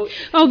about.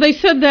 Oh, they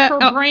said that.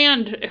 Her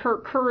brand, her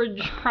Courage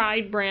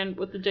Pride brand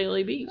with the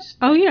Daily Beast.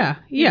 Oh, yeah.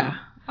 Yeah.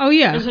 Oh,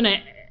 yeah. There's an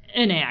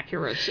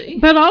inaccuracy.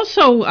 But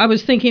also, I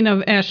was thinking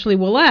of Ashley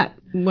Willett.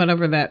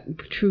 Whatever that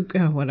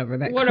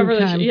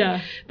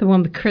the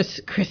one with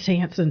Chris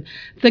Hansen.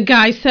 The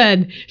guy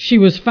said she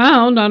was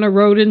found on a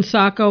road in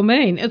Saco,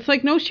 Maine. It's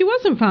like, no, she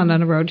wasn't found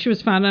on a road. She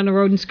was found on a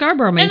road in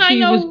Scarborough, Maine.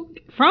 She was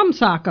from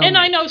Saco. And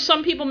I know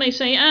some people may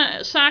say,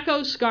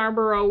 Saco,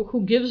 Scarborough,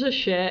 who gives a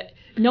shit?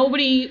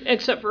 Nobody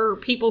except for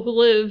people who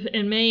live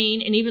in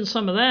Maine, and even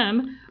some of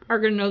them, are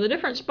going to know the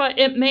difference. But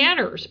it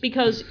matters,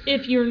 because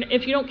if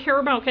you don't care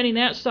about getting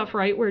that stuff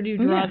right, where do you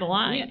draw the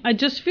line? I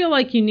just feel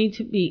like you need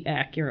to be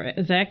accurate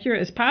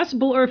as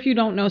possible, or if you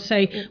don't know,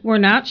 say, we're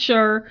not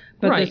sure,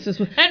 but this is...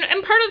 And part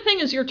of the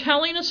thing is you're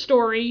telling a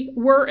story.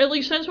 At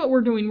least that's what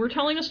we're doing. We're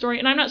telling a story,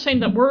 and I'm not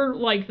saying that we're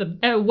like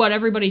what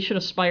everybody should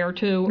aspire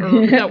to,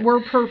 or that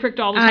we're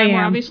perfect all the time.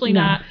 We're obviously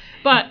not.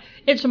 But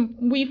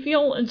we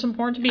feel it's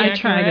important to be accurate.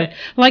 I try to.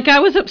 Like, I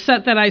was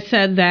upset that I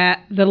said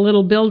that the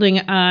little building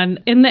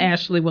in the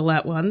Ashley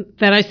Willett one,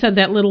 that I said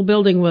that little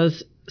building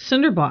was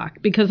cinder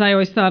block, because I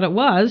always thought it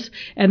was.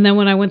 And then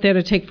when I went there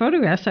to take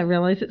photographs, I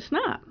realized it's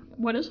not.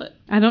 What is it?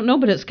 I don't know,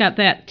 but it's got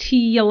that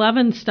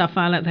T11 stuff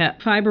on it,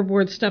 that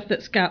fiberboard stuff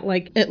that's got,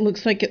 like, it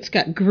looks like it's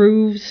got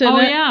grooves in it. Oh,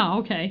 yeah,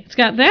 okay. It's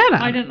got that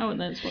on. I didn't know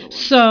that's what it was.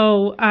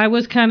 So I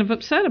was kind of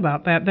upset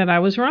about that I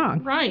was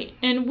wrong. Right.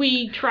 And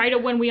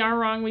when we are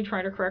wrong, we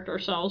try to correct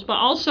ourselves. But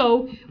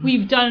also,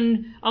 we've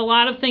done a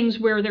lot of things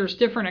where there's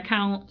different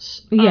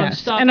accounts of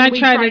stuff. And we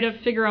try to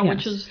figure out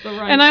which is the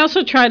right. And I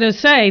also try to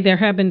say there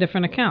have been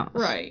different accounts.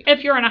 Right.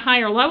 If you're on a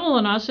higher level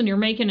than us and you're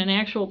making an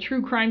actual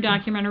true crime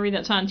documentary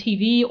that's on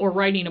TV or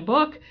writing a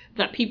book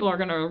that people are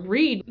going to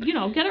read, get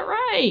it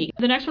right.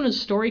 The next one is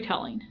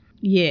storytelling.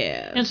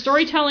 Yes. And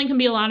storytelling can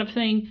be a lot of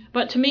things,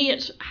 but to me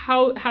it's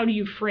how do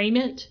you frame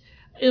it?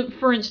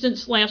 For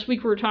instance, last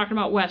week we were talking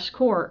about West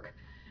Cork,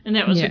 and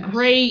that was a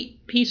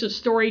great piece of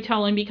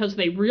storytelling because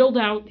they reeled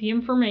out the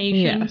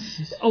information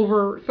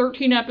over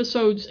 13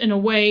 episodes in a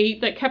way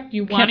that kept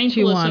you wanting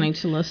to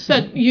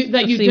listen.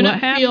 That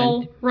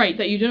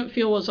you didn't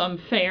feel was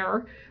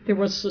unfair. There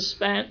was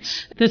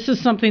suspense. This is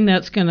something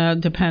that's going to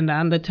depend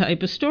on the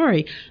type of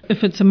story.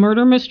 If it's a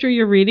murder mystery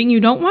you're reading, you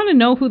don't want to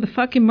know who the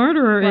fucking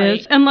murderer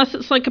is unless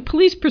it's like a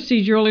police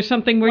procedural or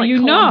something where you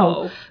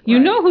know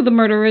who the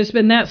murderer is,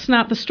 but that's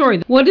not the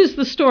story. What is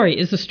the story?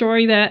 Is the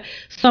story that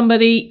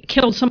somebody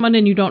killed someone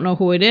and you don't know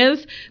who it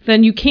is?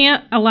 Then you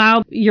can't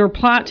allow your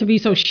plot to be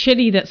so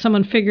shitty that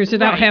someone figures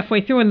it out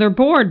halfway through and they're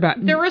bored. But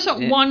there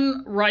isn't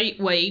one right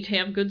way to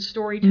have good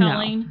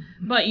storytelling,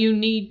 but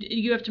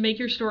you have to make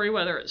your story,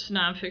 whether it's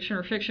nonfiction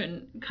or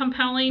fiction,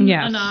 compelling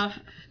enough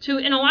to,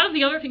 and a lot of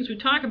the other things we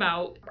talk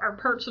about are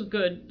parts of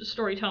good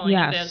storytelling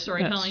and bad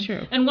storytelling. That's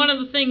true. And one of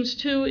the things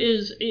too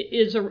is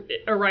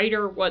a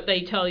writer, what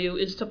they tell you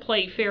is to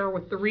play fair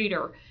with the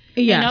reader.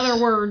 In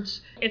other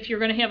words, if you're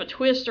going to have a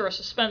twist or a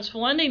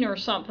suspenseful ending or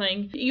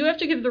something, you have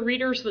to give the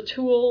readers the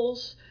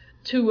tools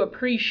to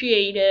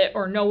appreciate it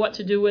or know what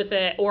to do with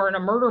it, or in a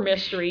murder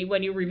mystery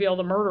when you reveal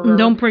the murderer.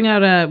 Don't bring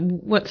out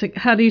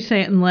how do you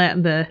say it in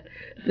Latin? The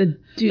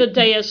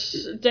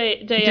Deus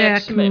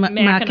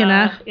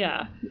Machina.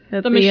 Yeah.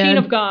 The machine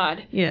of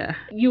God. Yeah.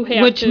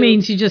 Which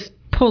means you just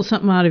pull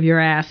something out of your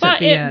ass at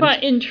the end.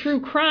 But in true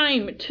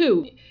crime,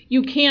 too,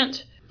 you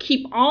can't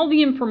keep all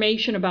the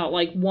information about,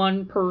 like,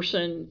 one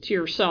person to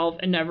yourself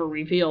and never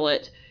reveal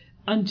it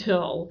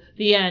until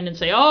the end and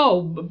say,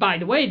 oh, by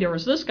the way, there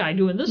was this guy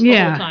doing this the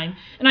whole time.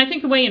 And I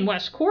think the way in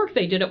West Cork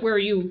they did it, where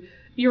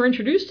you're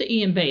introduced to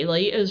Ian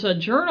Bailey as a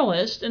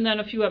journalist, and then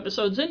a few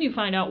episodes in you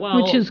find out,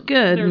 well... Which is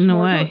good in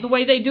a way. The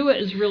way they do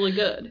it is really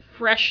good.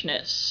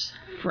 Freshness.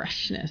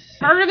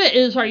 Part of it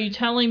is, are you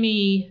telling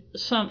me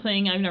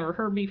something I've never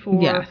heard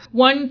before? Yes.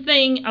 One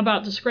thing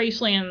about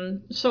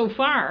Disgraceland so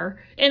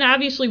far, and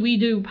obviously we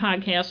do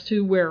podcasts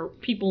too where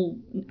people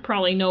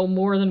probably know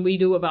more than we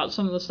do about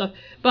some of the stuff,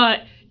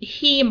 but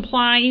he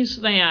implies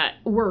that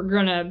we're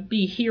going to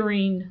be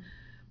hearing,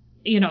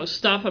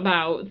 stuff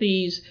about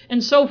these.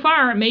 And so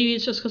far, maybe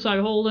it's just because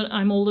I'm old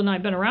and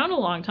I've been around a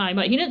long time,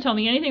 but he didn't tell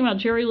me anything about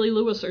Jerry Lee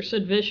Lewis or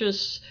Sid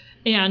Vicious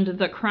and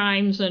the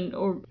crimes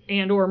or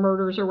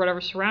murders or whatever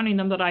surrounding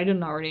them that I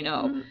didn't already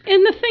know.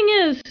 And the thing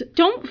is,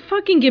 don't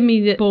fucking give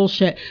me the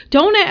bullshit.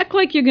 Don't act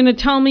like you're going to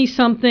tell me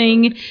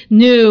something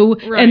new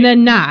and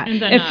then not.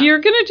 If you're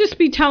going to just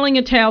be telling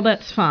a tale,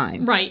 that's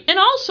fine. Right. And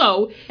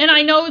also, and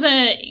I know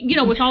that,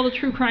 with all the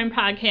true crime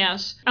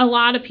podcasts, a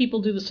lot of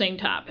people do the same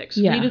topics.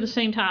 Yeah. We do the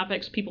same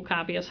topics. People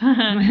copy us.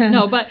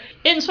 No,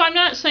 and so I'm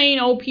not saying,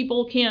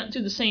 people can't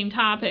do the same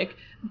topic.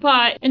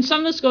 But, and some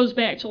of this goes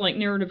back to, like,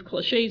 narrative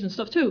cliches and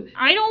stuff, too.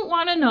 I don't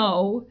want to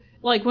know,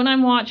 like, when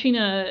I'm watching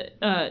a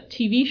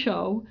TV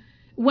show,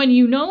 when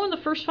you know in the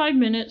first 5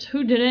 minutes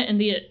who did it and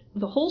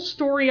the whole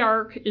story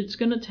arc it's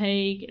going to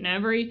take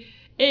and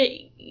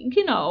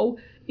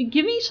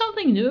give me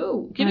something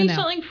new. Give me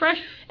something fresh.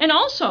 And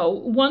also,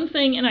 one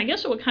thing, and I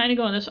guess it would kind of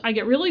go on this, I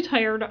get really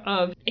tired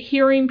of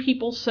hearing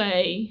people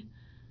say...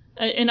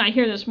 and I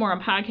hear this more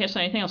on podcasts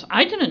than anything else,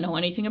 I didn't know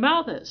anything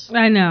about this.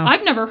 I know.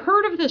 I've never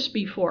heard of this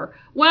before.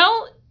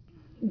 Well,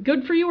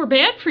 good for you or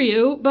bad for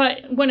you,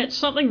 but when it's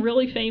something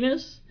really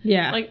famous,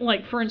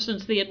 like for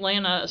instance, the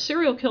Atlanta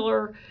serial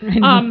killer,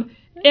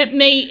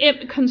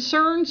 it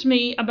concerns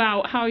me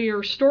about how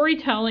your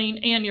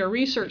storytelling and your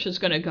research is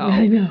going to go.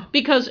 I know.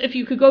 Because if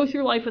you could go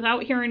through life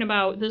without hearing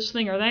about this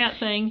thing or that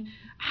thing,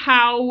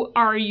 how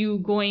are you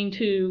going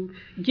to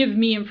give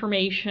me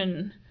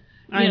information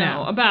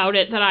about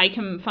it that I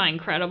can find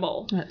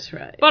credible? That's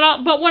right.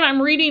 But when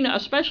I'm reading,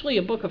 especially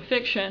a book of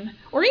fiction,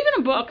 or even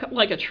a book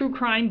like a true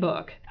crime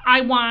book,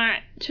 I want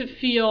to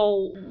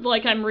feel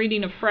like I'm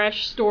reading a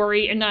fresh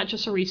story and not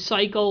just a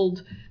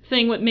recycled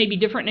thing with maybe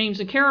different names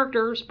and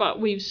characters,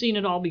 but we've seen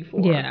it all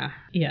before. Yeah,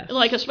 yes.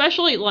 Like,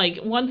 especially, like,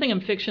 one thing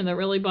in fiction that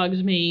really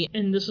bugs me,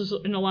 and this is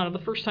in a lot of the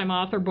first-time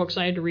author books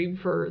I had to read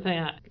for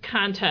that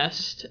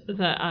contest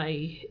that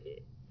I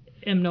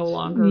am no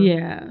longer...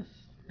 Yes.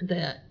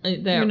 That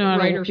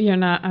writers...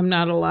 I'm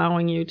not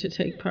allowing you to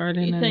take part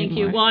in it. Thank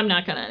you. Well, I'm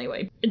not going to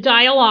anyway.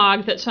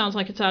 Dialogue that sounds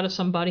like it's out of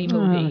some buddy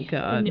movie. Oh,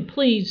 God. And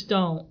please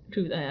don't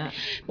do that.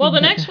 Well,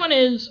 the next one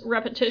is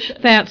repetition.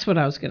 That's what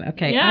I was going to...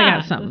 Okay, yeah, I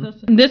got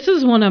something. This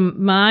is one of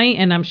my,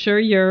 and I'm sure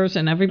yours,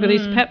 and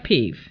everybody's pet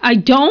peeve. I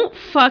don't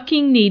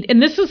fucking need...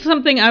 And this is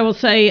something I will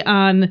say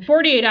on...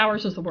 48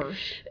 Hours is the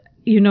worst.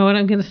 You know what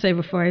I'm going to say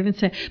before I even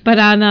say... But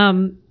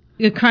on...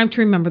 A Crime to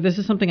Remember, this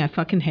is something I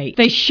fucking hate.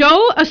 They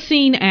show a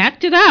scene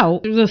acted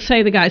out, they'll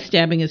say the guy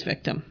stabbing his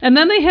victim. And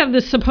then they have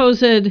this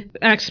supposed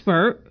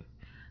expert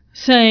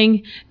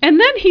saying, and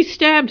then he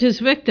stabbed his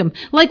victim.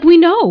 Like, we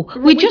know.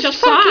 We just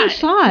fucking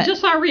saw it. We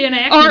just saw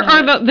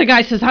reenactment. Or the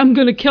guy says, I'm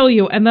going to kill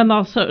you. And then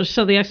they'll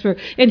show the expert.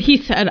 And he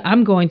said,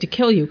 I'm going to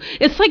kill you.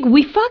 It's like,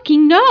 we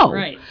fucking know.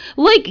 Right.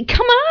 Like,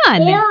 come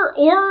on.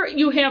 Or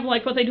you have,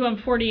 like, what they do on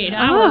 48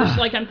 Hours.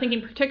 Like, I'm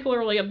thinking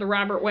particularly of the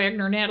Robert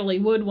Wagner, Natalie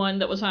Wood one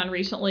that was on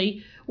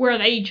recently, where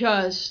they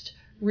just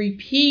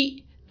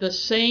repeat the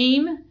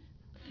same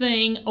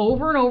thing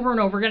over and over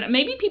and over again.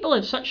 Maybe people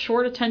have such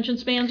short attention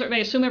spans, or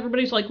they assume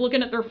everybody's like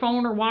looking at their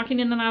phone or walking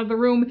in and out of the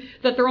room,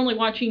 that they're only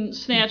watching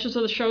snatches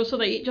of the show, so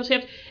they just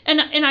have to,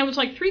 and I was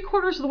like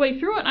 3/4 of the way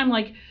through it, and I'm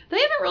like, they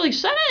haven't really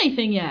said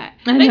anything yet.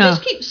 They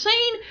just keep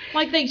saying,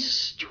 like, they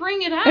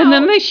string it out. And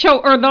then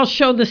they'll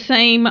show the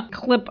same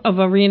clip of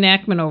a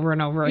reenactment over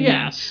and over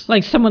again. Yes.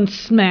 Like someone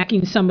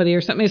smacking somebody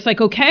or something. It's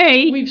like,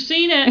 okay. We've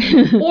seen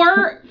it.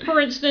 Or, for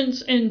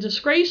instance, in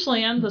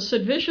Disgraceland, the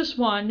Sid Vicious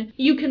one,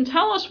 you can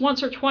tell us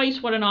once or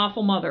twice what an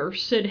awful mother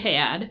Sid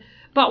had,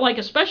 but, like,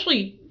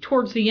 especially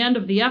towards the end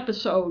of the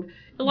episode,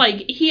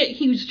 like,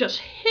 he was just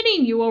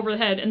hitting you over the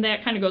head, and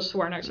that kind of goes to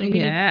our next thing.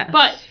 Yes.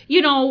 But,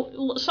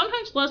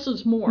 sometimes less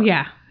is more.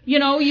 Yeah.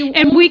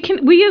 And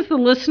we as the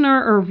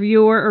listener or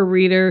viewer or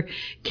reader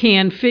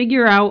can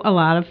figure out a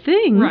lot of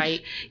things.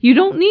 Right. You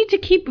don't need to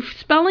keep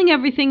spelling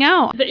everything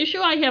out. The issue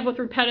I have with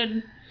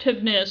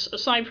repetitiveness,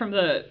 aside from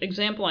the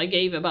example I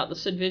gave about the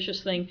Sid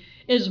Vicious thing,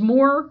 is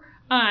more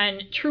on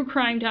true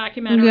crime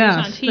documentaries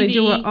on TV. Yes, they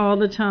do it all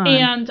the time.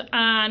 And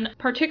on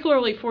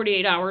particularly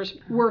 48 Hours,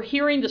 we're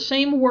hearing the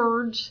same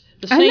words,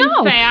 the same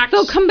facts.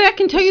 They'll come back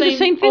and tell you the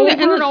same thing.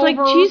 And it's like,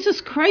 Jesus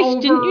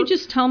Christ, didn't you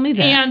just tell me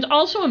that? And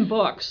also in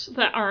books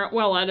that aren't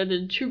well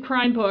edited, true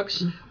crime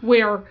books,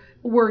 where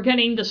we're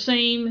getting the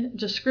same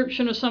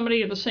description of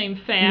somebody or the same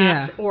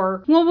fact. Yeah.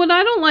 Well, what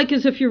I don't like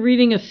is if you're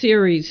reading a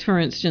series, for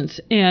instance,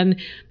 and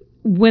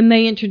when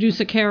they introduce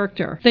a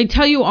character, they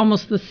tell you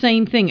almost the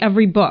same thing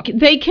every book.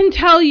 They can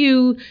tell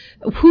you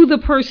who the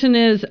person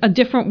is a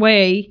different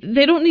way.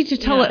 They don't need to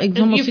tell it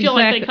almost you feel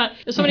exactly. Like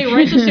if somebody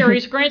writes a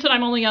series, granted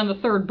I'm only on the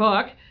 3rd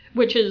book,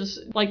 which is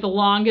like the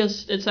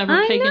longest it's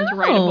ever taken to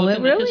write a book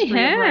in the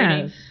history of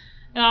writing.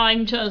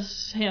 I'm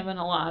just having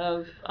a lot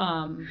of...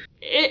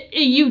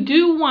 you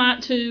do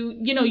want to...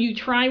 you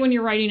try when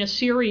you're writing a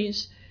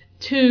series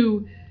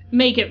to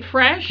make it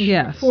fresh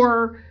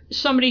for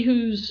somebody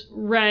who's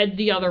read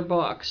the other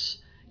books.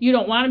 You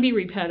don't want to be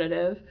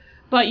repetitive,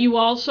 but you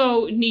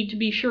also need to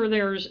be sure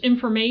there's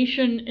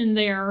information in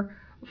there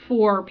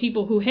for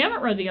people who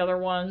haven't read the other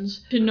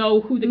ones to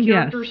know who the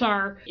characters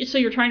are. So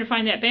you're trying to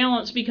find that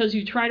balance, because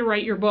you try to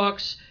write your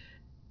books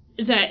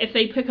that if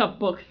they pick up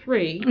book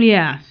 3,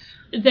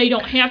 they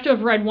don't have to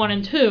have read 1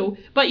 and 2.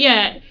 But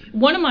yet,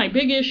 one of my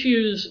big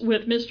issues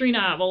with mystery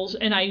novels,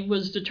 and I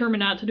was determined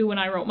not to do when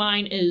I wrote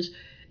mine, is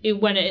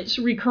when it's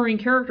recurring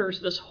characters,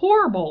 this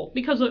horrible,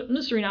 because of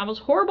mystery novels,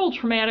 horrible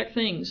traumatic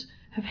things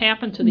have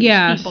happened to these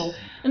people.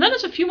 And then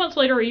it's a few months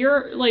later, a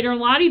year later,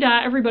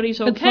 la-di-da, everybody's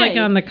okay. It's like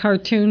on the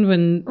cartoon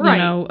when,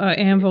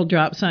 anvil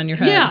drops on your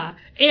head. Yeah,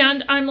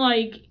 and I'm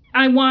like,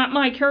 I want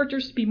my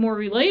characters to be more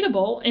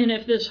relatable, and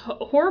if this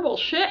horrible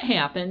shit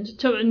happened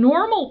to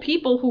normal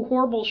people who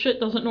horrible shit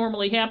doesn't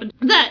normally happen,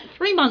 that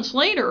 3 months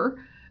later...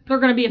 they're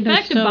going to be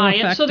affected by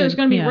it, so there's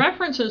going to be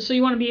references, so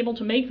you want to be able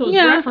to make those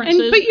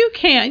references. But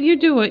you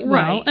do it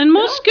well, and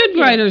most good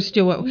writers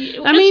do it.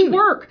 It's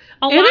work.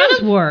 It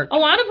is work. A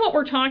lot of what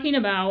we're talking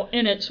about,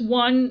 and it's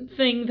one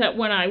thing that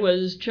when I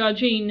was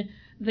judging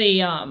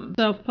the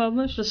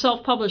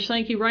self-published,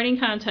 thank you, writing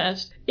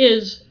contest,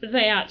 is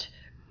that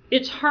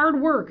it's hard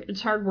work.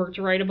 It's hard work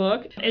to write a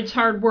book. It's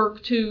hard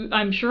work to,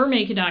 I'm sure,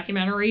 make a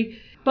documentary.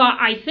 But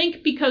I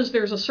think because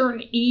there's a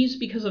certain ease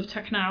because of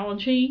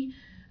technology,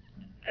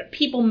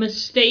 people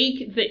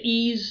mistake the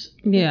ease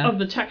of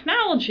the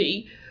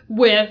technology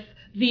with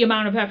the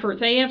amount of effort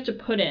they have to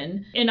put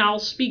in. And I'll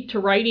speak to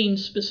writing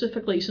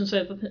specifically, since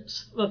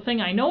that's the thing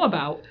I know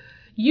about.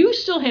 You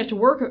still have to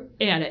work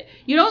at it.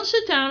 You don't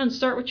sit down and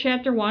start with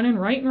chapter 1 and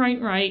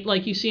write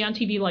like you see on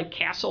TV, like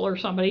Castle or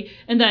somebody,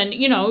 and then,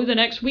 the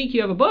next week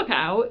you have a book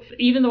out.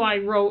 Even though I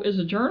wrote as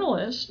a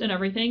journalist and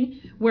everything,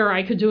 where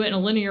I could do it in a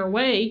linear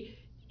way,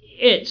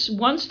 it's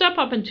 1 step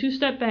up and 2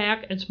 step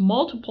back. It's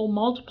multiple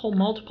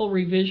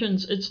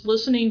revisions. It's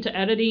listening to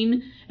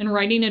editing and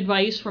writing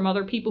advice from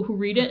other people who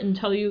read it and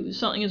tell you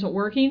something isn't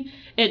working.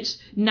 It's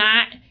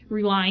not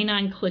relying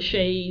on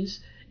cliches.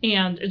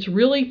 And it's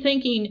really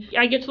thinking.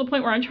 I get to the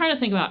point where I'm trying to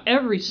think about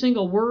every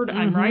single word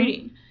I'm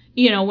writing.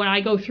 When I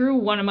go through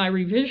one of my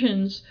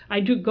revisions, I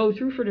do go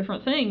through for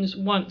different things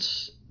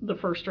once the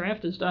first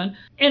draft is done.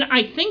 And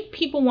I think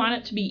people want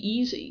it to be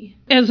easy.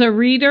 As a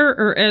reader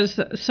or as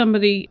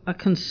somebody, a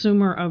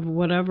consumer of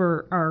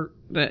whatever art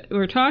that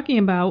we're talking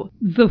about,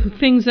 the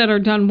things that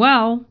are done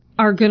well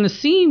are going to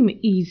seem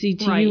easy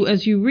to you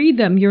as you read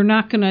them.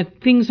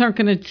 Things aren't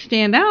going to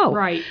stand out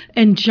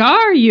and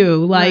jar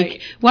you.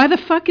 Like, why the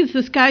fuck is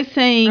this guy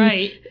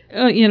saying,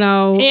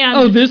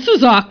 this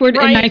is awkward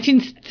in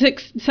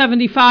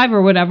 1975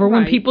 or whatever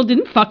when people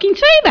didn't fucking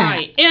say that.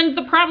 Right. And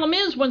the problem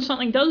is when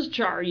something does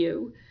jar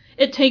you,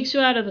 it takes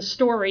you out of the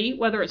story,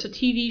 whether it's a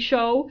TV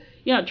show,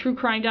 a true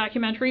crime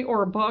documentary,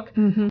 or a book.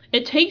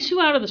 It takes you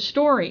out of the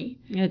story.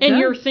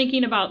 You're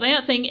thinking about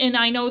that thing. And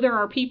I know there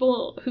are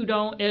people who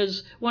don't,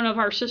 as one of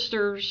our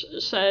sisters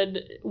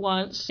said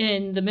once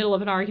in the middle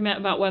of an argument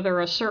about whether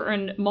a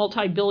certain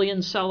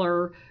multi-billion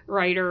seller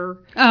writer,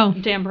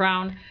 Dan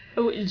Brown,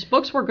 his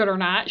books were good or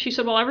not. She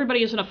said, well,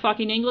 everybody isn't a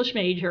fucking English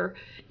major.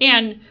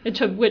 And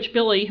to which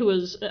Billy, who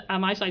was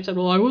on my side, said,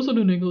 well, I wasn't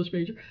an English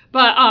major.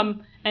 But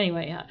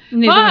anyway,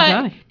 neither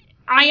was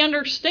I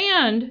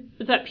understand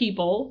that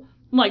people,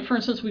 like, for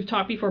instance, we've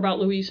talked before about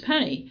Louise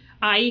Penny.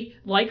 I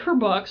like her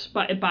books,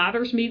 but it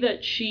bothers me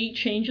that she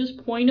changes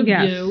point of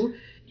view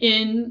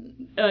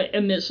in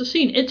amidst the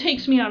scene. It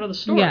takes me out of the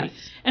story. Yes.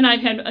 And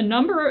I've had a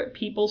number of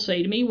people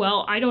say to me,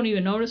 well, I don't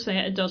even notice that.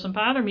 It doesn't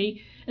bother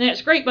me. And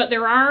that's great, but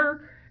there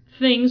are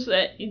things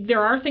that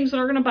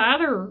are going to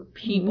bother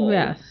people.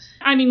 Yes.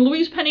 I mean,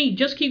 Louise Penny,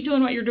 just keep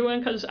doing what you're doing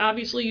because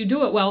obviously you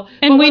do it well.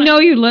 And we know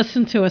you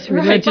listen to us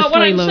religiously, but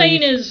what I'm Louise.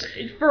 saying is,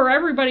 for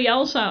everybody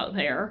else out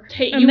there,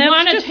 you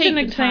want to take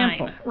the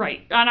example. time.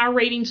 Right. On our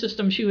rating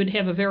system, she would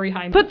have a very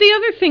high... But the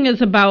other thing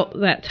is about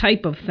that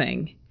type of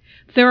thing.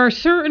 There are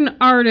certain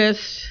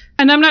artists,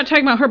 and I'm not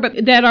talking about her,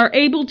 but that are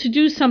able to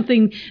do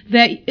something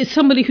that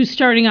somebody who's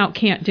starting out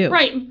can't do.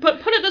 Right.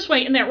 But put it this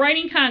way, in that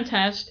writing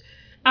contest,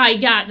 I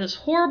got this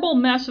horrible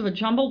mess of a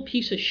jumbled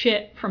piece of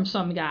shit from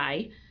some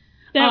guy.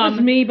 That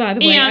was me, by the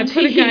way. I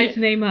put a guy's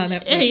name on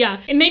it.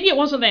 Yeah. And maybe it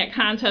wasn't that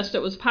contest.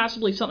 It was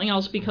possibly something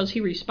else because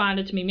he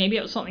responded to me. Maybe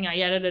it was something I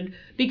edited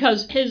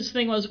because his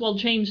thing was, well,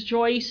 James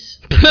Joyce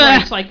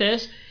writes like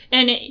this.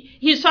 And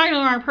he's talking to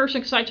the wrong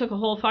person because I took a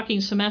whole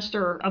fucking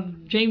semester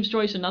of James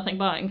Joyce and nothing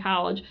but in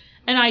college.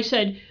 And I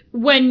said,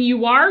 when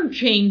you are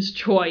James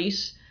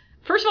Joyce,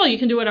 first of all, you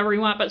can do whatever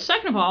you want. But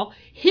second of all,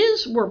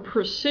 his were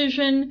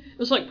precision. It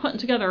was like putting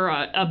together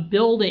a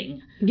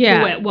building.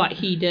 Yeah. What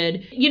he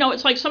did. You know,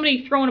 it's like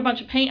somebody throwing a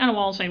bunch of paint on a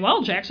wall and saying,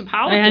 well, Jackson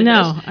Pollock did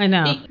this. I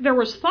know. There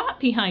was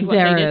thought behind what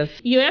they did.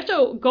 You have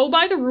to go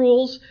by the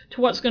rules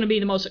to what's going to be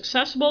the most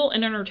accessible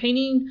and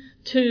entertaining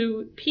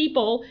to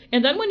people.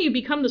 And then when you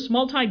become this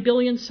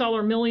multi-billion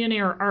seller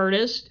millionaire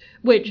artist,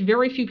 which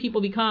very few people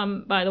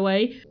become, by the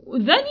way,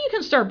 then you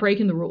can start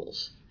breaking the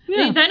rules.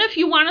 Yeah. Then if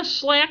you want to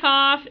slack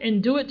off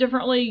and do it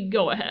differently,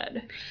 go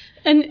ahead.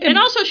 And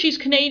also she's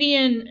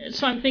Canadian,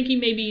 so I'm thinking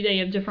maybe they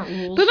have different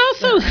rules. But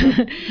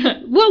also,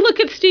 well,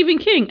 look at Stephen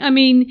King. I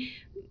mean,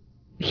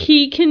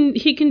 he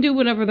can do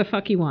whatever the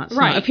fuck he wants.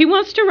 Right. Now, if he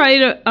wants to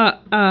write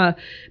a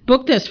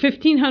book that's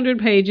 1,500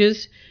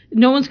 pages,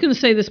 no one's going to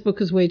say this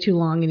book is way too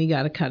long and you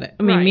got to cut it.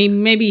 I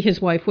mean, maybe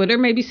his wife would, or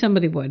maybe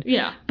somebody would.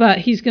 Yeah. But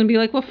he's going to be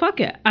like, well, fuck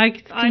it. I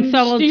can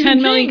sell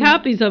 10 million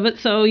copies of it,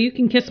 so you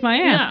can kiss my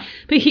ass. Yeah.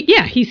 But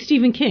he's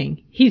Stephen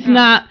King. He's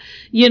not,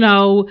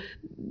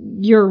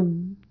 your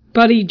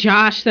buddy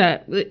Josh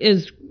that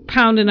is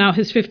pounding out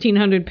his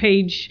 1,500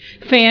 page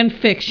fan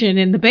fiction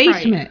in the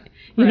basement. Right.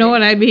 You know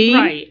what I mean?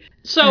 Right.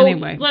 So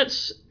anyway,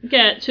 let's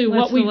get to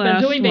what we've been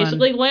doing,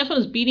 basically. The last one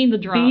is beating the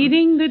drum.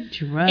 Beating the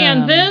drum.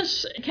 And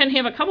this can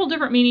have a couple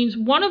different meanings.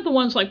 One of the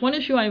ones, like one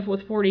issue I have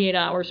with 48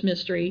 Hours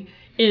Mystery,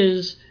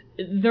 is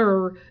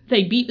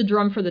they beat the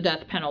drum for the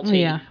death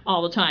penalty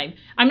all the time.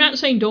 I'm not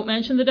saying don't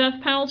mention the death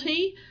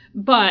penalty,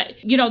 but,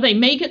 they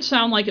make it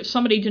sound like if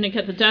somebody didn't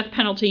get the death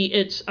penalty,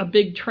 it's a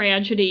big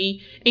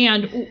tragedy.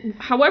 And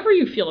however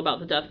you feel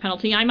about the death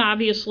penalty, I don't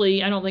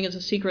think it's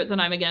a secret that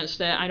I'm against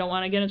it. I don't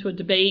want to get into a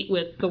debate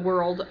with the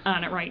world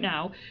on it right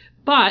now.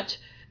 But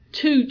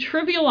to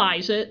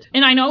trivialize it,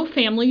 and I know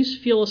families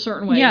feel a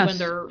certain way when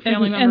they're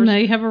family members. And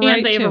they have a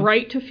right have a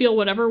right to feel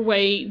whatever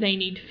way they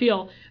need to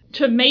feel.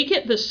 To make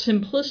it this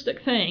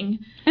simplistic thing,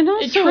 and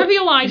also, it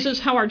trivializes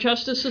how our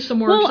justice system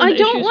works. Well, I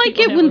don't like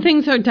it when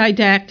things are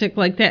didactic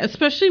like that,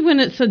 especially when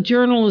it's a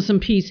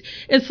journalism piece.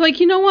 It's like,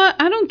 you know what?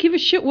 I don't give a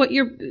shit what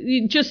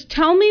you just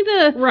tell me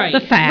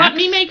the facts. Let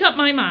me make up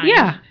my mind.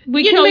 Yeah,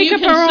 we can make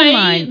up our own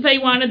mind. They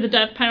wanted the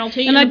death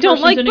penalty, and I don't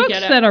like books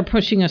that are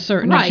pushing a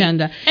certain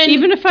agenda,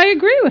 even if I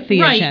agree with the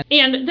agenda.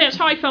 And that's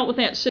how I felt with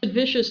that Sid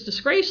Vicious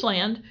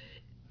Disgraceland.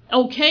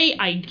 Okay,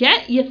 I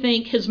get you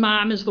think his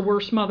mom is the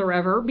worst mother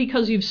ever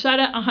because you've said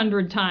it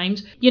 100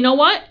 times. You know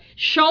what?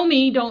 Show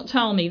me, don't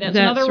tell me. That's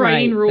another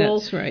writing rule.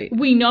 That's right.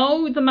 We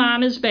know the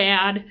mom is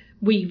bad.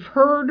 We've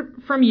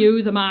heard from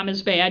you the mom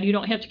is bad. You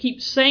don't have to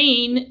keep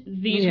saying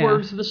these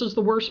words. This is the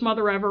worst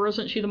mother ever.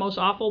 Isn't she the most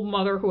awful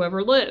mother who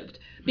ever lived?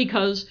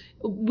 Because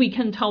we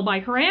can tell by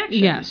her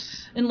actions.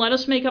 Yes. And let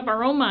us make up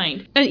our own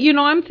mind.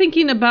 I'm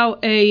thinking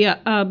about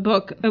a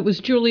book. It was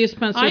Julia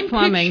Spencer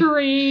Fleming.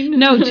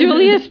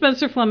 Julia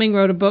Spencer Fleming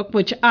wrote a book,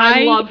 which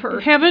I love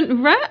her.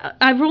 Haven't read.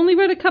 I've only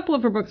read a couple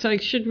of her books. I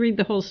should read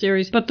the whole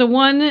series. But the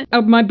one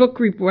my book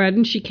group read,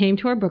 and she came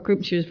to our book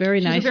group. She was very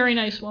nice. She's a very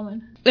nice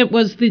woman. It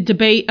was the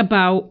debate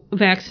about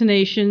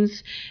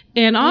vaccinations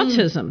and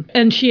autism.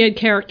 And she had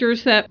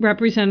characters that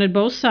represented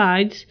both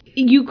sides.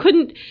 You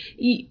couldn't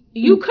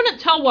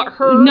tell what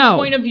her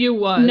point of view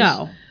was.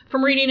 No.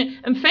 From reading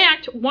it. In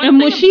fact,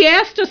 when she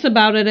asked us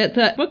about it at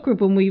the book group,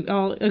 and we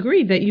all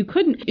agreed that you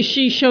couldn't.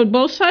 She showed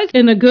both sides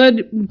in a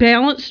good,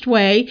 balanced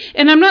way.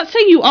 And I'm not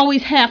saying you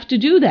always have to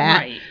do that.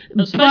 Right.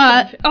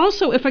 But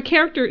also, if a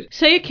character's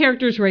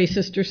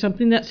racist or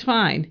something, that's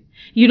fine.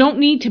 You don't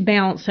need to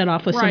balance that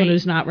off with someone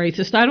who's not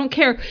racist. I don't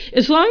care.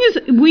 As long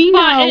as we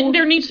know... But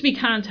there needs to be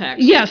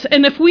context. Yes,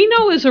 and if we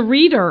know as a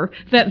reader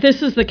that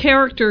this is the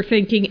character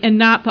thinking and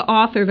not the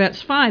author,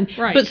 that's fine.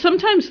 Right. But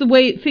sometimes the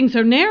way things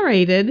are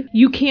narrated,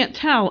 you can't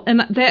tell,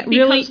 and that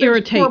really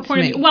irritates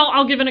me. Well,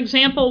 I'll give an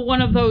example.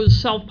 One of those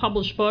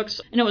self-published books,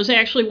 and it was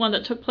actually one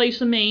that took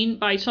place in Maine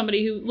by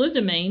somebody who lived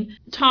in Maine,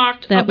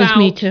 talked about... That was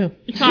me too.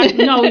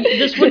 No,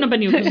 this wouldn't have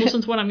been you, because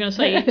listen to what I'm going to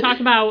say.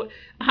 Talked about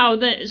how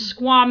the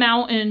Squaw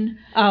Mountain,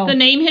 the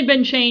name had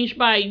been changed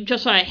by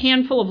just a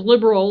handful of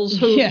liberals,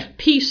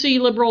 PC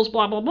liberals,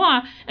 blah, blah,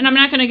 blah. And I'm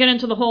not going to get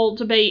into the whole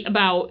debate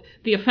about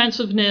the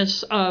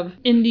offensiveness of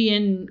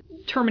Indian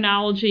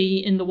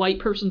terminology in the white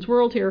person's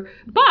world here,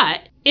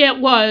 but it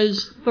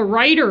was the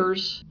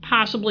writer's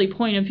possibly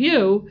point of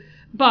view.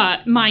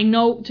 But my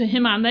note to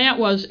him on that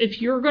was,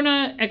 if you're going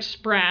to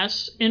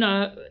express in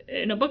a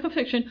book of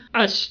fiction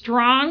a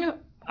strong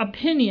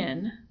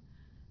opinion,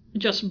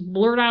 just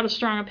blurt out a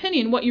strong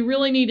opinion, what you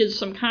really need is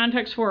some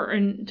context for it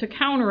and to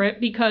counter it,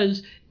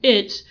 because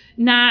it's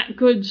not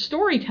good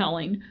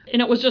storytelling.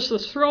 And it was just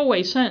this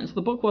throwaway sentence.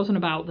 The book wasn't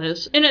about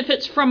this. And if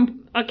it's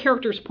from a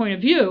character's point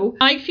of view,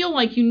 I feel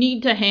like you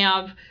need to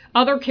have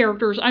other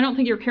characters. I don't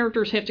think your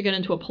characters have to get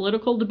into a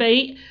political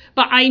debate,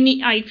 but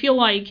I feel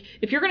like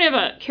if you're going to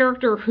have a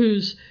character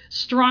who's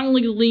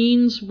strongly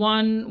leans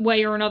one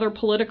way or another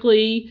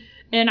politically,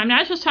 and I'm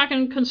not just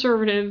talking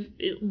conservative,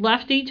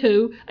 lefty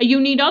too, you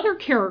need other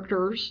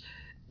characters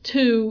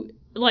to,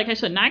 like I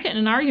said, not get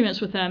in arguments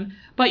with them,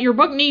 but your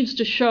book needs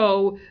to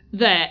show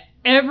that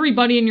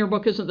everybody in your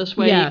book isn't this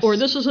way, or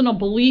this isn't a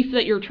belief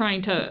that you're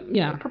trying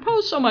to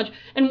propose so much.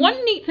 And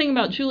one neat thing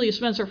about Julia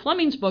Spencer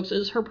Fleming's books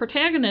is her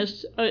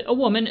protagonist, a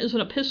woman, is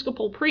an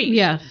Episcopal priest.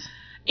 Yes.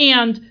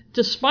 And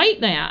despite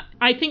that,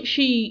 I think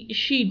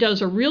she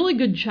does a really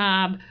good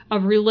job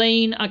of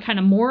relaying a kind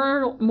of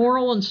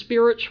moral and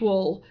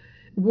spiritual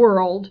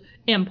world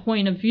and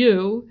point of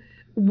view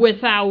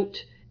without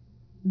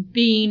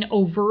being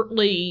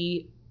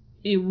overtly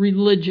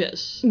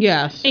religious.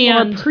 Yes.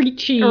 And, or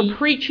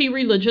preachy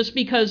religious,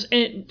 because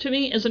to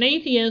me, as an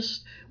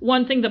atheist,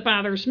 one thing that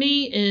bothers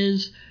me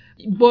is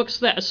books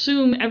that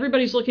assume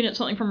everybody's looking at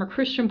something from a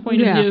Christian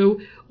point of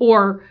view,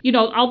 or,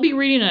 I'll be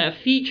reading a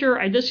feature.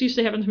 This used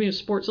to happen to me with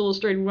Sports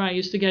Illustrated when I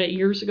used to get it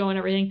years ago and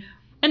everything.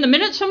 And the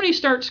minute somebody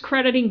starts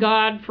crediting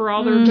God for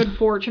all their good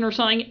fortune or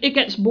something, it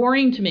gets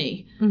boring to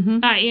me.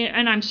 Mm-hmm.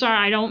 And I'm sorry,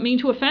 I don't mean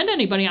to offend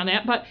anybody on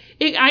that, but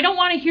I don't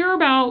want to hear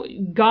about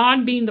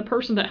God being the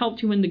person that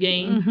helped you win the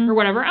game or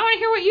whatever. I want to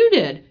hear what you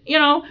did,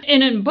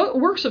 And in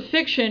works of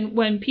fiction,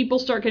 when people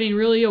start getting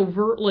really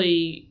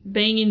overtly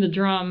banging the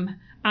drum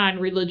on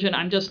religion,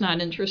 I'm just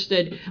not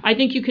interested. I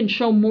think you can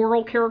show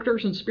moral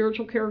characters and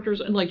spiritual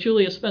characters, and like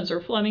Julia Spencer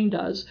Fleming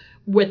does,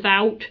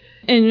 without...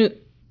 And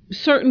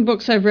certain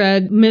books I've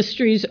read,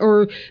 mysteries,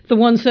 or the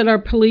ones that are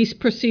police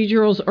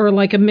procedurals, or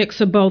like a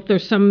mix of both.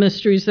 There's some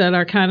mysteries that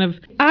are kind of...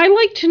 I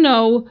like to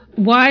know,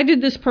 why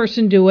did this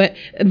person do it?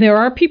 There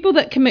are people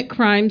that commit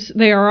crimes.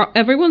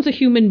 Everyone's a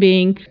human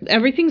being.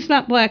 Everything's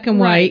not black and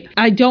white.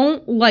 I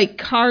don't like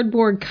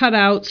cardboard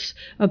cutouts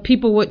of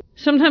people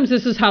sometimes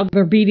this is how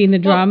they're beating the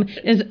drum,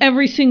 is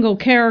every single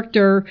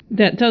character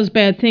that does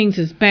bad things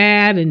is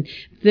bad, and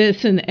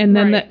this and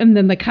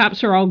then the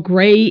cops are all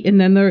great, and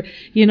then they're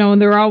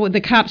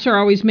the cops are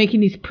always making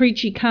these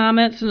preachy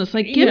comments, and it's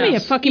like, give me a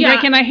fucking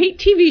break. And I hate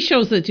TV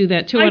shows that do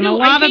that too, and a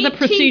lot of the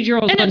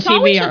procedurals on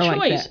TV are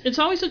like that. It's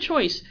always a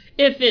choice.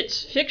 If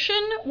it's fiction,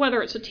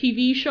 whether it's a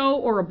TV show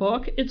or a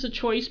book, it's a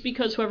choice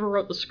because whoever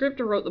wrote the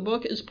script or wrote the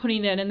book is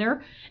putting that in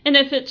there. And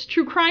if it's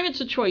true crime, it's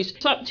a choice.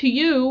 It's up to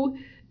you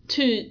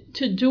to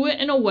do it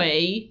in a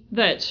way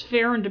that's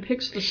fair and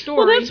depicts the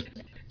story.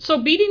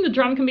 So beating the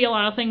drum can be a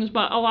lot of things,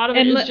 but a lot of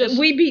it is just...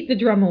 We beat the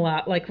drum a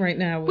lot, like right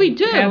now. We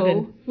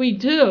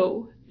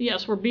do.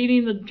 Yes, we're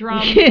beating the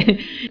drum.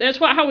 That's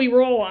how we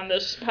roll on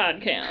this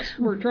podcast.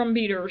 We're drum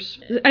beaters.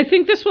 I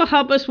think this will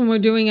help us when we're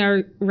doing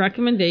our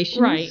recommendations.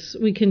 Right.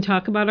 We can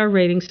talk about our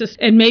rating system.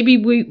 And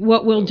maybe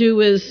what we'll do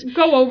is...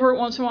 Go over it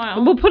once in a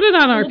while. We'll put it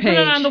on our page. We'll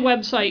put it on the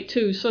website,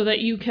 too, so that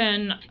you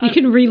can... You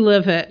can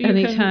relive it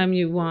anytime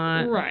you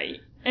want. Right.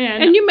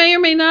 And you may or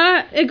may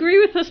not agree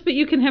with us, but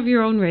you can have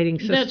your own rating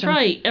system. That's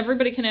right.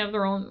 Everybody can have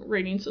their own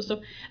rating system.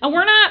 And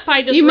we're not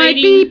by this You might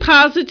be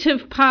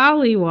positive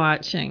poly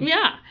watching.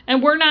 Yeah.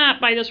 And we're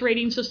not by this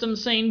rating system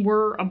saying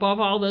we're above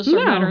all this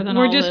or better than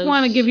all this. We just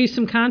want to give you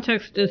some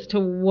context as to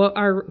what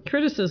our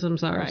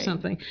criticisms are or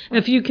something.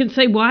 If you can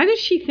say, why does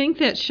she think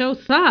that show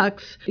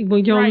sucks? Well,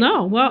 you'll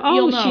know.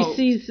 Well, she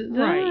sees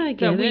I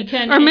get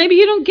it. Or maybe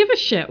you don't give a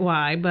shit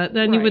why, but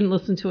then you wouldn't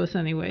listen to us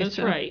anyway. That's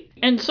right.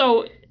 And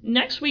so...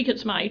 Next week,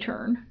 it's my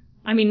turn.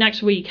 I mean,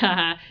 next week,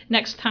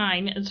 next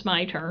time, it's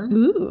my turn.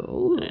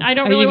 Ooh. I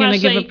don't really want to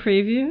say... Are you going to give a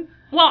preview?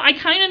 Well, I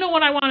kind of know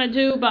what I want to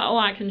do, but a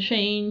lot can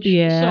change.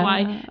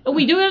 Yeah. So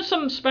we do have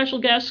some special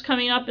guests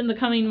coming up in the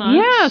coming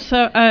months. Yeah,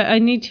 so I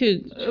need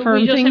to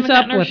firm things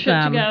up with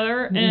them.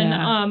 Together,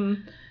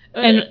 and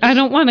And I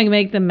don't want to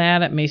make them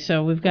mad at me,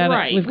 so we've got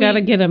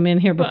to get them in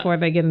here before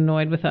they get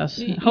annoyed with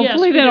us.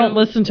 Hopefully, they don't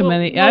listen to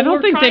many. I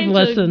don't think they've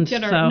listened.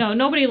 No,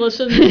 nobody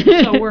listens.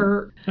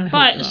 So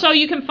so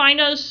you can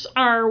find us.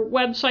 Our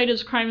website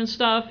is Crime and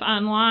Stuff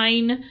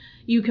online.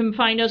 You can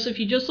find us if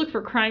you just look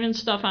for Crime and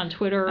Stuff on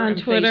Twitter,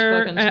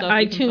 Facebook and stuff.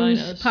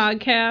 iTunes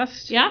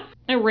podcast. Yeah,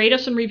 and rate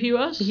us and review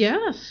us.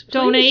 Yes,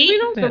 donate.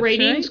 The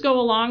ratings go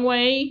a long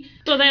way.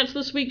 So that's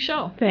this week's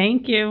show.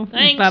 Thank you.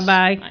 Thanks.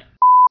 Bye.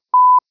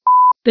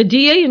 The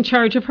DA in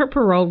charge of her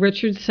parole,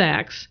 Richard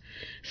Sachs,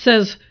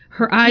 says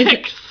her eyes...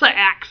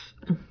 Sachs.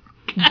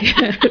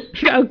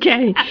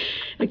 Okay.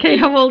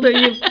 How old are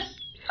you?